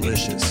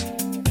 delicious.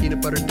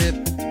 Peanut butter dip,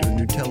 do a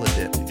Nutella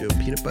dip. You do a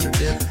peanut butter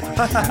dip.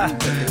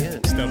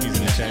 Stumpy's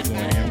in the chat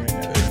going ham right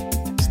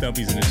now.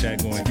 Stumpy's in the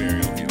chat going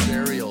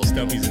Burial.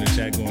 Stumpy's in the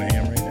chat going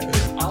ham right now.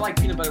 I like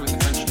peanut butter with the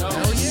French toast.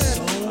 Hell yeah.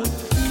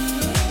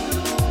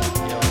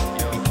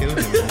 He killed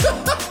him.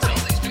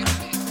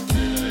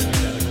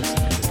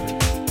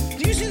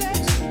 Do you see that?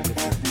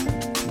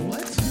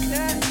 What?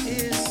 That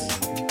is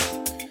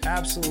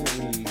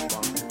absolutely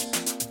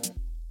bonkers.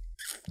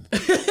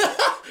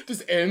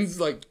 Just ends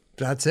like,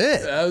 That's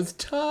it. that was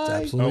It's tight.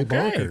 absolutely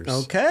Okay. bonkers.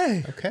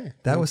 Okay. Okay.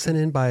 That was sent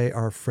in by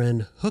our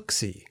friend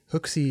Hooksy.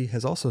 Hooksy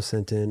has also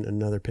sent in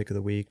another pick of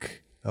the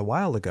week a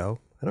while ago.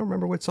 I don't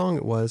remember what song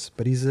it was,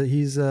 but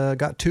he's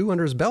got 2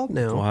 under his belt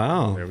now.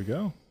 Wow. There we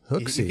go. You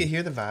can Hooksy.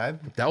 hear the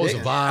vibe. That was a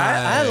vibe.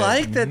 I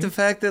like that, the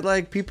fact that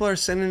like people are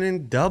sending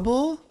in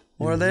double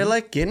or they're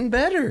like getting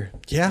better.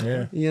 Yeah.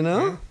 Yeah. You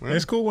know?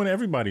 It's cool when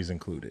everybody's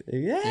included.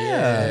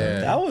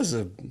 Yeah. That was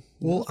a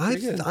Well,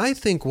 I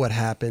think what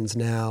happens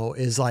now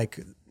is like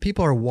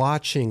people are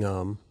watching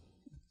them.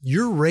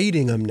 You're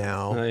rating them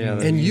now,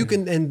 and you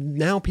can. And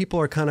now people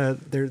are kind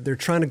of they're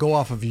trying to go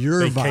off of your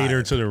They vibe.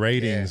 cater to the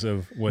ratings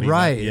of what he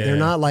Right. Yeah. They're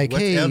not like,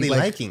 What's hey, LD like,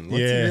 liking? What's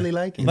he Yeah. really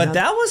liking? But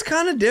that was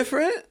kind of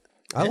different.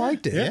 I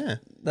liked it. yeah.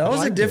 That was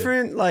a liked it.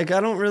 different, like, I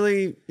don't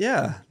really,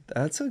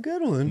 that's a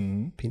good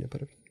one. Peanut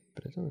butter.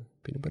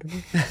 Peanut butter.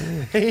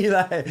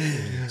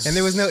 And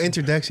there was no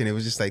introduction. It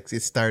was just like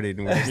it started,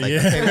 and we're just like,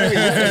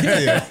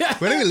 Yeah. okay,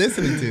 what are we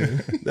listening to?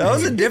 That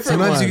was a different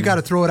Sometimes one. you got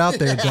to throw it out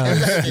there,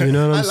 Doug. You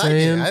know what I'm I like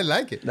saying? it. I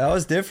like it. That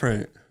was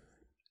different.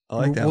 I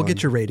like that We'll one.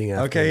 get your rating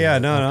after. Okay, yeah,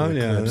 no, after no,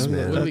 the yeah. clips,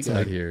 man. What do we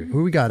got here?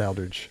 Who we got,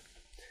 Eldridge?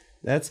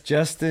 That's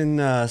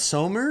Justin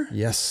Sommer.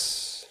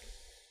 Yes.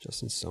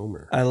 Justin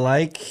Sommer. I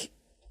like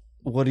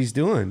what he's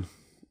doing.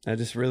 I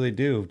just really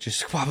do.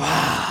 Just Ooh,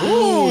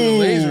 the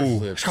laser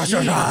flips.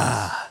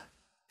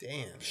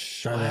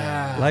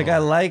 Damn. like I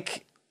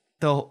like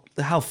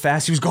how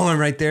fast he was going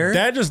right there.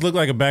 That just looked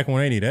like a back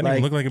 180. That didn't Like,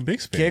 even look like a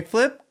big spin.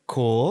 Kickflip,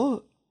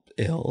 cool.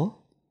 Ill.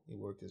 He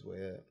worked his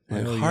way up.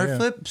 Like Hell hard yeah.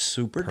 flip,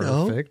 super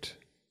dope. Perfect.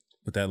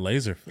 With that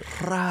laser flip.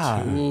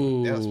 Rah.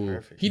 Ooh. That was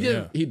perfect. He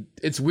did. He.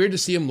 It's weird to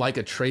see him like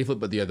a tray flip,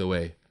 but the other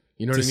way.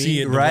 You know To what I mean?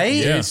 see it. Right?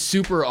 Yeah. It's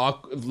super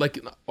awkward. Like,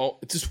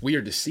 it's just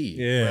weird to see.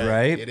 Yeah.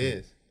 Right? It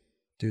is.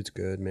 Dude's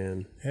good,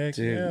 man. Heck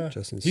Dude. yeah.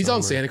 Justin He's Sommer.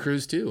 on Santa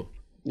Cruz too.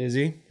 Is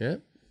he? Yeah.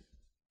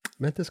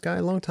 Met this guy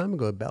a long time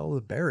ago at Battle of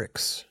the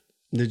Barracks.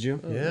 Did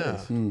you? Yeah.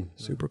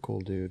 Super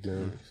cool dude,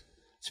 man.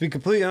 To be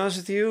completely honest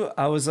with you,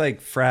 I was like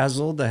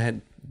frazzled.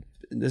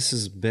 This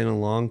has been a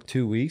long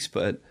 2 weeks,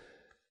 but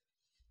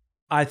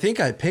I think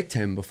I picked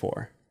him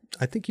before.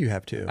 I think you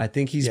have too. I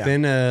think he's Yeah.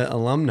 been a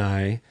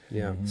alumni.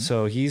 Yeah.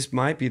 So he's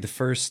might be the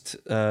first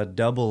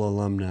double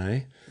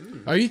alumni.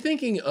 Are you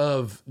thinking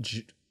of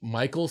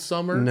Michael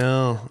Summer?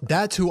 No.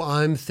 That's who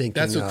I'm thinking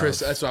That's what of. Chris.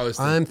 That's what I was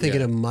thinking. I'm thinking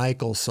yeah. of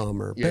Michael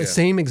Sommer. Yeah.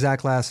 Same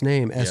exact last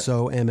name,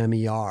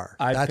 Sommer.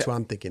 I That's pi- what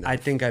I'm thinking of. I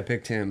think I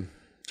picked him.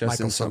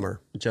 Michael Summer.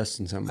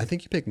 Justin Summer. I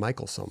think you picked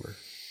Michael Summer.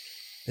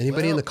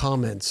 Anybody in the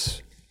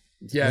comments?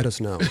 Yeah. Let us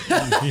know.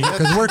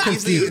 Because we're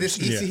confused. This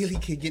easily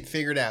could get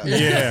figured out.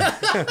 Yeah.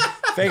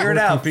 Figure it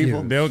out,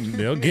 people. They'll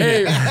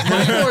get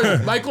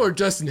it. Michael or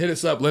Justin, hit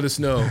us up. Let us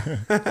know.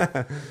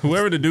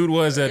 Whoever the dude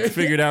was that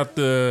figured out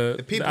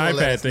the people will let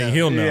iPad us thing, know.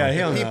 he'll know. Yeah,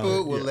 he'll know.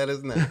 People will let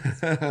us know.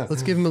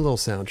 Let's give him a little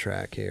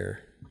soundtrack here.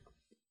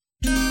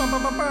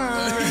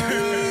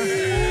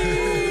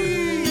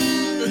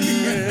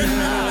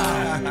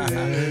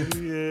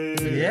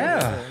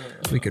 Yeah.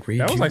 We could read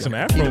That was you like some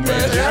Afro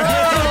magic.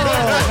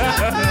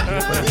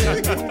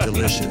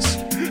 delicious.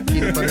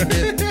 Peanut butter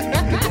dip.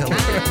 Nutella.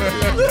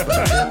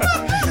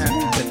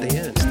 At the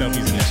end.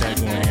 Stumpy's in the chat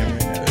going ham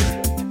right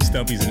now.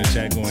 Stumpy's in the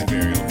chat going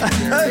very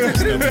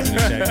Stumpy's in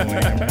the chat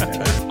going ham right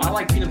now. I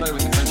like peanut butter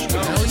with the French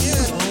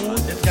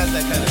toast. It's got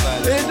that kind of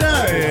vibe. It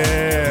does.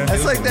 Yeah.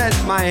 That's like that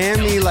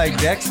Miami, like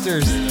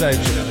Dexter's type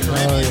shit.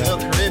 Little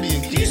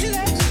Caribbean kid.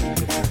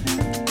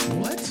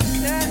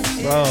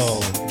 Bro.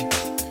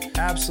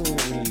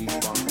 Absolutely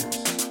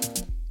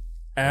bonkers.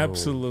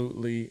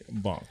 Absolutely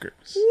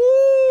bonkers.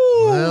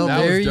 Well, That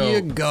there was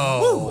you dope.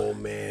 go,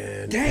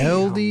 man.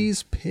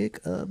 LD's pick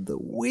of the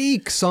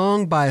week,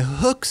 song by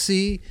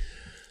Hooksy.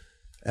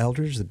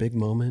 Eldridge, the big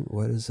moment.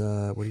 What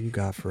do you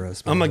got for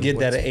us, man? I'm gonna get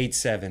that at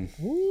 8-7.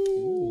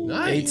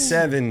 Nice.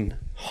 8-7.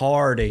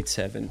 Hard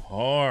 8-7.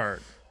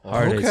 Hard.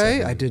 Hard Okay,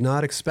 8-7. I did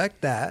not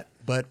expect that,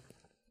 but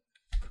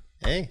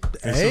Hey.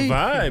 It's a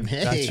vibe.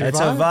 Hey. That's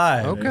a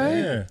vibe.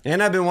 Okay. Yeah.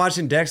 And I've been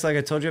watching Dex, like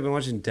I told you, I've been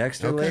watching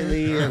Dexter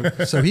lately.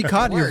 And So he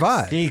caught your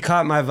vibe. he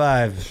caught my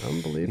vibe.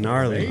 Unbelievable.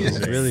 Gnarly.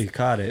 Really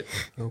caught it.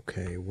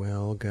 Okay,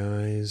 well,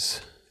 guys.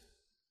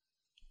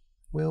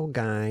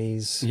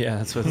 Yeah,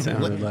 that's what it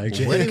sounded like.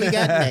 What do we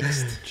got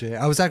next?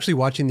 I was actually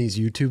watching these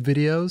YouTube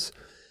videos,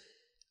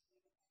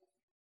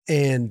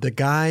 and the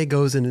guy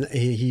goes in and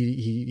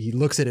he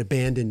looks at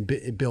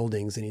abandoned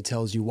buildings and he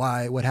tells you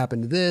what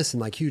happened to this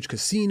and like huge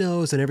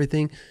casinos and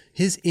everything.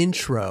 His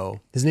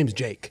intro, his name's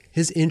Jake.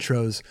 His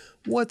intro's,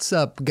 "What's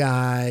up,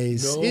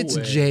 guys? No it's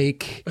way.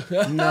 Jake."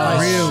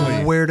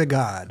 I swear to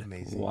God.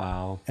 Amazing.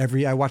 Wow.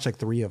 I watched like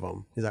 3 of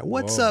them. He's like,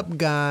 "What's up, That's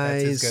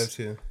guys? his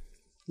go-to.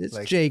 It's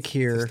like, Jake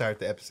here." To start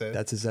the episode.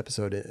 That's his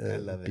episode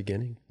love it.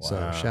 beginning. So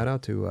shout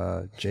out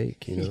to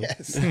Jake. You know,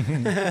 yes.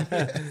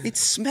 It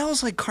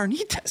smells like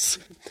carnitas.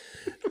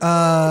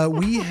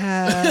 we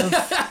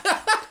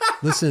have.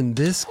 Listen,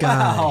 this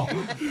guy,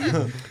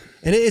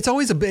 and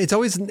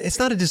it's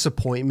not a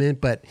disappointment,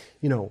 but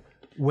you know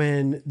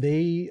when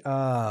they.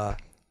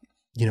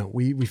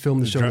 We film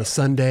the show on a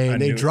Sunday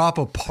and they drop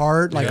a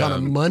part like on a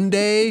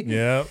Monday.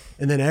 Yep.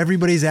 And then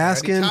everybody's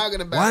asking,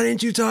 talking about why it?"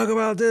 didn't you talk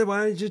about this?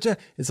 Why didn't you?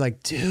 It's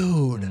like,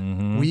 dude,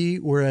 we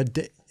were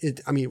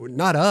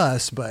not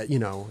us, but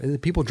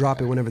people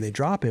drop it whenever they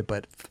drop it.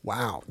 But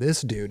wow,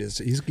 this dude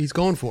he's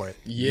going for it.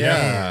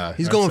 Yeah.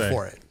 He's I'd going say.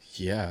 for it.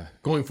 Yeah.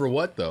 Going for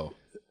what though?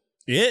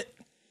 It.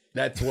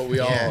 That's what we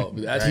all.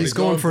 That's what He's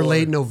going for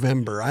late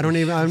November. I'm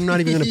not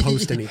even going to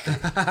post anything.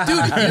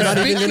 Dude,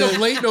 speaking of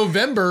late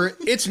November,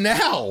 it's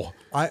now.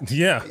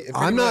 Yeah.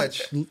 I'm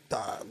not, much.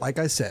 like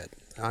I said,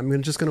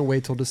 I'm just going to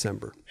wait till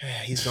December.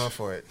 He's going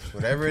for it.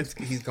 Whatever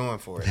he's going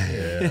for it.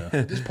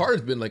 Yeah. This part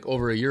has been like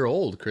over a year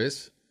old,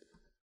 Chris.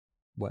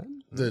 What?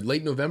 The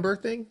late November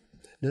thing?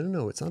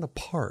 No. It's not a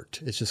part.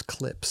 It's just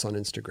clips on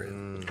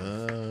Instagram.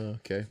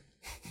 Okay.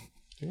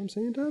 You know what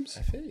I'm saying, Dubs?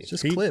 It's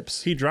just He-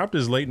 clips. He dropped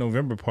his late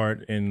November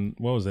part in,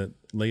 what was that,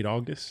 late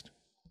August?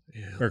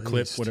 Or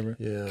clip, whatever.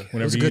 Yeah. It was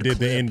Whenever a you good did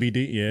clip. the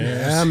NBD. Yeah.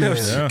 Yeah, man.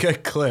 Yeah.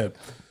 Good clip.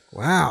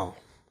 Wow.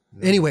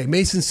 Anyway,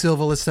 Mason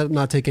Silva, let's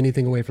not take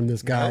anything away from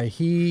this guy.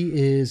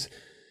 He's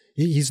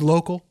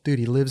local. Dude,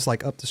 he lives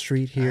like up the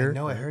street here. I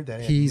know, I heard that.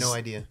 I had He's no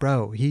idea.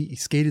 Bro, he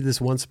skated this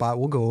one spot.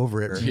 We'll go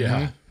over it.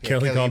 Yeah.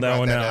 Kelly Kelly called that brought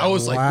one that out. up. I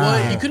was like,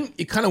 Wow. what? You couldn't,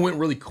 it kind of went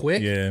really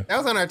quick. Yeah. That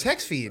was on our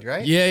text feed,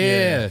 right?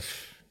 Yeah.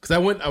 Because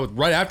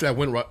right after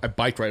I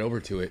biked right over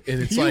to it.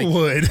 And it's You like,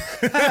 would.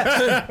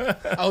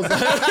 I was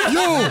like,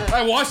 yo,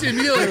 I watched it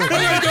immediately. I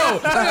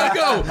gotta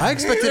go. I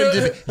expected him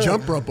to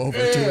jump rope over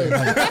to it.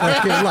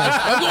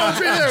 I'm going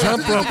straight there.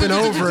 Jump roping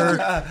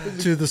over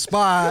to the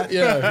spot.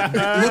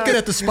 Yeah. Looking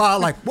at the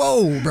spot like,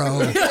 whoa,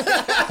 bro.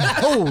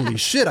 Holy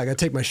shit, I got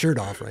to take my shirt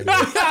off right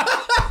now.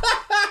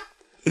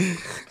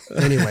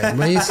 Anyway,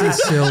 Mason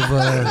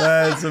Silva.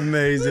 That's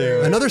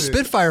amazing. Another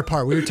Spitfire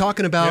part. We were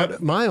talking about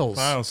Yep.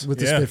 Miles with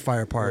the Yeah.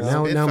 Spitfire part.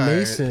 Now Spitfire.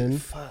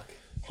 Mason.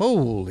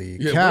 Holy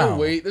Yeah, cow.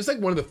 wait. There's like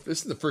this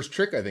is the first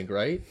trick, I think,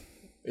 right?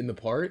 In the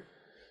part.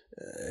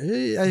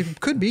 It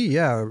could be,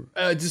 yeah.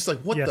 Just like,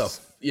 what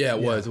Yes. Yeah,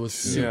 it was. It was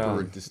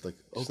super Yeah. just like,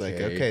 okay. It's like,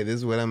 okay, this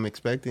is what I'm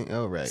expecting.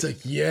 Oh, right. It's like,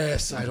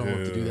 yes, I don't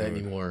have to do that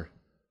anymore.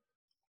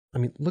 I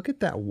mean, look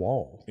at that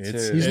wall.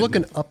 It's- He's it-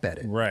 looking up at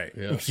it. Right.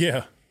 Yeah.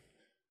 Yeah.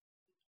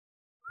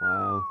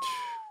 Wow.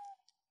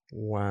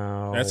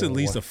 Wow. That's at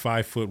least a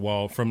 5-foot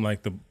wall from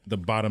like the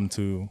bottom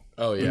to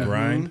Oh, the yeah.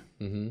 grind.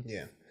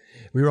 yeah.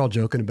 We were all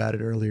joking about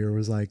it earlier. It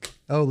was like,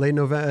 oh, late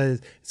November,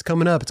 it's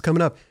coming up. It's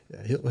coming up.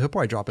 He'll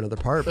probably drop another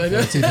part.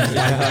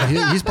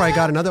 He's probably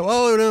got another.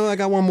 Oh no, I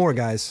got one more,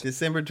 guys.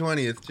 December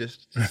 20th.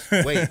 Just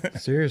wait.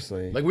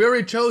 Seriously. Like we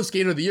already chose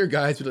Skater of the Year,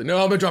 guys. We're like, no,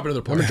 I'm gonna drop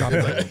another part.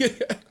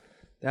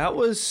 That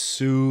was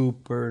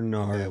super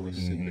gnarly. That was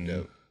super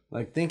dope.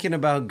 Like thinking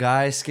about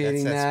guys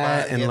skating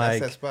that, spot. and Yeah, like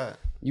that's that spot.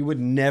 you would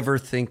never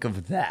think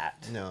of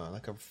that. No,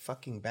 like a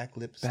fucking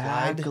backflip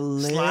slide.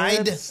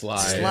 Backflip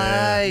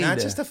slide. Not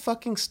just a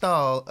fucking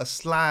stall, a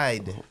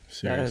slide.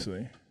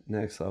 Seriously.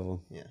 Next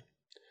level. Yeah.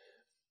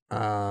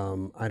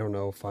 I don't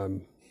know if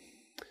I'm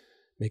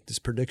make this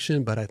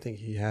prediction, but I think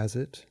he has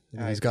it.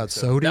 I He's got think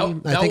so.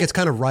 Sodi. I think it's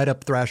kind of right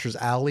up Thrasher's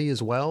alley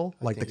as well,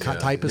 like the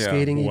type of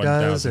skating he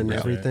does and 1000%.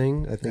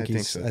 everything. I think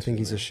so,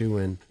 he's a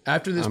shoe-in.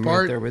 After this I'm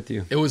part, right there with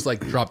you. it was like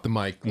drop the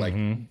mic. Like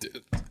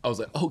I was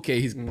like,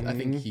 okay, he's. I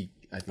think he.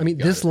 I mean,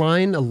 got this it.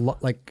 line,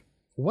 like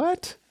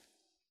what?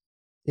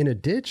 In a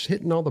ditch,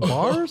 hitting all the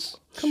bars?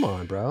 Come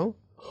on, bro.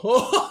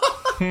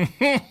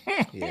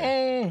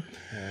 Yeah.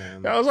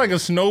 That was like a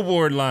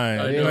snowboard line.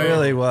 It Like,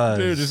 really was.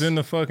 Dude, just in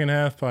the fucking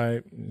half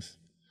pipe.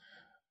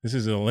 This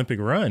is an Olympic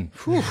run.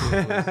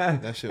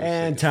 That shit was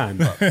And sick. time.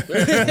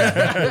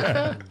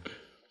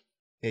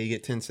 Yeah, you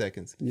get 10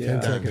 seconds.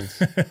 10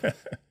 seconds.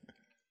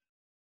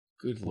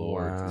 Good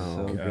lord. Wow.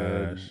 So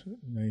good. Gosh,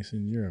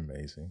 Mason, you're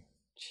amazing.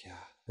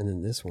 And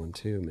then this one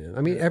too, man.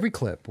 I mean, every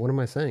clip. What am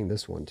I saying?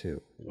 This one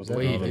too. The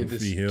way he Oh, did the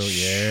this. free heel,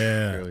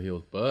 yeah. Real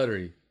heel,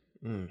 buttery.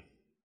 God,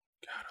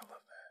 I love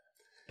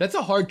that. That's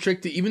a hard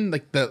trick to even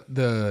like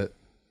the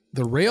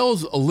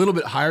rail's a little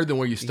bit higher than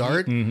where you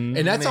start, and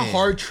that's a Man.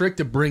 hard trick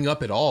to bring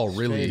up at all.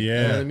 Really, you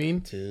know Yeah. what I mean?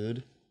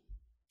 Dude.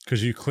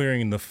 Because you're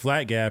clearing the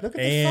flat gap Look at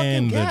the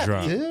and fucking gap, the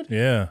drop. dude.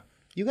 Yeah.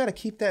 You got to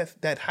keep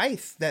that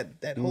height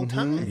that whole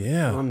time.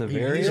 Yeah. On the He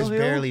very just hill?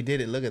 barely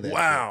did it. Look at that.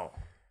 Wow.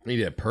 He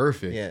did it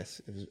perfect.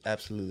 Yes, it was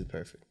absolutely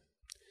perfect.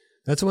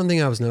 That's one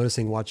thing I was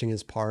noticing watching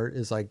his part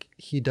is like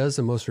he does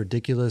the most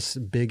ridiculous,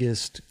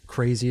 biggest,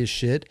 craziest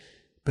shit,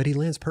 but he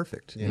lands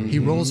perfect. He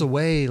rolls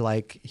away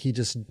like he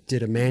just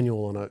did a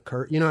manual on a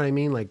curve. You know what I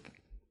mean? Like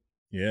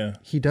Yeah.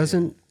 he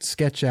doesn't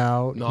sketch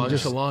out. He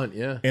just, Nonchalant,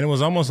 yeah. And it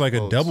was almost like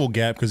a double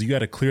gap because you got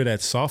to clear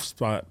that soft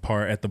spot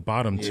part at the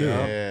bottom too.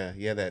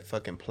 Yeah, that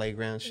fucking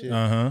playground shit.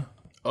 Uh huh.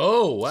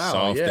 Oh wow,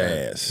 Soft yeah.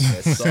 ass.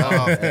 That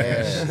soft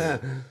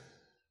ass.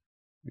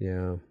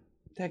 yeah.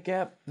 That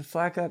gap, the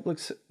flat gap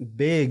looks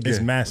big. It's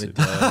massive.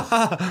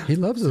 He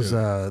loves those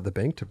the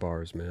bank to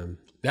bars, man.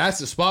 That's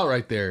the spot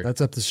right there, That's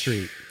up the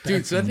street.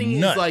 dude. So that thing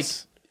nuts. is like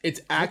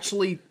it's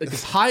actually like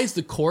as high as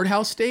the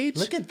courthouse stage.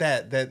 Look at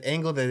that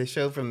angle that they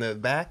showed from the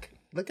back.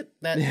 Look at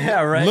that.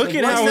 Yeah, right. Look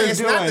at how It's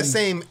it's not the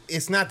same.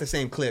 It's not the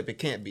same clip. It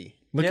can't be.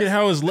 Look at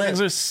how his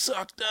legs are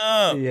sucked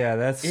up. Yeah,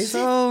 that's Is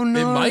so It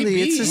gnarly. might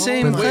be. It's the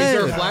same Wait, is there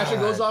a clip. flash that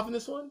goes off in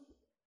this one?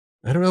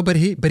 I don't know, but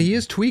he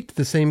is tweaked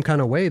the same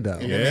kind of way though.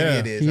 Maybe Yeah.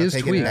 it is. He I'll is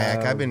take tweaked. it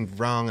back. I've been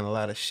wrong on a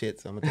lot of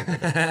shit, so I'm gonna take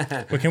it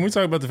back. But can we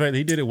talk about the fact that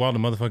he did it while the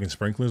motherfucking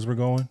sprinklers were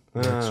going?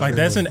 Like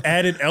that's an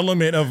added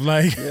element of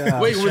like. Wait, were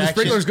the distraction.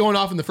 sprinklers going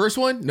off in the first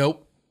one?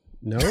 Nope.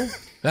 No?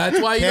 That's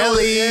why you know.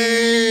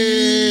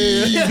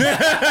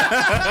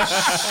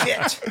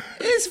 Shit.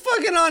 It's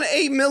fucking on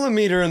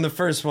 8mm in the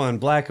first one,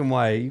 black and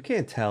white. You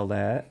can't tell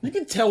that. You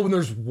can tell when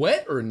there's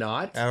wet or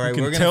not. All right,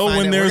 can we're gonna tell find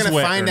when out. there's We're gonna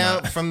wet find or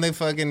out not. from the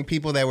fucking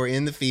people that were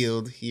in the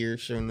field here.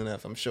 Sure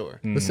enough, I'm sure.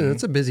 Listen,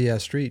 it's a busy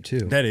ass street too.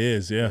 That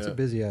is, yeah. It's a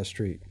busy ass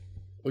street.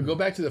 We go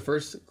back to the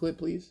first clip,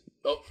 please.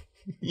 Oh,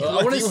 You I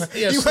want- want you to want-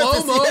 yeah, you want slow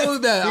to see mo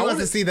that. You I want wanna,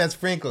 to see that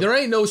sprinkle? there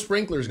ain't no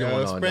sprinklers going No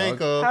on. Dog.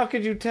 sprinkle. How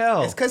could you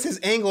tell? It's because his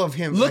angle of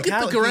him. Look like at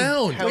how the he-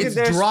 ground. how Look It's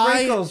at their dry.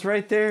 sprinkles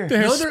right there.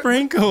 There's No, there-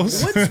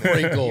 sprinkles. What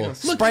sprinkle?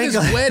 Look, it's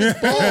wet as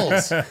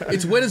balls.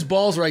 It's wet as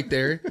balls right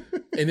there,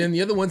 and then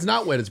the other one's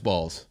not wet as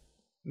balls.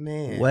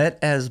 Man. Wet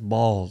as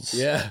balls.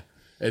 Yeah,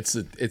 it's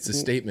a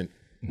statement.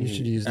 You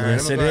should use All right,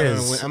 this. I'm gonna it go out on a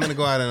is. lim- I'm going to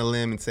go out on a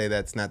limb and say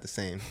that's not the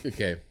same.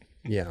 Okay.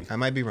 Yeah. I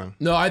might be wrong.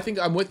 No, I think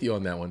I'm with you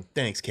on that one.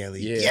 Thanks,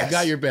 Kelly. Yeah, Yes. I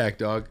got your back,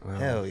 dog.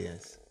 Hell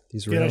yes.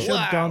 He's Dude, I real.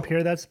 showed Dom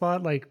Pierre that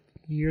spot like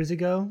years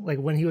ago, like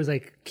when he was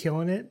like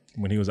killing it,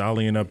 When he was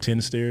ollieing up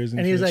 10 stairs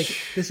and he was shit. like,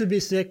 "This would be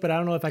sick, but I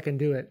don't know if I can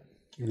do it."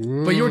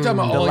 But you were talking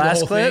about all the last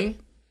whole clip? thing.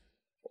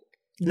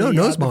 No,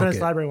 nose the bonk Venice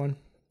it. Library one.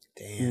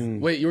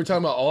 Wait, you were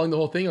talking about alling the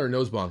whole thing or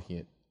nose bonking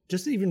it?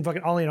 Just even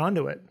fucking ollie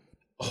onto it.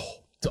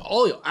 To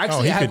all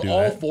actually he have could do all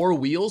that. four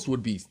wheels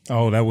would be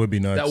Oh, that would be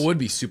nuts. that would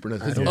be super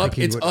nuts. It's, don't up, think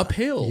he it's would-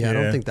 uphill. Yeah, I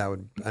don't Yeah. think that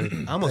would.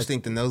 I almost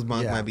think the nose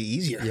bump Yeah. might be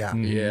easier. Yeah.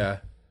 Yeah.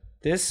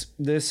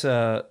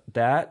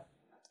 That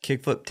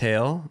kickflip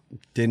tail,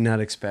 did not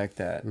expect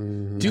that.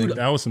 Dude,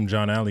 That was some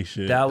John Alley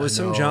shit. That was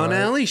some John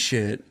Alley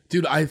shit.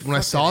 when I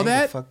saw angle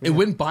that, fucked me it up.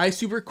 went by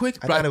super quick.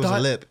 But thought it was a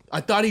lip. I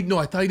thought he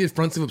did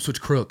front flip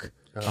switch crook.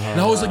 And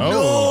I was like, Oh,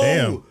 no.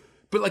 damn.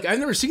 But like I've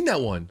never seen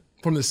that one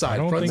from the side. I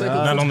don't Front think side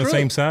not switch on the crook.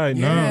 same side.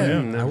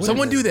 Yeah. No, yeah.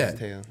 Someone do that.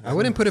 Tail. I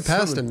wouldn't put it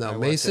past him though.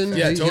 Mason,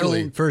 Yeah, he'll-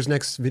 totally. for his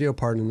next video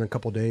part in a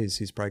couple days,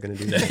 he's probably going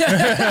to do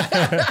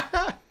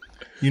that.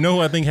 You know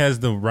who I think has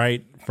the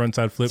right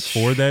frontside flip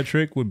for that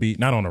trick would be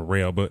not on a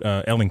rail, but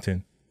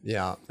Ellington.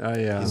 Yeah. Oh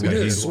yeah. We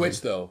do the switch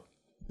though.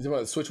 Is it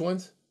about the switch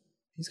ones?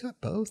 He's got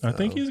both. I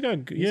think though. he's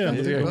got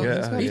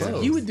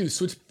He would do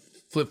switch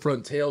flip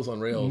front tails on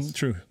rails.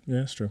 True.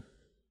 Yeah, it's true.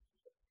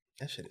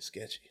 That shit is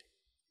sketchy.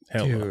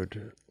 Hell no.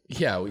 Dude.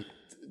 Yeah,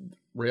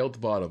 rail to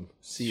bottom.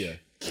 See ya.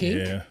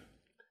 Kink? Yeah.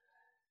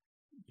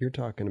 You're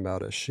talking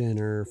about a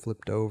shinner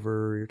flipped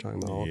over. You're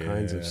talking about all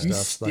kinds of You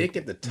stuff. stick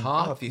at the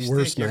top. Oh, if you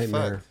worst stick, you're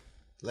nightmare. fucked.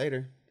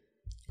 Later.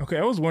 Okay,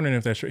 I was wondering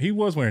if that shirt. He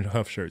was wearing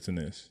Huff shirts in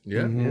this.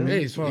 Yeah.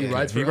 Hey, he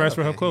rides for He rides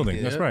for Huff. Huff clothing.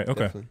 did. That's right.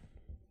 Okay. Definitely.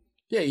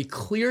 Yeah, he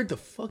cleared the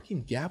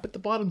fucking gap at the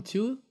bottom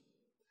too.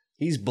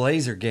 He's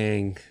Blazer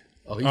Gang.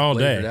 Oh, he's All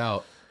blazered day.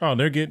 out. Oh,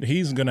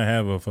 he's gonna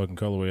have a fucking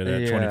colorway of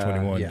that Yeah.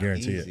 2021. Yeah.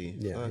 Guarantee it. Easy.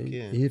 Yeah, Fuck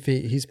yeah.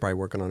 he's probably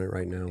working on it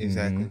right now.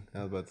 Exactly.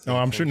 I was about to say Oh,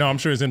 I'm the sure. same No, I'm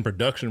sure it's in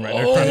production right.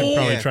 Oh, They're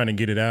probably yeah. trying to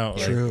get it out.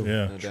 Like, True.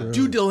 yeah. doubt.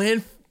 Dude,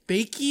 Deland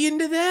fakey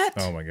into that?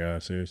 Oh my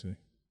god, seriously.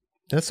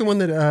 That's the one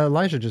that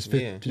Elijah just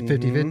Yeah.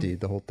 50-50,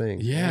 the whole thing.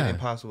 thing. Yeah.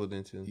 Impossible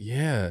then too.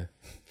 Yeah.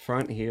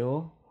 Front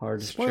heel.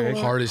 Hardest trick.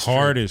 Hardest.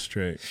 Hardest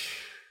trick.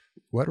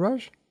 What,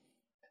 Raj?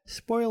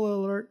 Spoiler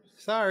alert.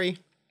 Sorry.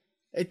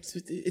 It's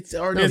already, It's The it's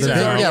out.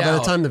 van- already yeah, by out.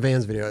 the time the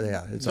Vans video,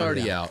 yeah, It's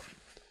already out.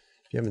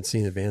 If you haven't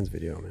seen the Vans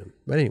video, man.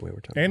 But anyway, we're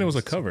talking. And it was a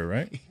about cover,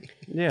 right?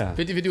 Yeah.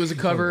 50-50 was a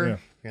cover.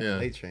 Got Yeah. a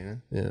late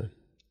train, huh?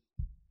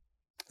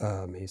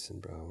 yeah. Mason,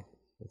 bro.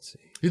 Let's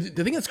see.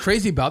 The thing that's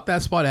crazy about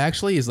that spot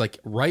actually is like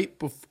right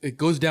before it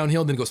goes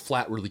downhill, then it goes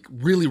flat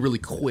really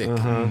quick.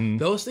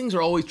 Those things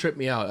are always trip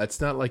me out.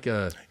 It's not like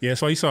a Yeah,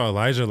 so you saw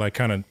Elijah like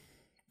kind of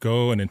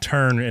go and then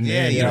turn and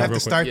Yeah, then you don't have real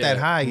to quick. start that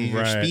Yeah. high.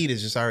 Your Right. speed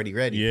is just already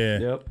ready. Yeah.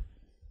 Yep.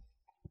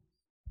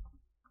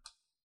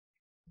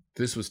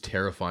 this was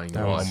terrifying.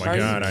 to Oh watch. my Are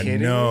you god, I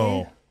kidding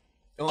know.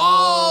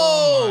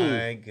 Oh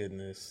my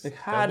goodness. Like,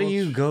 how do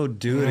you go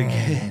do it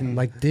again?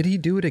 Like, did he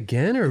do it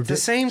again or The did,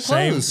 same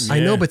Same- clothes. I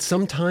know, Yeah. but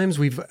sometimes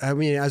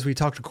as we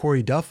talked to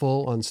Corey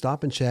Duffel on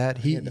Stop and Chat,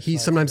 he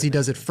sometimes he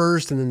does it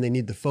first and then they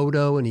need the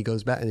photo and he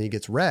goes back and he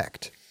gets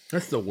wrecked.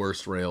 That's the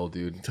worst rail,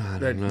 dude. I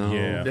don't know.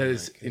 Yeah. That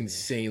is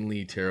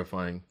insanely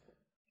terrifying.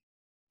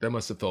 That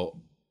must have felt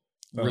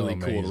really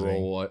cool to amazing.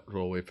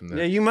 roll away from that.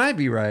 Yeah, you might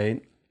be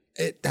right.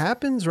 It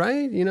happens,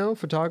 right? You know,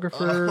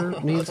 photographer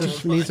needs a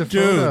Dude,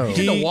 photo.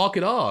 He had to walk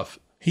it off.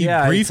 He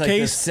Yeah, it's like the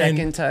briefcase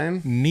second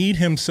time. kneed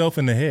himself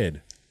in the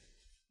head.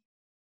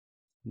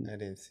 I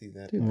didn't see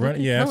that. Dude, Run,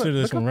 look yeah, how after it-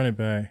 this look one, how run it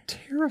back.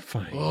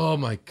 terrifying. Oh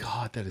my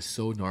god, that is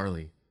so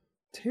gnarly.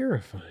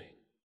 Terrifying.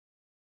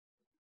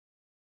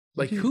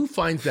 Like, who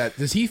finds that?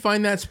 Does he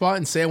find that spot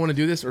and say, I want to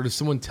do this? Or does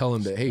someone tell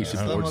him that, hey, you should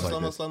board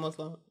like this?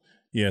 Slow-mo.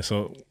 Yeah,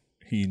 so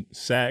he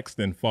sacks,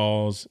 then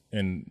falls,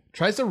 and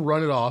Tries to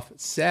run it off,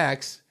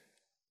 sacks.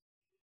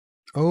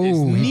 Oh, His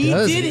he knee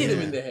does. did hit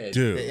him in the head.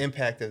 dude, The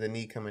impact of the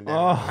knee coming down.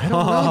 I don't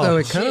know though.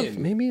 It kind of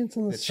chin. maybe it's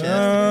on the The side.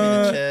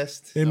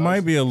 chest, the chest. it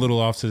might be a little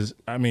off to his,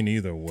 I mean,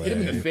 either way. Hit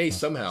him in the face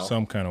somehow.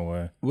 Some kind of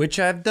way. Which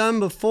I've done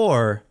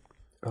before.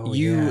 Oh,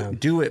 You yeah.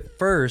 do it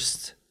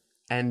first,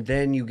 and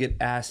then you get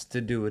asked to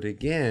do it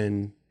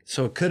again.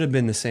 So it could have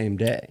been the same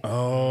day.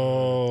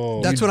 Oh.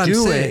 That's You what I'm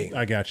do it. saying.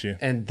 I got you.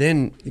 And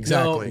then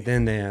Exactly.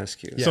 then they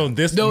ask you. So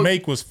this No.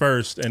 make was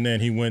first, and then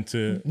he went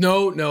to.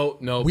 No. We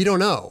don't know. We don't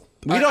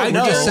know.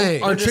 We're just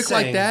saying. On We're a just trick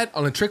like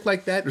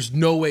saying. that, there's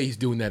no way he's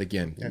doing that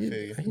again. I feel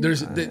you.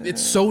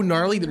 It's so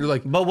gnarly that they're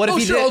like, But what if oh,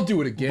 he sure, did? I'll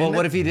do it again. But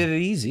what if he did it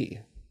easy?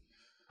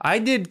 I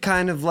did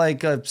kind of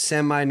like a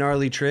semi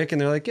gnarly trick, and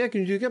they're like, "Yeah,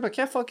 can you do it again?" I'm like,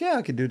 "Yeah, fuck yeah,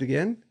 I could do it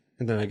again."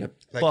 And then I got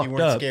Like fucked you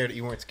weren't up. scared.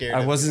 You weren't scared. I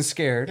of wasn't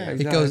scared.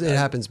 It goes. It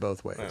happens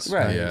both ways.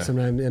 Right. Yeah.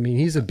 Sometimes, I mean,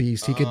 he's a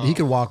beast. He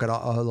could walk a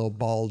little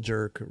ball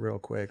jerk real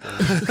quick.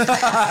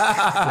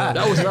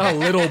 That was not a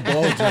little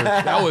ball jerk.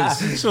 That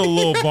was It's a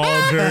little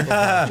ball jerk.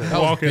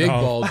 Walking big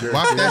off. ball jerk.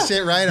 Walk that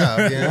shit right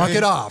off. You know? Walk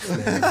it off,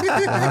 man.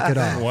 Walk it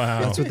off. Wow.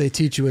 That's what they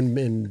teach you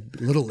in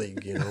Little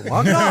League. You know,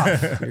 walk it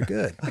off. You're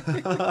good.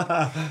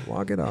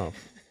 Walk it off.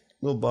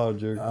 Little ball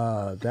jerk.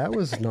 That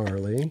was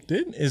gnarly.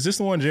 Is this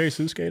the one Jerry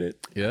Sue skated?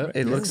 Yeah.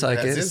 It looks like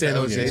That's it. his San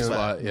OG Jose spot.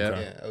 spot, yeah.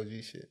 Yeah,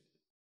 OG shit.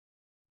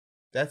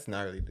 That's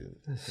gnarly, dude.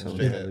 So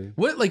Straight gnarly. up.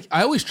 What, like,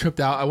 I always tripped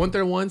out. I went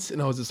there once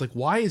and I was just like,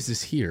 why is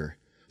this here?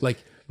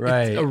 Like,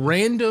 Right. it's a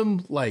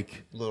random,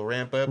 like, Little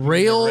ramp up.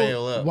 rail.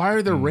 Rail up. Why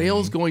are there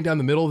rails going down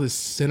the middle of this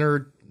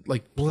center,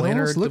 like, Well, it planar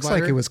almost looks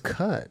divider? like it was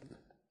cut.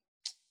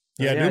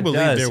 Yeah, I Yeah, do it believe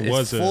does. there It's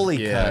was a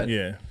fully cut.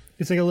 Yeah.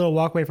 It's like a little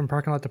walkway from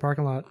parking lot to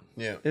parking lot.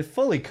 Yeah. It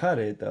fully cut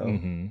it though.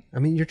 I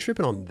mean, you're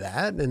tripping on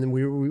that, and then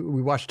we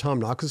watched Tom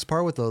Knox's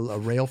part with a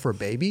rail for a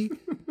baby.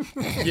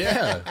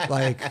 Yeah.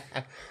 Like,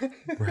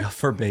 Rail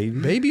for baby.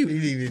 baby,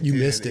 you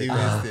missed it.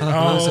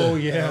 Oh,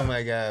 yeah. Oh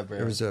my god, bro.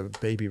 There was a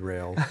baby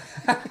rail.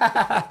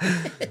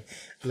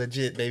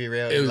 Legit baby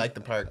rail. It It was- like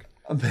the park.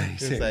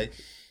 Amazing. It's like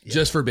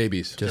Just for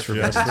babies. Just for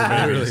Just for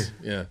Really. babies.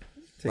 Yeah.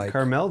 Take like-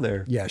 Carmel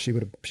there. Yeah, she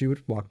would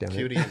walk down She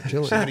it, would've-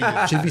 chilling. she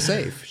would've- She'd be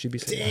safe. She'd be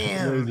safe.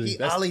 damn. He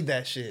ollied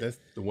that shit. That's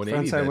the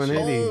 180. Frontside that shit.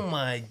 180. Oh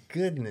my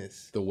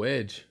goodness. The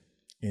wedge.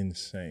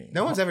 Insane.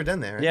 No one's ever done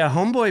that, right? Yeah,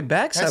 homeboy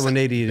backside That's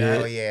 180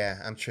 did. Oh yeah,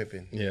 I'm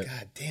tripping. Yeah.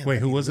 God damn. Wait, I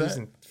who be was that?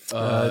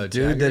 losing-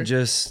 Dude that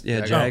just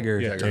Jagger. Jagger.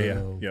 Yeah, Jagger. yeah,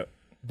 yeah. Yep.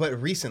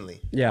 but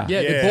recently. Yeah.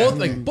 Yeah, Yeah.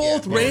 they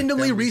both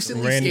randomly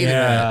recently skated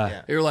Yeah.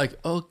 that. They were like,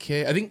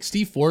 okay. I think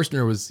Steve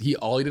Forstner he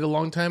ollied it a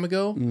long time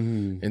ago,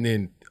 and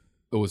then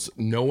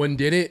no one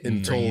did it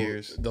until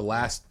years. the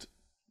last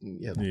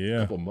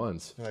couple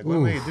months. Like,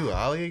 what way to do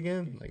ollie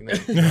again? Like, no,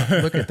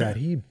 Look at that.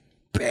 He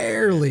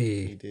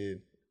barely. he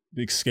did.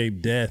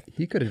 Escape death.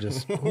 He could have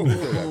just.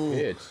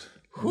 Pitched.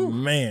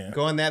 Man.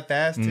 Going that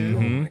fast too.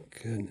 Oh my He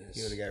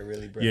goodness. would have got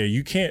really bright. Yeah,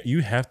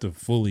 you have to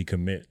fully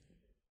commit.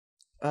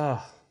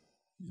 Oh.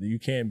 You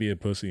can't be a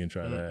pussy and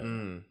try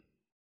that.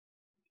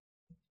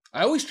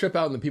 I always trip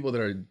out on the people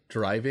that are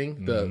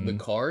driving the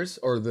cars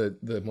or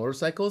the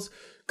motorcycles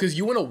because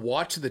you want to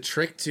watch the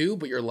trick too,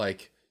 but you're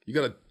like, you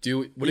gotta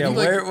do it. What Yeah, if you,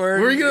 like, where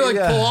where are you gonna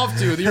yeah. pull off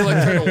to? Then you're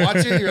like trying to watch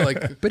it. You're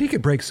like, But he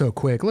could break so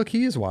quick. Look,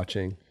 he is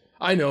watching.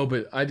 I know,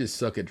 but I just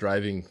suck at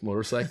driving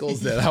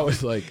motorcycles that I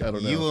was like, I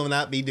don't know. You will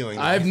not be doing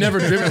that. I've never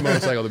driven a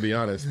motorcycle to be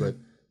honest, but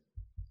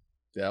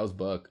yeah, that was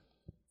Buck.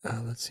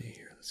 Let's see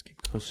here. Let's keep.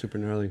 Oh, super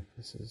gnarly.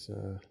 This is.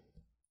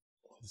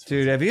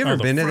 Dude, have you ever Oh,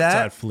 the been to frontside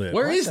that? Flip.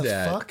 Where is the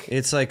that? fuck?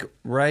 It's like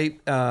right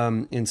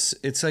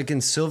it's like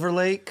in Silver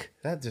Lake.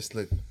 That just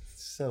looked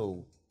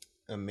so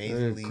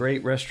amazingly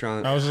Great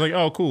restaurant. I was just like,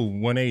 oh, cool,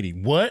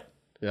 180. What?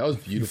 Yeah, that was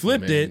beautiful.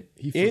 flipped man. it.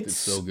 He flipped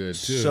It's it so good.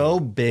 so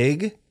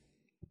big.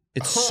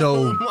 It's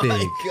so my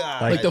big.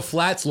 God. Like the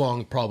flat's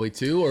long probably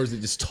too, or is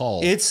it just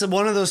tall? It's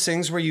one of those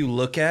things where you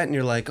look at and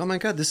you're like, "Oh my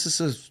god, this is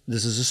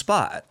a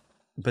spot."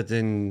 But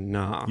then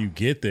nah. You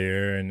get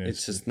there and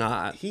It's just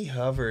not. He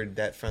hovered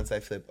that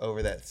frontside flip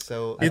over that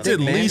so. it's think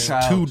at least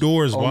Manchild 2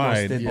 doors almost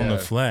wide did on the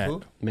that. flat.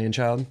 Who?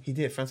 Manchild He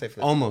did frontside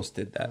flip. almost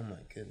did that. Oh my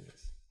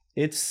goodness.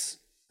 It's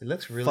It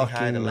looks really high to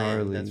Fucking land.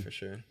 gnarly. That's for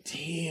sure.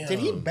 Damn. Did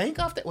he bank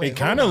off that way? It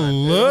kind of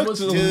looked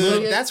a Dude,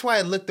 little. that's why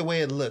it looked the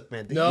way it looked,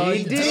 man. No, he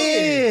he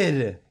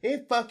did.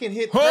 It fucking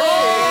hit.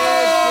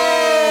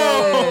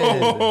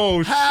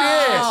 Oh, shit.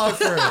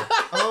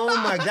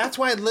 Oh my! That's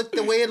why it looked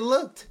the way it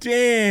looked.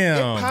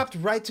 Damn. It popped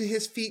right to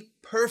his feet,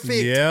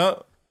 perfect. Yeah.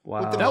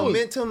 Wow. With the That was-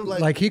 momentum,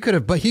 Like he could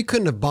have, but he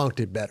couldn't have bonked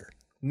it better.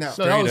 no,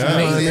 No, that was up.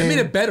 amazing. I That mean, made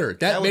it better.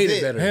 That was made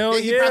it better. Hell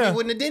He yeah. probably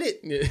wouldn't have did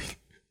it.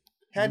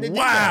 Had to do that.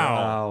 Wow.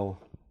 Wow.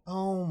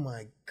 Oh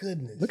my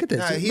goodness! Look at this.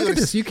 he Look at would've-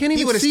 this. You can't he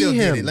even would've see still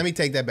him. Did it. Let me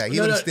take that back. He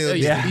No, would no, have still.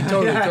 yeah, did it. he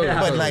totally.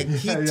 But like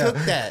he took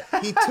that.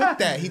 He took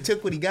that. He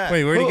took what he got.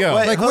 Wait, where'd he go?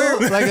 Like where?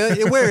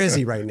 Where is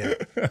he right now?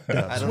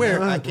 I don't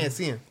know. I can't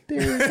see him.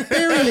 There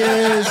he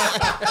is.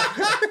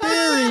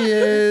 There he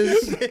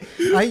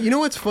is. You know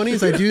what's funny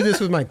is I do this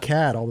with my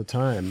cat all the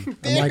time. I'm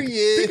There like, he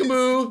is.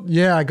 Peekaboo.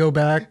 yeah, I go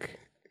back.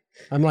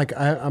 I'm like,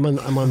 I'm on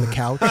the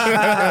couch,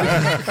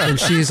 and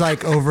she's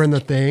like over in the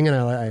thing, and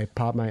I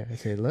pop I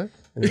say, look,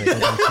 and then I go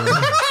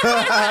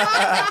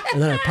back in.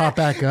 And then I pop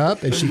back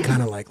up, and she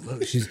kind of like,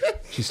 look, she's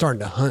starting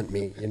to hunt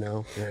me, you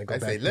know. And I go I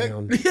back say, look. down,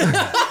 and then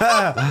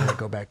I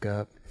go back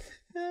up,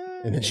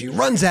 and then she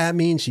runs at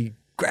me, and she's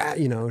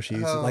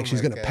Oh like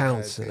she's my gonna God,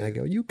 pounce, dude. and I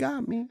go, you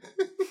got me.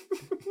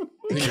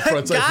 And then you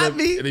frontside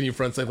flip. And then you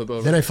frontside flip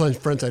over. Then I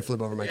frontside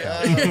flip over my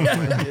couch. Oh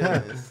my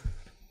goodness!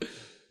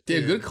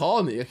 Dude, good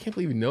call. I can't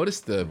believe you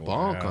noticed the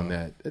bonk on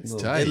that. That's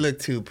tight. It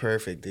looked too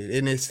perfect, dude,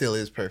 and it still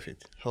is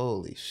perfect.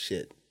 Holy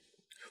shit!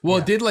 Well,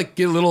 it did like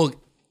get a little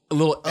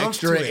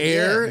extra to it,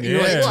 air. yeah. You're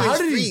like, Yeah. well, To how his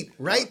did he? feet,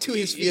 right to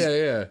his feet. Yeah,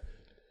 yeah.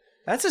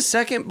 That's a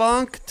second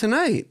bonk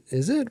tonight.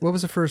 Is it? What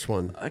was the first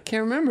one? I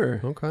can't remember.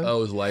 Okay. Oh,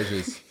 it was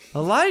Elijah's.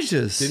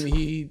 Elijah's. Didn't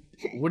he?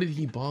 What did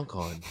he bonk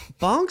on?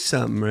 bonk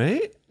something,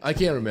 right? I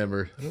can't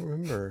remember. I don't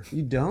remember.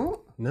 You don't?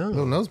 No.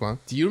 Who knows, man?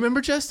 Do you remember,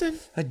 Justin?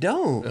 I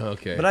don't.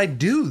 Okay. But I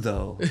do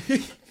though.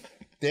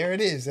 There it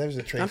is. That was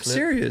a trade I'm flip.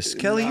 serious.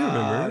 Kelly, you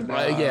remember.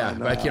 Yeah,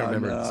 but I can't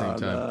remember at the same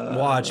time.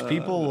 Watch,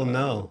 people will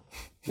know.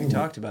 We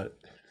talked about it.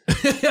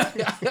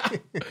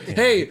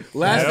 Hey,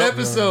 last Yep.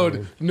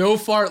 episode, no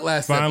fart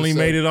last Finally episode.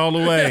 made it all the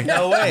way.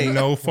 No way.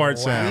 No fart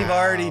sound. We've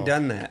already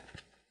done that.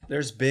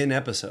 There's been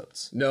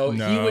episodes. No, he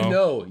No. would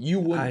know. You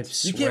I wouldn't. You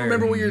swear. can't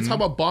remember what you were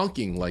talking about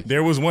bonking. Like,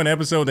 There was one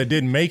episode that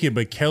didn't make it,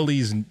 but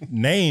Kelly's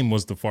name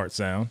was the fart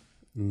sound.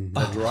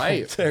 that's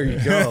right. There you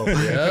go.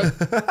 Yeah.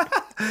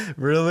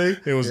 Really?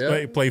 It was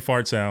Yeah. play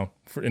fart sound.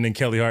 And then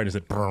Kelly Hart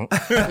said, "Brr."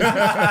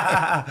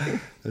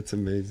 That's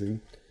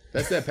amazing.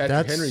 That's that Patrick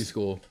That's- Henry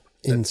school.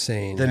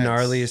 Insane. The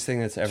gnarliest thing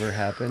that's ever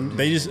happened.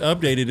 They just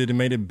updated it and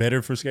made it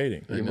better for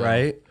skating.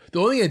 Right? The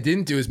only thing I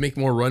didn't do is make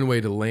more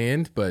runway to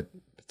land, but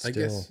I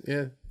guess,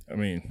 yeah. I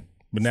mean,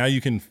 but now you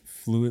can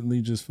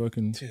fluidly just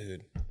fucking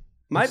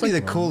Might be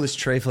the coolest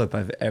tray flip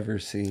I've ever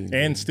seen.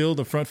 and still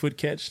the front foot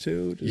catch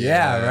too. Just-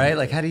 yeah, right?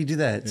 Like, how do you do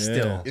that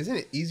still? Isn't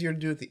it easier to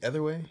do it the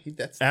other way?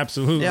 That's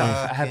Absolutely.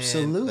 Yeah, fucking-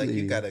 absolutely. Like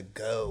you gotta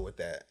go with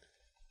that.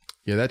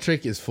 Yeah, that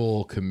trick is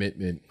full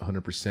commitment,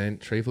 100%.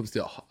 Tray flip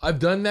still. I've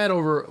done that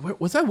over.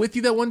 Was I with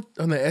you that one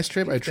on the S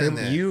trip? I done tripped.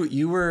 that.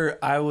 You were,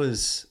 I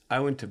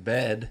went to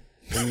bed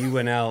and you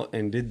went out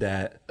and did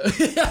that.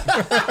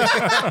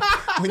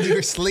 When you were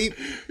asleep,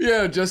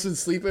 Yeah, Justin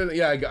sleeping.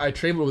 Yeah, I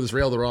trained over this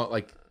rail the wrong,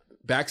 like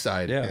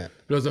backside. Yeah.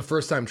 But it was the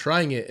first time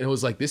trying it, and it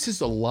was like, this is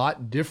a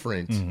lot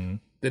different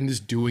than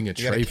just doing a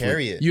You gotta tray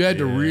carry flip. it. You had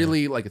to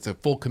really like it's a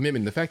full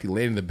commitment. The fact he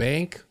laid in the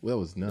bank, well, that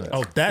was nuts.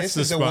 Oh, that's This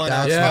the is the spot. one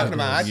I was Yeah. talking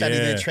about. I thought he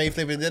Yeah. did tray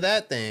flip into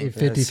that thing.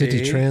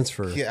 50-50 see?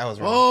 transfer. Yeah, I was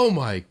wrong. Oh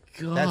my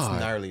god, That's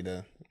gnarly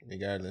though.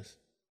 Regardless.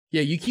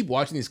 Yeah, you keep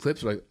watching these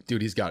clips, you're like,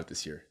 dude, he's got it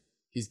this year.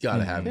 He's got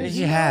to have it.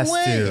 He has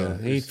way. to.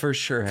 He for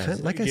sure has.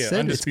 to. Like I Yeah, said, it's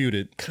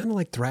undisputed. kind of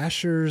like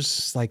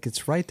Thrasher's. Like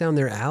it's right down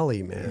their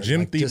alley, man.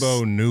 Jim like, just-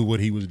 Tebow knew what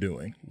he was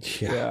doing.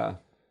 yeah,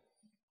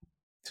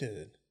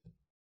 Dude.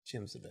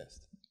 Jim's the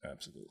best.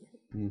 Absolutely.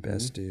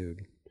 best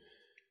dude.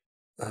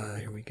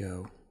 Here we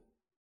go.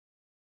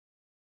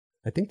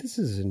 I think this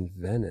is in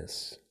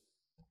Venice.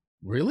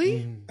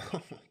 Really?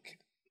 Oh my god.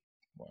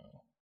 Wow.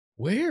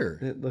 Where?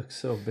 It looks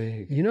so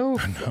big. You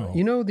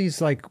know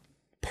these like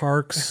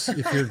parks.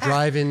 If you're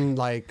driving,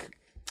 like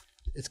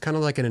it's kind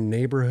of like in a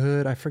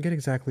neighborhood. I forget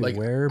exactly Like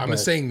where. I'm but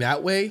saying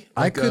that way.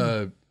 I Like,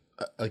 could-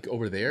 like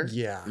over there.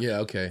 Yeah. Yeah.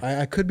 Okay.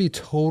 I could be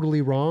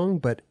totally wrong,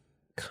 but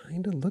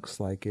kind of looks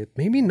like it.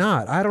 Maybe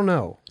not. I don't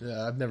know.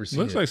 Yeah, I've never seen.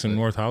 Looks it, like some but-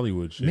 North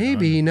Hollywood shit.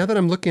 Maybe now that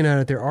I'm looking at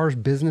it, there are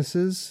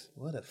businesses.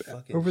 What a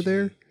fucking Over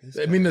there? G. This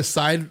I mean, the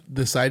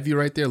side view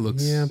right there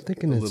looks. Yeah, I'm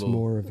thinking a it's little-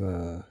 more of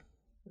a.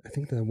 I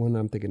think the one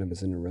I'm thinking of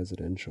is in a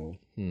residential.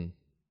 Hmm.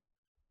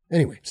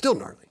 Anyway, still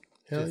gnarly.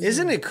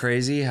 Isn't it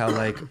crazy how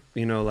like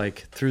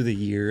like through the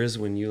years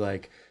when you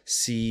like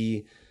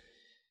see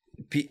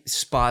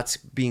spots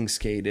being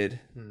skated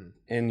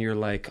and you're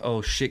like,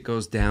 oh, shit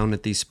goes down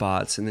at these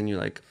spots, and then you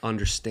like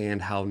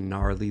understand how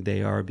gnarly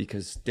they are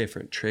because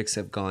different tricks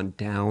have gone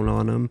down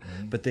on them.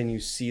 But then you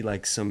see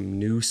like some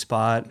new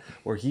spot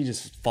where he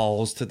just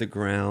falls to the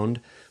ground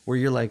where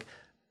you're like,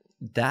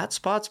 that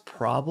spot's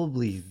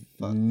probably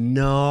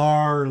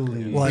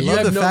gnarly. Well, I You love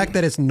have the no- fact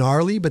that it's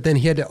gnarly, but then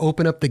he had to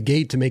open up the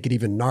gate to make it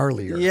even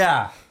gnarlier.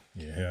 Yeah.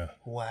 Yeah.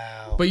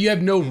 Wow. But you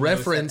have no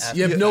reference. that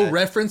You have after no that.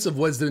 reference of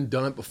what's been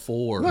done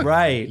before.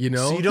 Right. You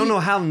know? So you don't know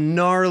how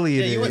gnarly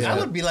yeah, it you is. would, I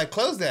would be like,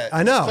 close that.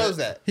 I know. Close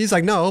that. He's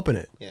like, no, open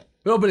it. Yeah.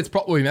 No, but it's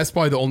probably that's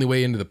probably the only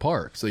way into the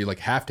park. So you like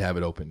have to have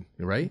it open,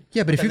 right?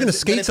 Yeah, but if you're going to But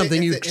skate if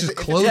something, it- you if it- just if it-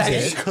 close yeah,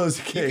 it. Close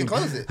the You gate. can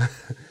close it.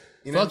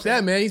 You know Fuck what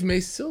that, man. He's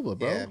Mace Silva,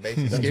 bro. Yeah,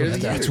 basically. Scared of the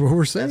That's year. what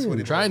we're That's saying. what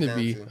it Trying to boils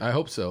be. down to. I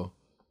hope so.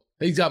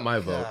 He's got my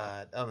vote.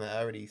 God, I mean,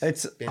 I already.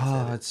 It's been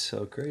said it. it's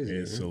so crazy.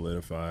 It's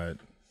solidified.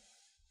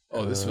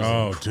 Oh, this was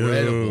Oh,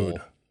 incredible.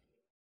 dude.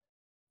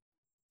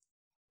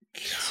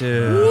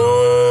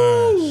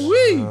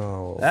 Dude.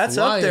 Oh. That's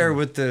up Flying. there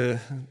with the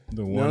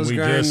The one nose we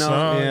grind. just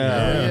saw. Yeah.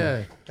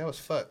 Yeah. That was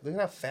fuck. Look at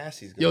how fast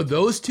he's going. Yo,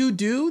 those two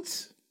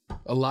dudes,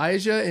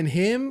 Elijah and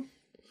him.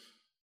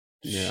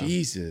 Yeah.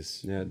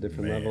 Jesus. Yeah,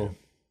 different Man. level.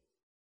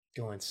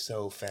 Going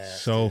so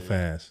fast. So dude.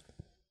 fast.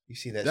 You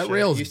see that? That shirt?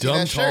 rail's you see dumb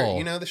that shirt? tall.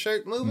 You know the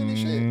shirt moving and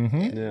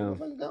shit. Yeah.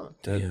 Motherfucker going.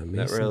 Damn, That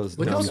Mason. rail is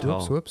Look how dumb small.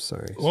 Whoops, tall. whoops,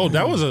 sorry. Well,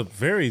 that was a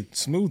very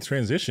smooth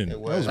transition. It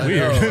was. That was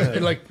weird.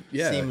 And like,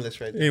 yeah. Seamless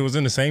right there. It was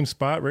in the same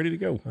spot, ready to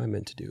go. I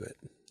meant to do it.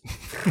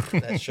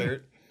 That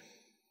shirt.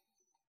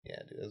 Yeah,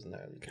 dude, that was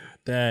gnarly.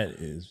 That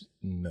is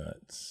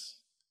nuts.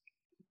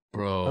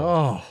 Bro.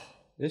 Oh,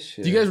 This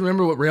shit. Do you guys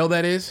remember what rail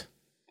that is?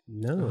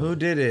 no. Who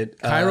did it?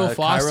 Cairo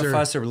Foster. Cairo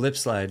Foster lip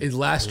slide. His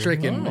last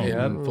trick in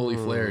Yep. fully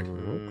flared.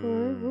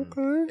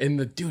 Okay. And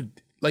the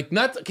dude, like,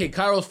 not okay.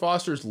 Kairos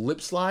Foster's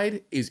lip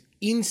slide is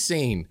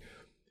insane.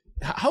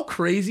 How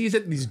crazy is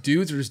it? These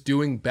dudes are just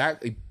doing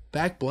back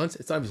blunts.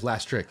 It's not his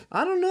last trick.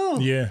 I don't know.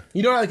 Yeah.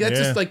 You know, like that's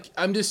Yeah. just like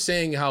I'm just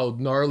saying how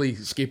gnarly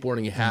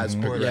skateboarding has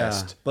Yeah.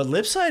 progressed. But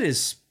lip slide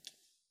is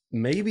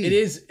maybe It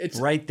is. It's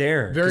right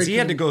there. very Because he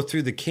had to con- go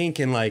through the kink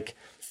and like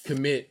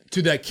commit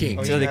to that kink.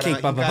 Oh, So you the got kink,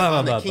 on- ba- you ba- got ba-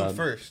 on the ba- kink ba-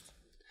 first.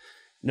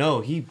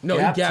 no, he No,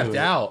 he to gapped it,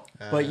 out.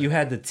 But you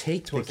had to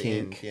take the Towards the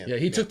end, kink. Yeah,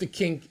 he took the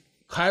kink.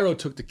 Cairo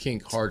took the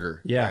kink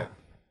harder. Yeah.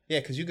 Yeah,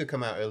 because you could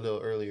come out a little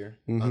earlier.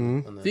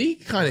 Mm-hmm. On the He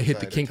kind of hit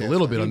the side, kink a tail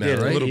little side. bit He on did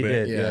that, right? He little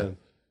bit, did, yeah. yeah.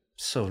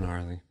 So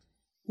gnarly.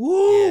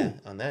 Yeah,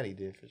 on that he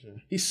did for sure.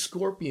 He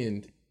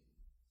scorpioned.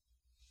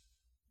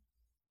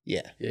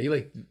 Yeah. Yeah, he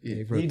like.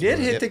 He did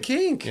hit the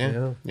kink.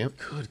 Yeah. Yep.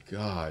 Good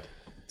God.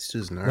 It's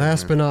just gnarly.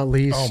 Last but not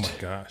least, Oh my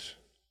gosh.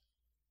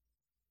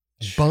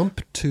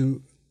 bump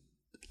to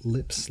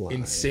lip slide.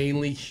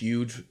 Insanely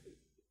huge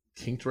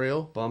kink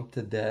trail. Bump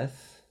to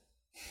death.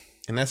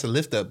 And that's a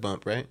lift up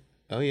bump, right?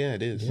 Oh yeah,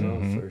 it is.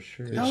 Oh, for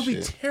sure. That would be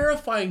shit.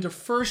 terrifying to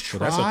first So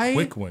try. that's a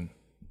quick one.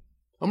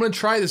 I'm gonna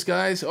try this,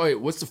 guys. Oh wait,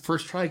 what's the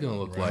first try gonna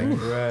look like?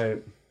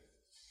 Right.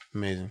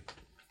 Amazing.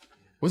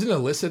 Wasn't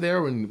Alyssa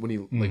there when he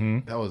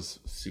like that was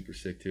super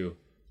sick too?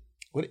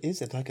 What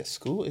is it? Like a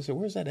school? Is it?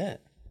 Where's that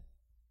at?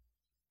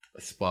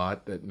 A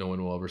spot that no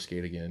one will ever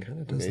skate again. Kind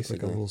of does look like a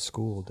Basically. little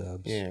school,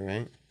 Dubs. Yeah,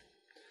 right.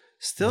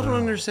 Still don't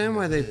understand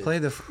why they play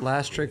the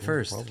last trick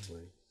first.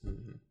 Probably.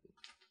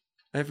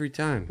 Every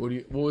time. What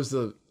was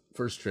the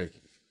first trick?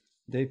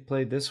 They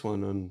played this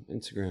one on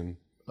Instagram.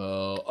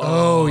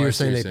 Oh, I you're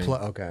see saying what they you're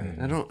play? Okay.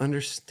 I don't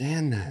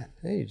understand that.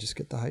 Hey, just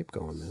get the hype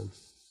going, man.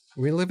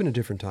 We live in a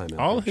different time.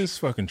 All of his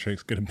fucking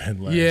tricks could have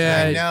been last.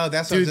 Yeah, I know.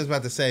 That's what I was just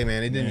about to say,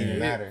 man. It didn't even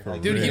matter.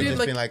 Like, Dude, he could did just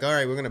like been like, all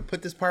right, we're gonna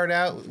put this part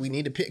out. We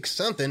need to pick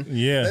something.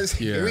 Yeah.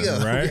 Here we go.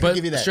 Right. But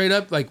give you that. straight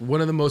up, like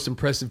one of the most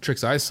impressive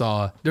tricks I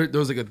saw, there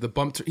was like the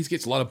bump. He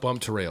gets a lot of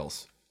bump to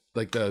rails,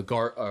 like the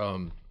guard.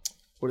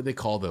 What do they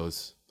call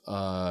those?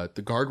 The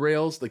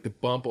guardrails, like the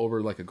bump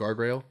over like a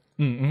guardrail.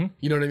 Mm-hmm.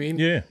 You know what I mean?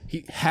 Yeah.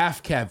 He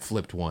half cab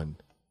flipped one.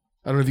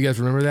 I don't know if you guys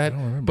remember that. I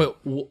don't remember.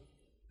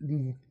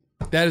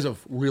 But that is a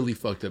really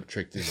fucked up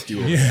trick to do.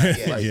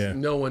 Yeah.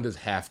 No one does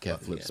half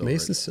cab flips. Over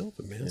Mason it.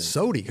 Silva, man.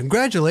 Sodi.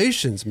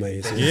 Congratulations,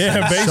 Mason.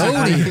 Yeah, basically.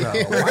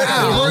 Sodi, bro.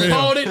 Wow. We're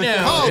calling it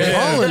now.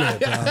 Calling it,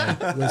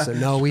 dog. Listen,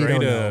 no, we Straight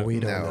don't know. up. We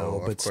don't No, know.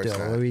 of But course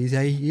still, not.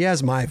 he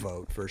has my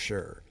vote for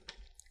sure.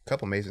 A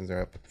couple Masons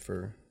are up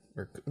for.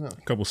 No,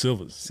 A couple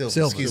Silvers.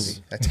 Silva. Excuse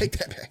me. I take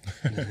that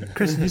back.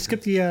 Chris, did you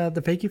skip the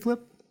fakie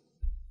flip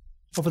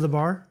over the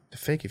bar? The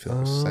fakey flip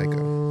was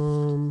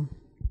psycho.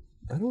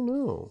 I don't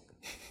know.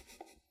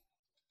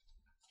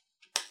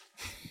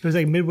 It was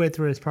like midway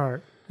through his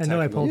part. I know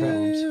I pulled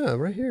it. Yeah,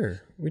 right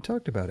here. We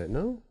talked about it.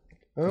 No.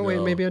 Oh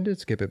wait, maybe I did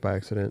skip it by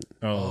accident.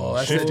 Oh,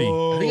 That's shifty.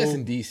 I think that's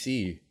in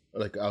DC,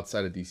 or like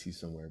outside of DC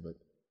somewhere. But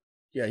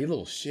yeah, he's a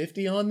little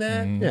shifty on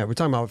that. Yeah, we're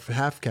talking about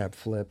half cap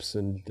flips,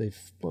 and they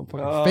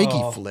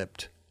fakey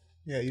flipped.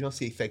 Yeah, you don't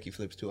see fakey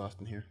flips too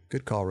often here.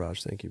 Good call,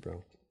 Raj. Thank you,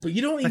 bro. But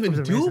you don't That even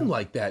comes do amazing. them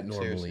like that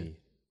normally. Seriously.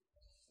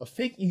 A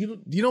fake, you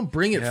don't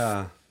bring it.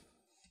 Yeah.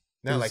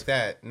 Not like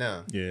that.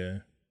 No. Yeah.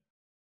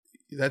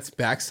 That's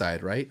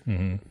backside, right?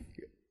 Mm-hmm.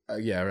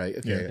 Yeah, right.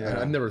 Okay, Yeah.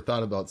 I've never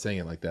thought about saying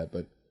it like that,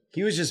 but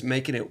He was just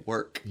making it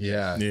work.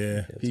 yeah,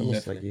 Yeah. It's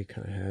almost like you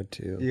kind of had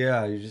to.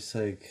 Yeah, you just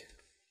like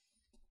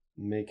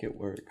make it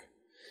work.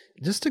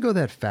 Just to go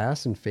that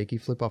fast and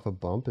fakey flip off a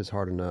bump is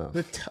hard enough.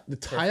 The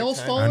tiles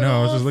time. falling I know.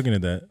 I was off? just looking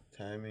at that.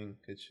 Timing,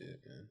 good shit,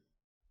 man.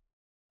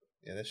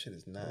 Yeah, that shit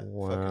is not fucking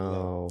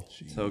low. Wow.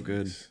 So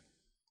good.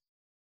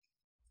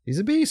 He's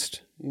a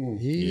beast. Mm.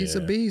 He's a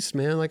Yeah. beast,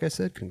 man. Like I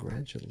said,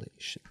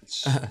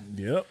 congratulations.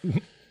 Yep.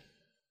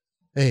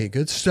 Hey,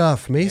 good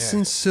stuff.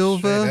 Mason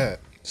Silva, straight up.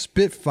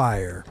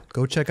 Spitfire.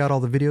 Go check out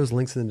all the videos.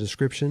 Links in the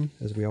description,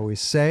 as we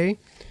always say.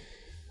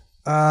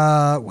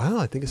 Wow,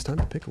 I think it's time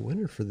to pick a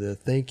winner for the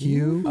thank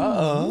you.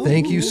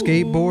 Thank you,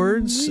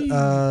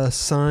 skateboards.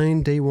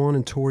 Signed Day One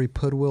and Tori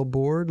Pudwill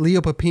board.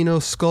 Leo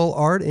Pepino skull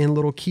art and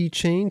little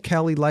keychain.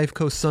 Cali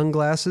Lifeco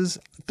sunglasses.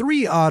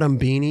 3 autumn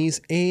beanies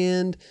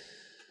and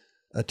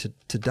a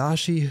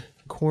Tadashi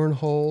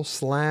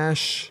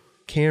cornhole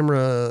 /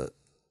 camera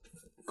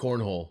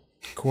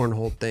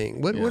cornhole thing.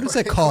 What is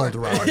that called,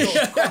 Raj?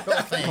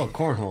 Oh,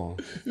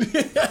 cornhole.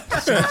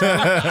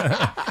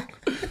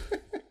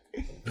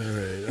 All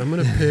right, I'm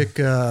gonna pick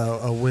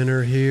a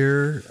winner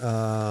here.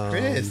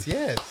 Chris,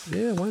 yes.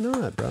 Yeah, why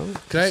not, bro?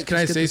 Can I Let's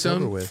get say this over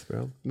something? with,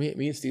 bro? Me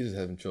and Steve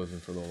haven't chosen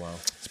for a little while.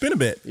 It's been a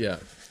bit. Yeah,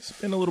 It's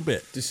been a little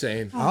bit. just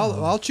saying.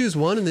 I'll choose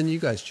one, and then you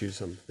guys choose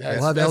them. That's-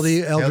 We'll have that's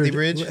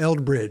Eldridge. Eldridge?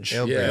 Eldbridge.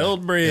 Yeah.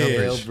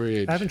 Eldbridge.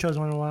 Bridge. I haven't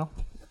chosen one in a while.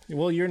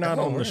 Well, you're not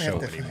on the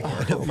show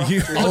anymore.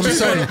 You- All of a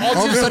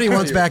sudden, he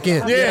wants back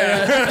in.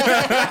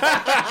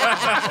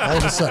 Yeah, All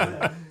of a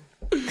sudden.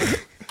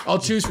 I'll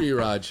choose for you,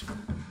 Raj.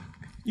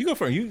 You go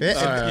for it. You.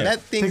 That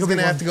thing's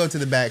gonna have to go to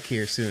the back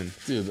here soon.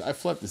 Dude, I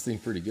fluffed this thing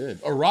pretty good.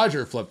 Or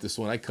Roger fluffed this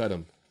one. I cut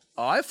him.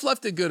 Oh, I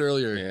fluffed it good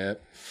earlier. Yeah.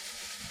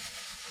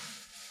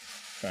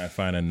 Try to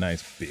find a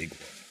nice big one.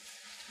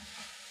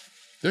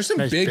 There's some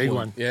Nice big, big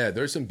ones. one. Yeah,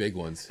 there's some big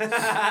ones.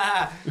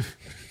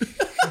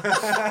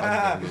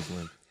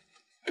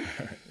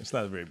 It's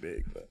not very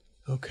big, but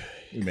Okay,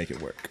 we make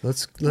it work.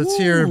 let's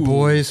hear it,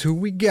 boys. Who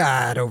we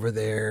got over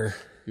there?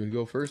 You want to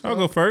go first? I'll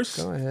go first.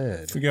 Go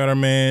ahead. We got our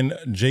man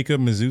Jacob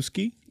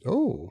Mizuski,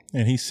 Oh,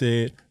 and he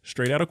said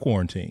straight out of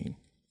quarantine.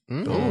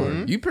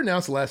 You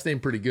pronounced the last name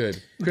pretty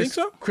good. Chris, think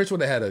so? Chris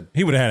would have had a.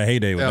 He would have had a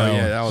heyday with Oh, that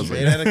yeah, one.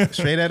 that was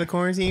Straight out of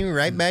quarantine,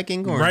 right back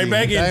in quarantine. Right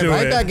back into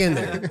right it. back in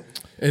there.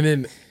 And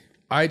then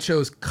I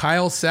chose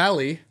Kyle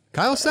Sally.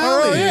 Kyle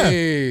Sally.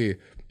 Hey.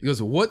 He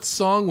goes, what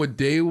song would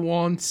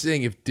Daewon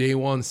sing if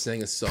Daewon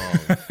sang a song?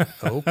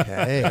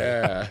 Okay.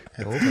 Yeah.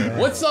 Okay.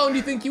 What song do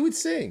you think you would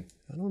sing?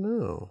 I don't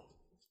know.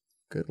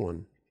 Good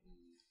one.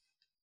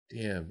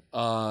 Damn.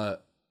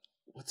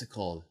 What's it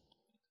called?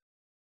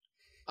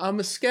 I'm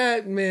a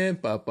scat man.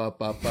 Ba, ba,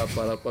 ba, ba,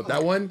 ba, ba.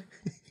 That one?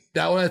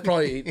 That one is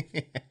probably.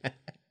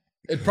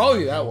 It'd probably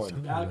be that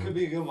one. That could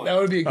be a good one. That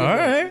would be a good All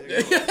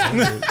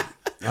one. right.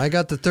 I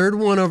got the third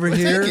one over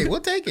here.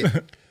 We'll take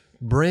it.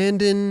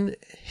 Brandon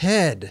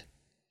Head.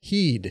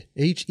 Heed.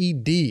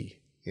 H-E-D.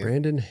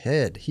 Brandon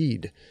Head.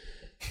 Heed.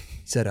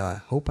 He said, I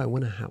hope I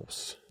win a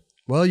house.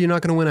 Well, you're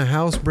not going to win a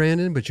house,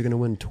 Brandon, but you're going to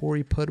win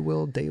Tori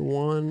Pudwill, Day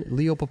One,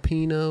 Leo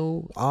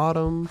Pepino,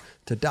 Autumn,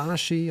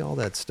 Tadashi, all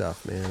that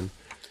stuff, man.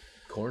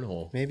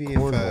 Cornhole. Maybe if,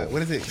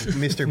 what is it,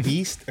 Mr.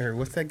 Beast? Or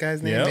what's that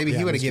guy's name? Yep. Maybe he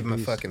Yeah, would have Mr. given him a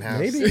Beast. fucking house.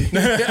 Maybe.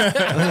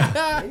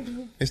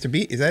 Mr.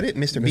 Beast, is that it?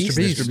 Mr. Beast?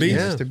 Beast,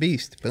 yeah. Mr.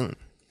 Beast. Boom.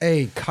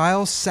 Hey,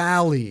 Kyle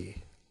Sally.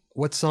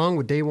 What song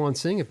would Daewon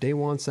sing if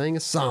Daewon sang a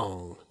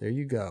song? There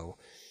you go.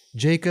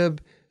 Jacob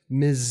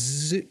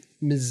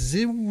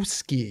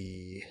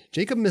Mizewski.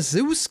 Jacob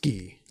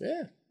Mizewski.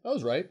 Yeah, that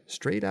was right.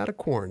 Straight out of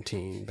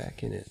quarantine.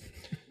 Back in it.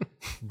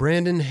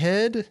 Brandon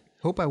Head.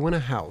 Hope I win a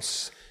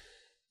house.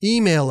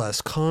 Email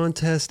us,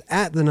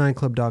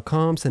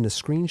 contest@the9club.com. Send a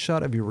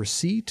screenshot of your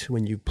receipt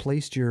when you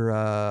placed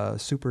your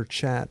super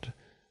chat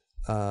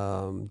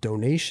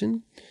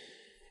donation.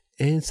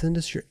 And send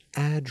us your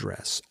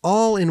address.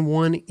 All in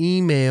one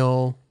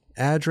email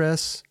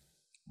address.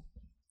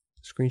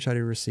 Screenshot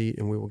your receipt,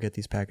 and we will get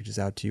these packages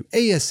out to you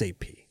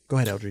ASAP. Go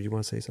ahead, Eldred. You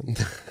want to say something?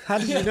 How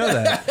did you know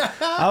that?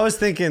 I was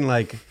thinking,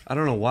 like, I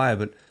don't know why,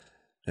 but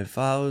if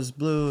I was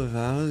blue, if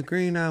I was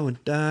green, I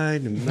would die. I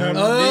never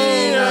knew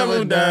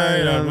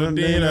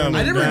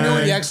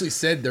what he actually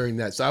said during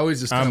that, so I always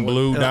just I'm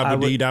blue,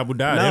 dabba dee, dabba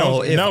die.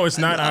 No, it's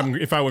not.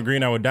 If I were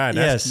green, I would die.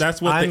 That's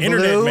what the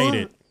internet made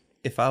it.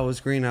 If I was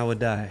green, I would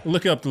die.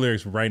 Look up the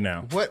lyrics right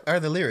now. What are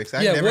the lyrics?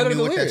 I never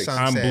knew what that song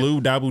I'm said. blue,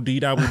 dabba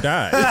dee, dabba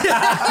die.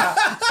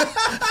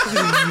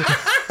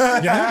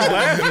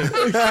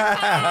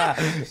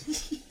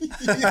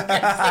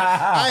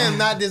 I am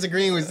not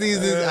disagreeing with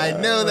Caesar. I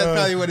know that's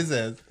probably what it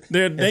says.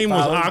 Their name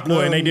was Aqua,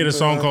 and they did a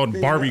song called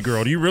Barbie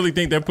Girl. Do you really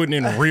think they're putting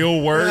in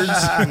real words?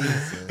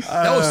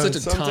 That was such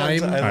a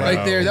time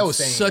right there. That was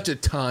Insane. such a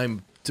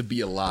time to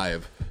be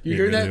alive. You It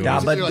hear really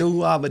that? was. You're like,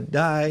 Dabba-doo, Abba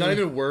die. not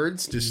even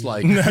words, just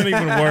like Not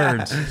even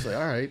words. It's like,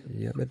 all right.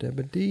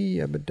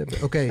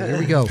 Okay, here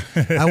we go.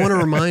 I want to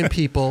remind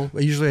people,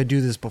 usually I do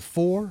this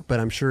before,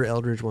 but I'm sure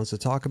Eldridge wants to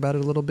talk about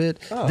it a little bit.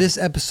 This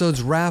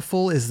episode's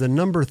raffle is the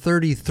number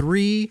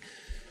 33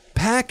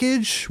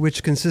 package,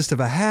 which consists of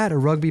a hat, a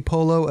rugby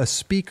polo, a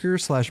speaker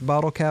 /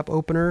 bottle cap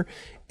opener,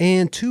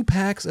 and 2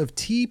 packs of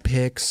tea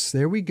picks.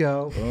 There we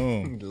go.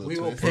 We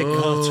will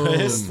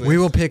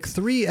pick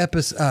 3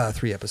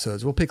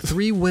 episodes. We'll pick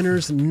 3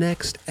 winners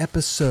next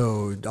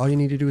episode. All you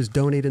need to do is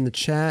donate in the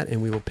chat,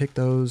 and we will pick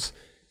those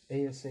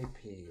ASAP.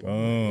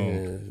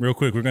 Real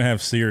quick, we're gonna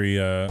have Siri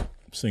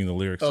sing the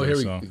lyrics. Oh, to here the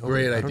we song. go.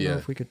 Great I don't know idea.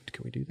 if we could.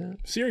 Can we do that?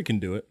 Siri can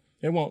do it.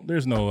 It won't.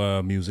 There's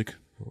no music.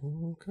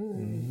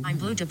 I'm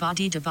blue da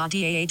body da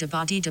body aa da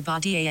body da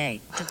body aa.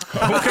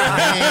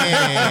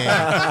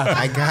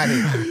 I got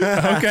it.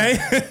 Okay.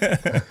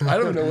 I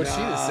don't know what she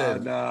just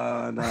said. No.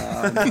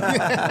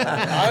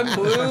 I'm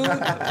blue.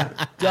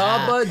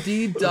 Dabba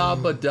dee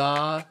dabba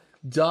da.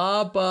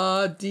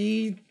 Dabba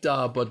dee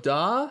dabba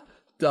da.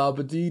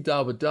 Dabba dee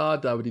dabba da.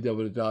 Dabba dee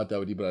dabba da.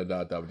 Dabba dee dabba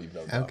da. Dabba dee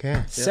dabba da.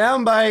 Okay.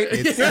 Soundbite.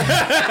 It's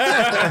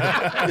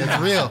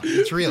real.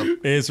 It's real.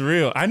 It's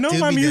real. I know Doobie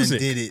my done music.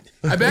 did it.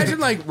 Imagine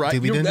like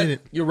Doobie done did it.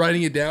 you're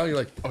writing it down. You're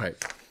like, okay,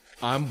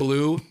 I'm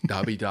blue.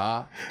 Dabby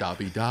da.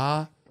 Dabby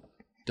da.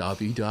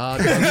 Dabby da.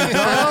 Dabby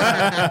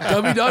da.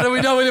 Dabby da.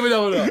 Dabby da. Dabby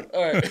da.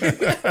 All right.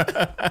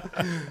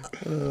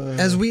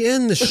 As we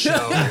end the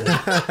show,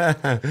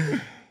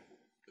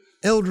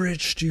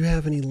 Eldridge, do you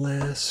have any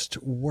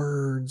last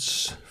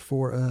words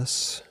for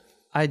us?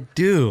 I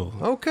do.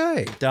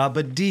 Okay.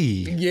 Dabba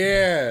dee.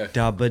 Yeah.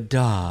 Dabba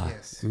da.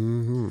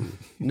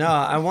 No,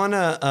 I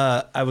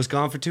wanna. I was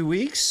gone for 2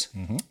 weeks.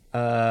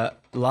 A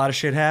lot of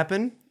shit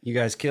happened. You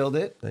guys killed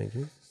it. Thank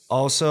you.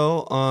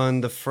 Also,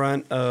 on the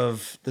front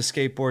of the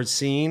skateboard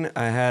scene,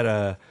 I had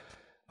a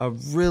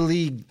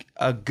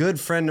good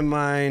friend of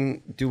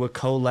mine do a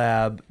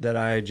collab that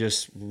I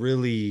just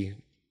really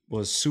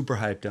was super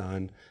hyped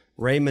on.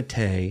 Ray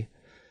Matei.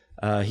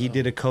 He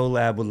did a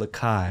collab with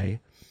Lakai,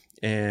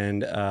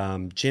 and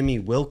Jimmy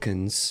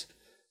Wilkins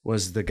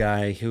was the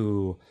guy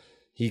who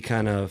he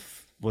kind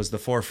of was the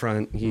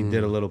forefront. He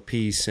did a little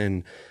piece,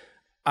 and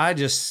I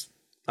just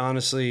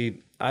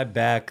honestly, I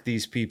back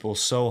these people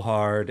so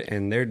hard,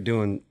 and they're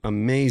doing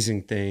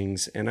amazing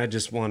things, and I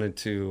just wanted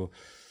to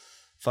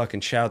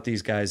fucking shout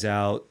these guys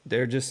out.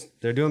 They're doing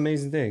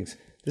amazing things.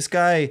 This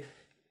guy,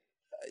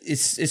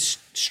 it's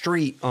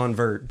street on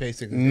vert.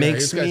 Basically.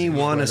 Makes this guy's me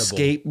want to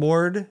incredible.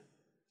 skateboard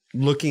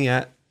looking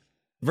at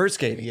vert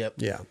skating. Yep.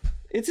 Yeah.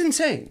 It's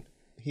insane.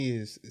 He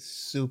is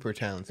super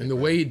talented. And the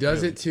way he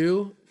does it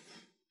too.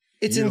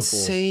 It's Beautiful.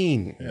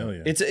 insane. Hell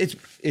yeah.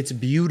 It's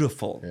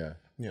beautiful. Yeah.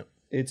 Yep.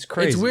 It's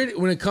crazy. It's weird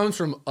when it comes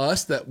from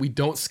us that we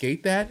don't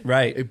skate that.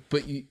 Right.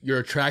 But you're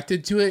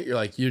attracted to it. You're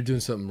like, you're doing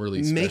something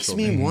really special. Makes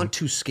me want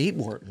to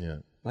skateboard. Yeah.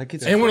 Like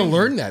it's And want to crazy.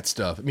 learn that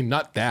stuff. I mean,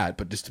 not that,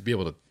 but just to be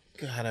able to.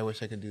 God, I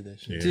wish I could do that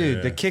shit.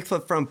 Dude, the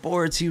kickflip front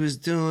boards he was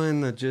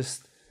doing, the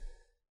just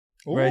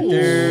right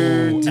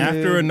there. dude.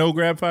 After a no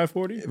grab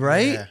 540.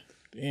 right? Yeah.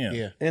 Damn.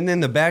 Yeah. And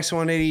then the backs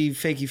 180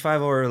 fakie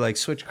 5 or like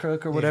switch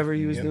crook or whatever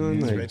he was doing.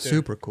 Like, right there.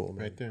 Super cool,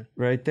 man. Right there.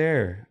 right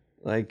there.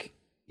 Like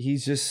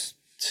he's just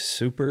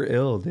super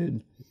ill,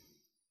 dude.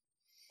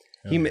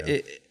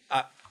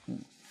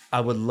 I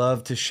would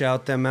love to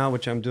shout them out,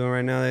 which I'm doing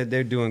right now.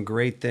 They're doing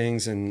great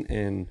things,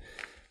 and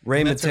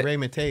Ray That's a Matei. Ray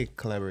Matei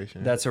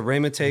collaboration. That's a Ray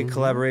Matei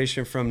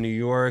collaboration from New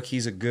York.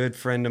 He's a good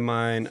friend of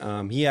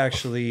mine. He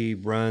actually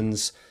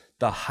runs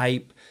the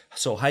Hype.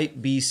 So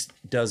Hype Beast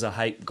does a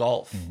Hype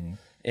Golf,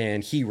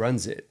 and he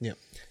runs it. Yep.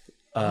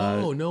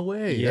 Oh, no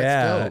way. Yeah,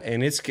 That's dope.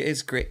 and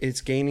it's great.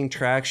 It's gaining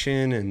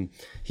traction, and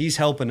he's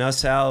helping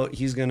us out.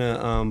 He's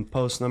gonna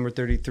post number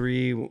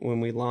 33 when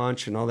we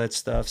launch and all that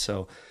stuff.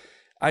 So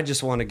I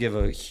just want to give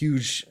a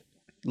huge,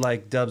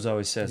 like Dubs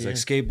always says, like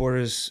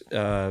skateboarders,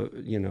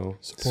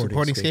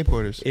 supporting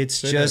skateboarders.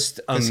 It's just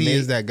amazing. He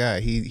is that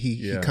guy.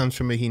 He comes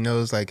from it. He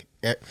knows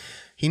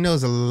he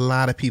knows a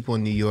lot of people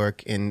in New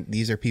York, and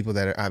these are people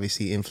that are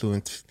obviously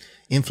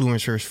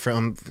influencers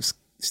from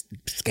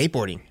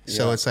skateboarding.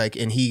 So it's like,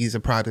 and he's a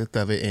product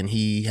of it, and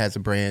he has a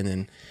brand,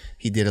 and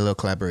he did a little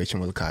collaboration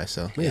with Kai.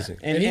 So amazing.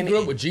 And he grew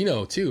up with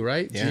Gino too,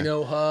 right? Yeah.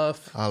 Gino,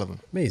 Huff, all of them.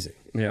 Amazing.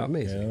 Yeah,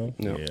 amazing.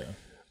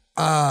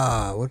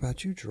 What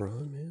about you,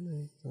 Jerron,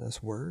 man? Any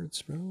last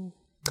words, bro?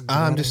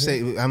 I'm just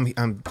saying,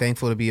 I'm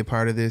thankful to be a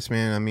part of this,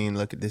 man. I mean,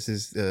 look, this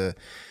is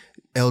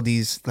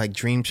LD's like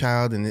dream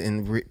child,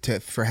 and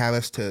for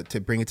Hallis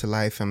to bring it to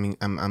life. I mean,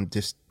 I'm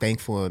just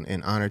thankful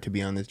and honored to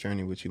be on this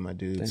journey with you, my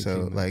dude. Thank so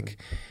you, like,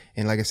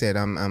 and like I said,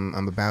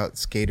 I'm about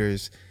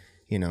skaters,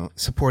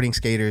 supporting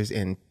skaters,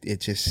 and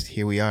it just,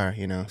 here we are,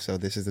 So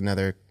this is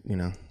another,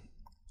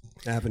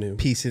 avenue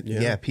piece of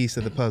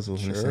the puzzle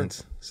in a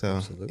sense. So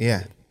absolutely.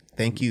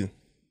 Thank you.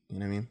 You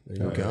know what I mean?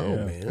 There you go,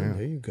 man. Yeah.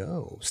 There you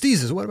go.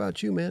 Steezes, what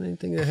about you, man?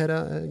 Anything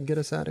to get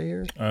us out of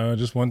here?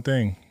 Just one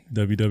thing.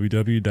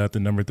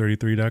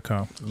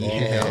 www.thenumber33.com.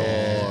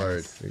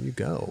 Hard. There you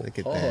go. Look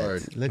at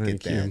that. Look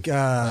at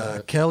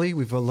that. Kelly,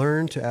 we've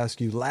learned to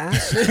ask you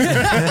last.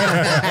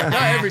 Not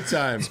every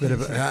time. It's a bit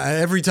of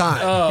every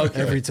time. Oh,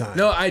 okay. Every time.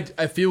 No, I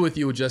feel with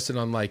you, Justin,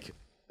 on like,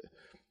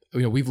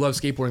 we've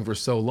loved skateboarding for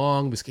so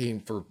long. We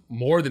skating for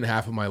more than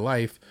half of my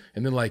life.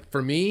 And then like,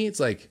 for me, it's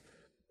like,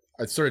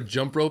 I started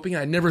jump roping.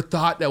 I never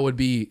thought that would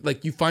be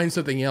like, you find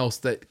something else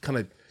that kind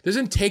of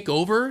doesn't take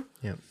over,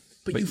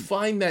 but you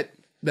find that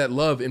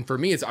love. And for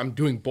me, I'm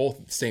doing both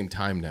at the same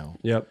time now.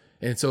 Yep.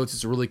 And so it's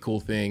just a really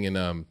cool thing.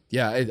 And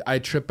I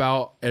trip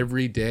out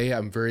every day.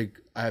 I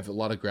have a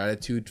lot of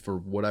gratitude for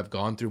what I've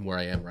gone through and where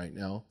I am right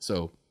now.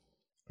 So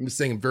I'm just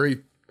saying, I'm very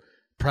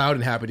proud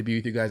and happy to be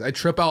with you guys. I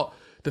trip out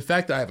the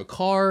fact that I have a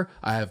car,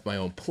 I have my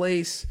own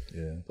place.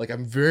 Yeah. Like,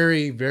 I'm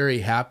very, very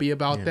happy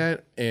about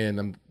that. And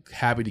I'm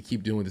happy to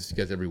keep doing this with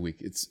you guys every week.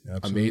 It's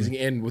amazing.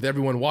 And with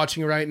everyone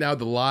watching right now,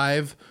 the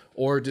live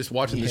or just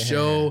watching the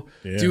show,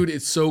 dude,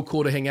 it's so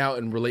cool to hang out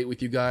and relate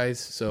with you guys.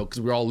 So, because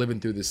we're all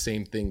living through the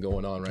same thing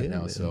going on right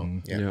now. Man. So,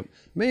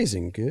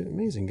 amazing, good,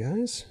 amazing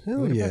guys.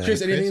 Hell yeah,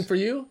 Chris. Anything for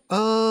you?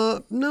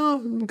 No,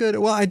 I'm good.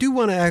 Well, I do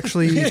want to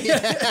actually.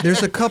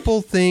 There's a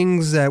couple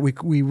things that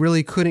we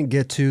really couldn't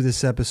get to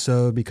this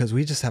episode because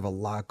we just have a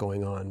lot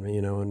going on,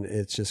 and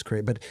it's just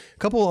great. But a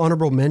couple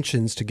honorable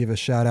mentions to give a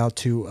shout out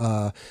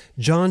to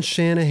John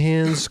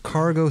Shanahan's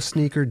cargo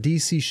sneaker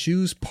DC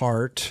shoes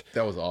part.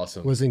 That was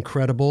awesome. Was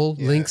incredible.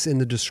 Links in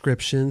the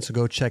description, so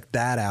go check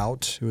that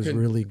out. It was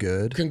really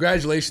good.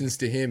 Congratulations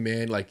to him,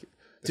 man. Like,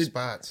 the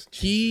spots.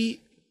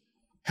 He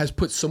has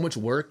put so much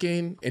work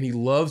in, and he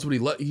loves what he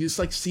loves. You just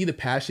like see the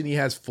passion he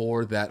has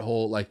for that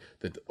whole like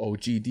the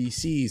OG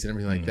DCs and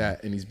everything like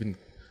that. And he's been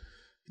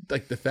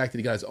like, the fact that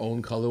he got his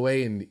own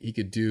colorway and he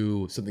could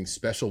do something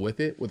special with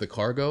it, with a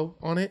cargo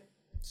on it.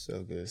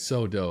 So good.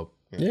 So dope.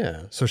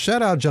 Yeah. So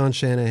shout out John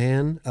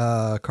Shanahan,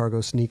 cargo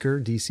sneaker,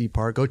 DC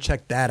part. Go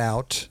check that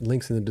out.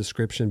 Links in the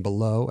description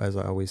below, as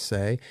I always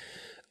say.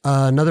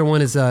 Another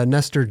one is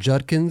Nestor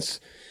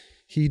Judkins.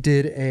 He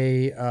did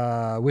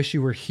a Wish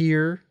You Were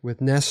Here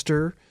with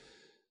Nestor,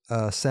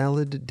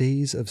 Salad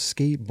Days of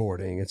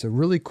Skateboarding. It's a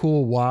really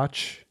cool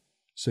watch,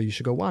 so you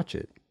should go watch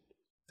it.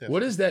 Definitely.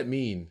 What does that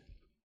mean?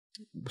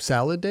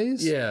 Salad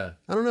Days? Yeah.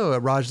 I don't know.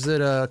 Raj, is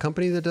it a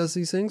company that does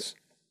these things?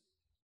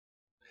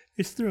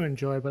 It's through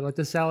Enjoy, but like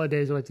the salad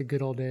days are like the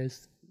good old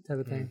days type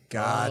of thing.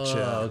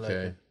 Gotcha.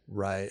 Okay.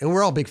 Right. And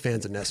we're all big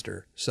fans of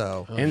Nestor.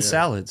 So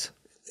salads.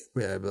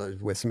 Yeah,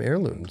 with some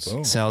heirlooms.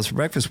 Boom. Salads for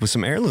breakfast with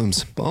some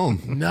heirlooms.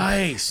 Boom.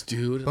 Nice,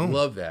 dude. I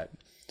love that.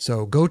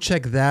 So go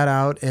check that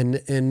out.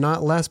 And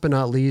not last but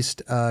not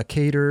least,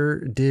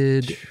 Cater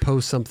did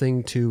post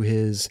something to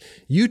his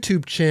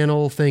YouTube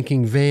channel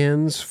thanking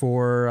Vans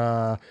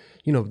for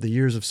the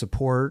years of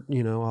support.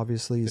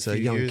 Obviously he's a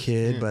young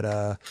kid,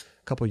 but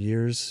couple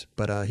years,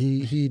 but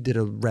he did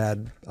a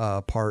rad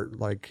part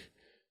like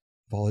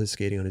of all his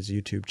skating on his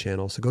YouTube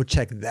channel. So go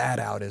check that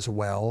out as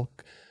well.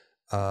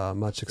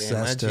 Much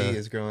success. My G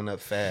is growing up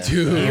fast.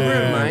 Dude. He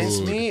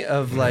reminds me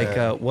of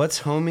like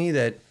what's homie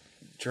that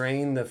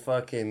drained the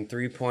fucking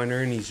 3-pointer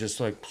and he's just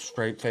like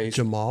straight face.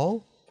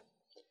 Jamal?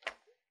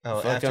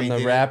 Oh, fuck on the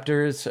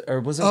Raptors,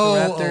 or was it the Oh,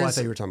 Raptors? I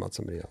thought you were talking about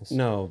somebody else.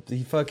 No,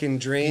 he fucking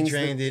drained. He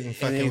drained it and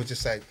fucking was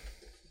just like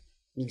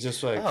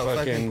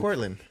fucking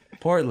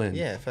Portland.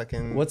 Yeah,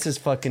 fucking. What's his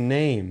fucking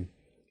name?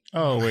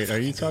 Oh wait, are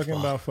you talking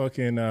about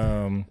fucking?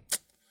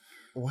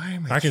 Why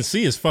am I can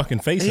see his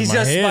fucking face He's in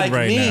my just head like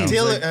right me. now.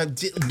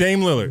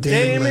 Dame Lillard.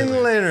 Damon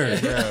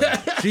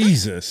Lillard.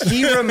 Jesus.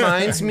 He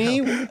reminds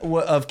me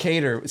of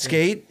Cater.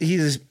 Skate.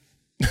 He's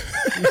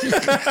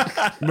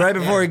right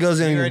before he goes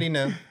in. You already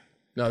know.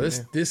 No,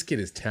 this kid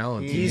is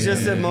talented. He's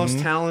just the most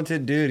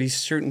talented dude.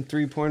 He's shooting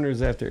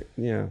 3-pointers after.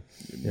 Yeah.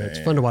 It's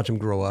fun to watch him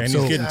grow up. And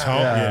he's getting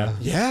tall.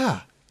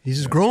 Yeah. He's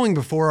just growing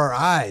before our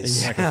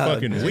eyes. Like a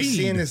fucking weed.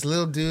 Seeing this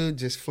little dude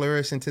just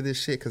flourish into this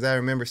shit, because I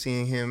remember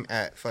seeing him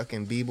at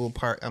fucking Beeble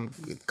Park. I'm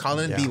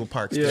calling it Beeble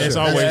Park. Yeah, It's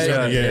always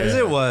As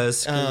it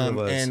was.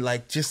 And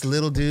like just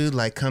little dude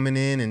like coming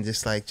in and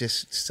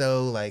just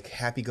so like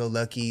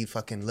happy-go-lucky,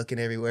 fucking looking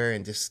everywhere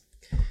and just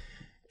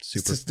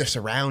just their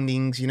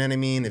surroundings, you know what I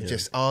mean? Of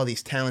just all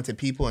these talented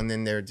people, and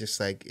then they're just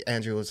like,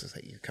 Andrew was just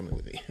like, "You're coming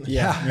with me."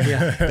 Yeah.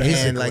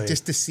 And like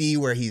just to see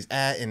where he's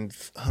at, and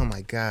oh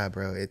my god,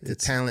 bro, the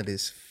talent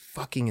is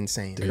fucking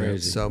insane.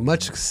 Crazy. So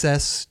much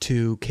success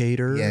to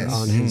Cater Yes.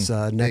 on his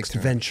next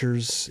time.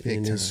 ventures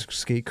in Big his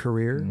skate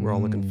career. We're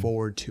all looking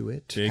forward to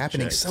it. Big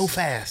Happening checks. so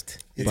fast.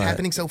 It's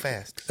happening so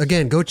fast.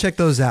 Again, go check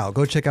those out.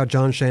 Go check out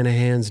John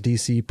Shanahan's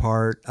DC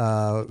part,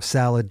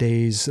 Salad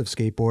Days of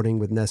Skateboarding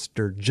with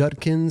Nestor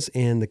Judkins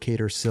and the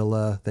Cater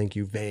Silla. Thank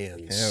you,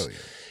 Vans. Hell yeah.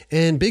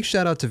 And big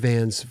shout out to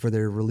Vans for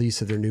their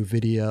release of their new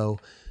video.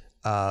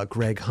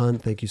 Greg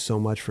Hunt, thank you so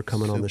much for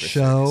coming on the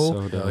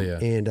show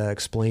and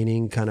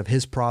explaining kind of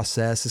his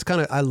process. It's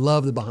kind of, I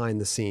love the behind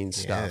the scenes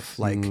stuff.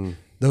 Like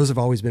those have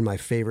always been my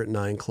favorite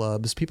 9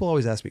 clubs. People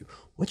always ask me,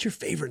 what's your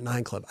favorite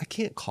 9 club? I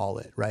can't call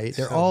it, right?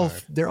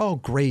 They're all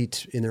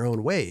great in their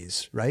own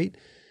ways, right?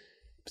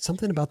 But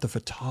something about the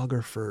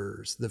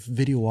photographers, the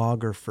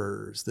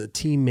videographers, the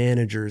team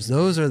managers,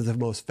 those are the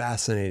most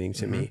fascinating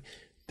to me.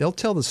 They'll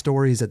tell the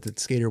stories that the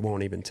skater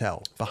won't even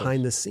tell.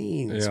 Behind the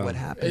scenes, what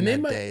happened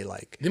that day.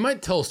 Like they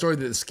might tell a story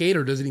that the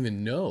skater doesn't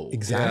even know.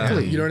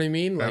 Exactly. You know what I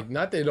mean? Like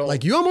not they don't.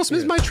 Like you almost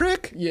missed my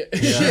trick? Yeah.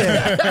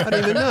 Shit. I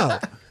don't even know.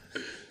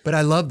 But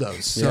I love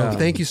those. So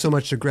thank you so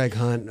much to Greg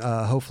Hunt.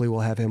 Hopefully we'll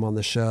have him on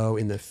the show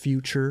in the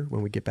future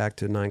when we get back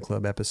to 9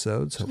 Club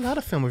episodes. There's a lot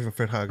of filmers and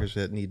photographers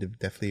that need to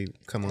definitely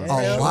come on.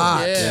 A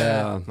lot.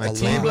 Yeah. Like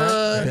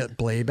Atiba.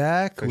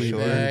 Blayback. We sure.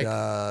 need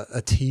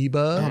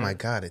Atiba. Oh my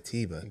god,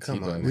 Atiba.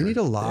 Come on. We need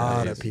a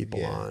lot of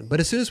people on. But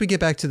as soon as we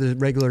get back to the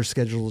regular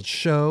scheduled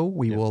show,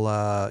 we will,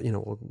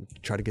 we'll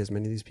try to get as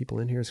many of these people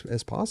in here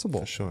as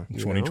possible. For sure.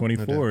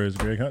 2024, as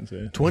Greg Hunt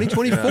said.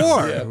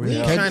 2024. We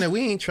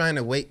ain't trying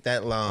to wait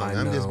that long.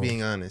 I'm just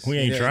being honest. We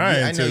ain't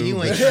trying I know to.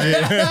 you ain't trying.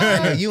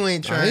 I know you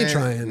ain't trying. I ain't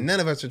trying.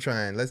 None of us are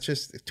trying. Let's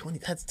just 20.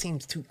 That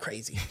seems too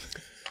crazy.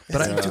 But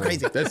That seems too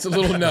crazy. That's a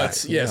little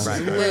nuts. Yes, a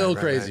little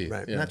crazy.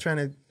 right. I'm not trying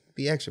to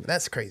be extra, but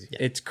that's crazy.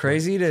 It's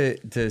crazy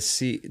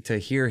to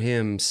hear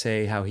him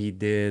say how he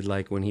did,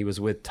 like when he was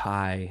with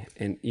Ty,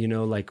 and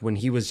like when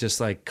he was just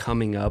like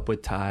coming up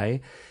with Ty,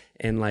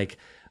 and like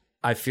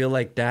I feel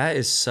like that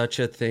is such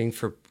a thing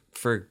for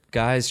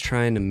guys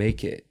trying to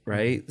make it,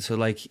 right? So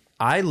like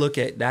I look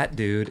at that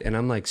dude and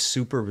I'm like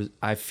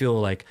I feel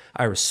like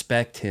I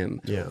respect him.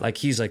 Yeah. Like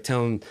he's like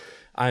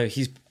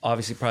he's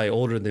obviously probably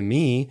older than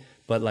me,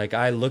 but like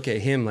I look at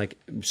him like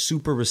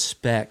super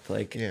respect.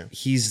 Like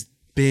he's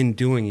been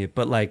doing it.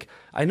 But like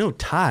I know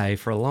Ty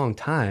for a long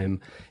time,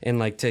 and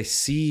like to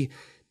see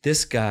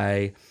this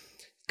guy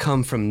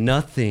come from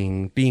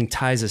nothing, being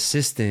Ty's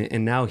assistant,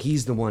 and now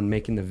he's the one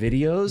making the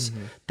videos,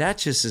 that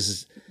just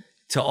is,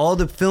 to all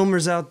the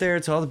filmers out there,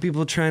 to all the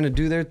people trying to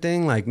do their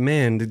thing, like,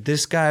 man,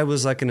 this guy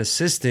was like an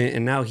assistant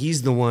and now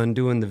he's the one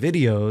doing the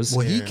videos.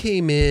 Well, he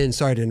came in,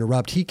 sorry to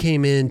interrupt, he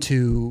came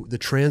into the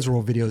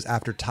Transworld videos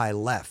after Ty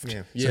left.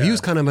 So he was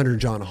kind of under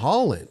John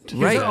Holland. He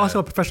was also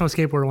a professional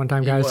skateboarder one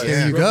time, guys.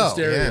 There you go.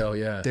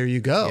 Stereo, There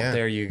you go.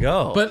 There you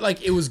go. But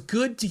like it was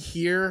good to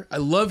hear. I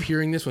love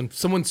hearing this when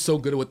someone's so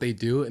good at what they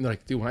do, and they're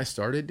like, dude, when I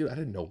started, dude, I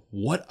didn't know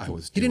what I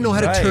was He doing. didn't know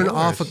how to Right. turn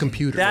off a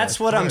computer. That's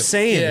what I'm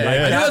saying. Yeah, Like,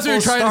 I know that's what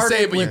you're fool trying to say,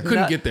 started but you with couldn't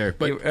not- get there.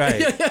 But Right.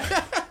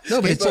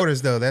 No, but it's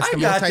Skateboarders though, that's I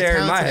the got there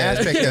in my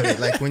multi-talented head. aspect of it.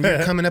 Like when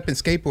you're coming up in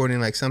skateboarding,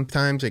 like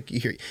sometimes like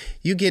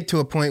you get to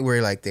a point where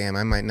you're like, damn,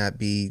 I might not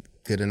be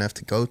good enough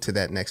to go to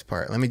that next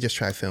part. Let me just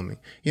try filming.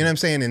 You know what I'm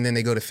saying? And then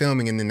they go to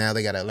filming, and then now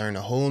they got to learn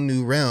a whole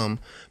new realm.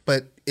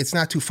 But it's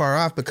not too far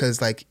off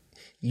because like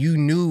you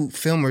knew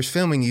filmers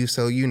filming you,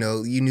 so you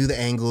knew the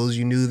angles,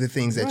 you knew the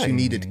things that you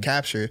needed to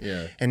capture.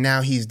 Yeah. And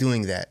now he's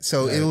doing that.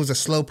 So it was a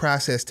slow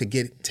process to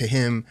get to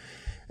him,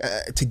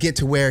 to get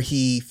to where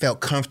he felt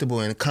comfortable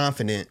and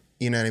confident.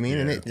 You know what I mean?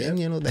 And that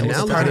and was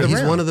now a look part at of him, the he's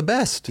realm. one of the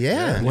best.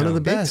 Yeah, one of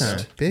the big best.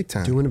 time, big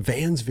time. Doing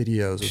Vans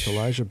videos with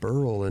Elijah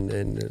Burrell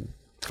and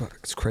fuck,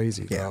 it's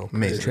crazy, bro.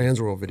 amazing. The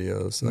Transworld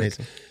videos. Like,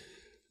 Amazing.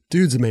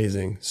 dude's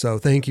amazing. So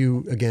thank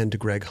you again to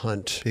Greg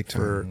Hunt Big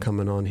time. for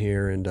coming on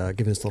here and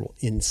giving us a little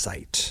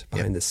insight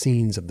behind the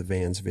scenes of the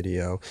Vans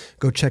video.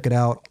 Go check it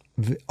out.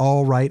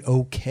 All Right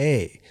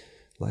Okay.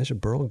 Elijah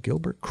Burrell and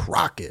Gilbert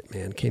Crockett,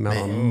 man, came out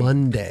on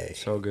Monday.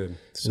 So good.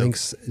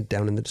 Links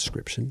down in the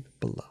description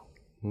below.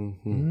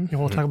 And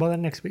we'll talk about that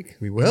next week.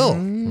 We will.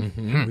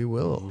 We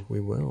will. We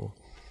will.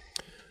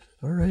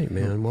 All right,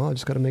 man. Well, I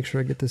just got to make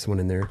sure I get this one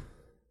in there.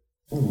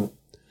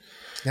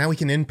 Now we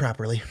can end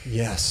properly.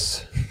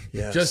 Yes.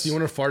 Yes. Just, you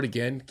want to fart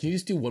again? Can you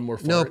just do one more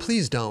fart? No,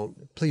 please don't.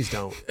 Please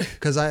don't.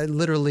 Because I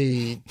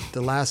literally, the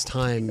last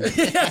time, We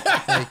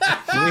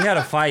had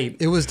a fight.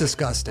 it was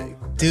disgusting.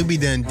 Doobie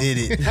done did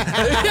it.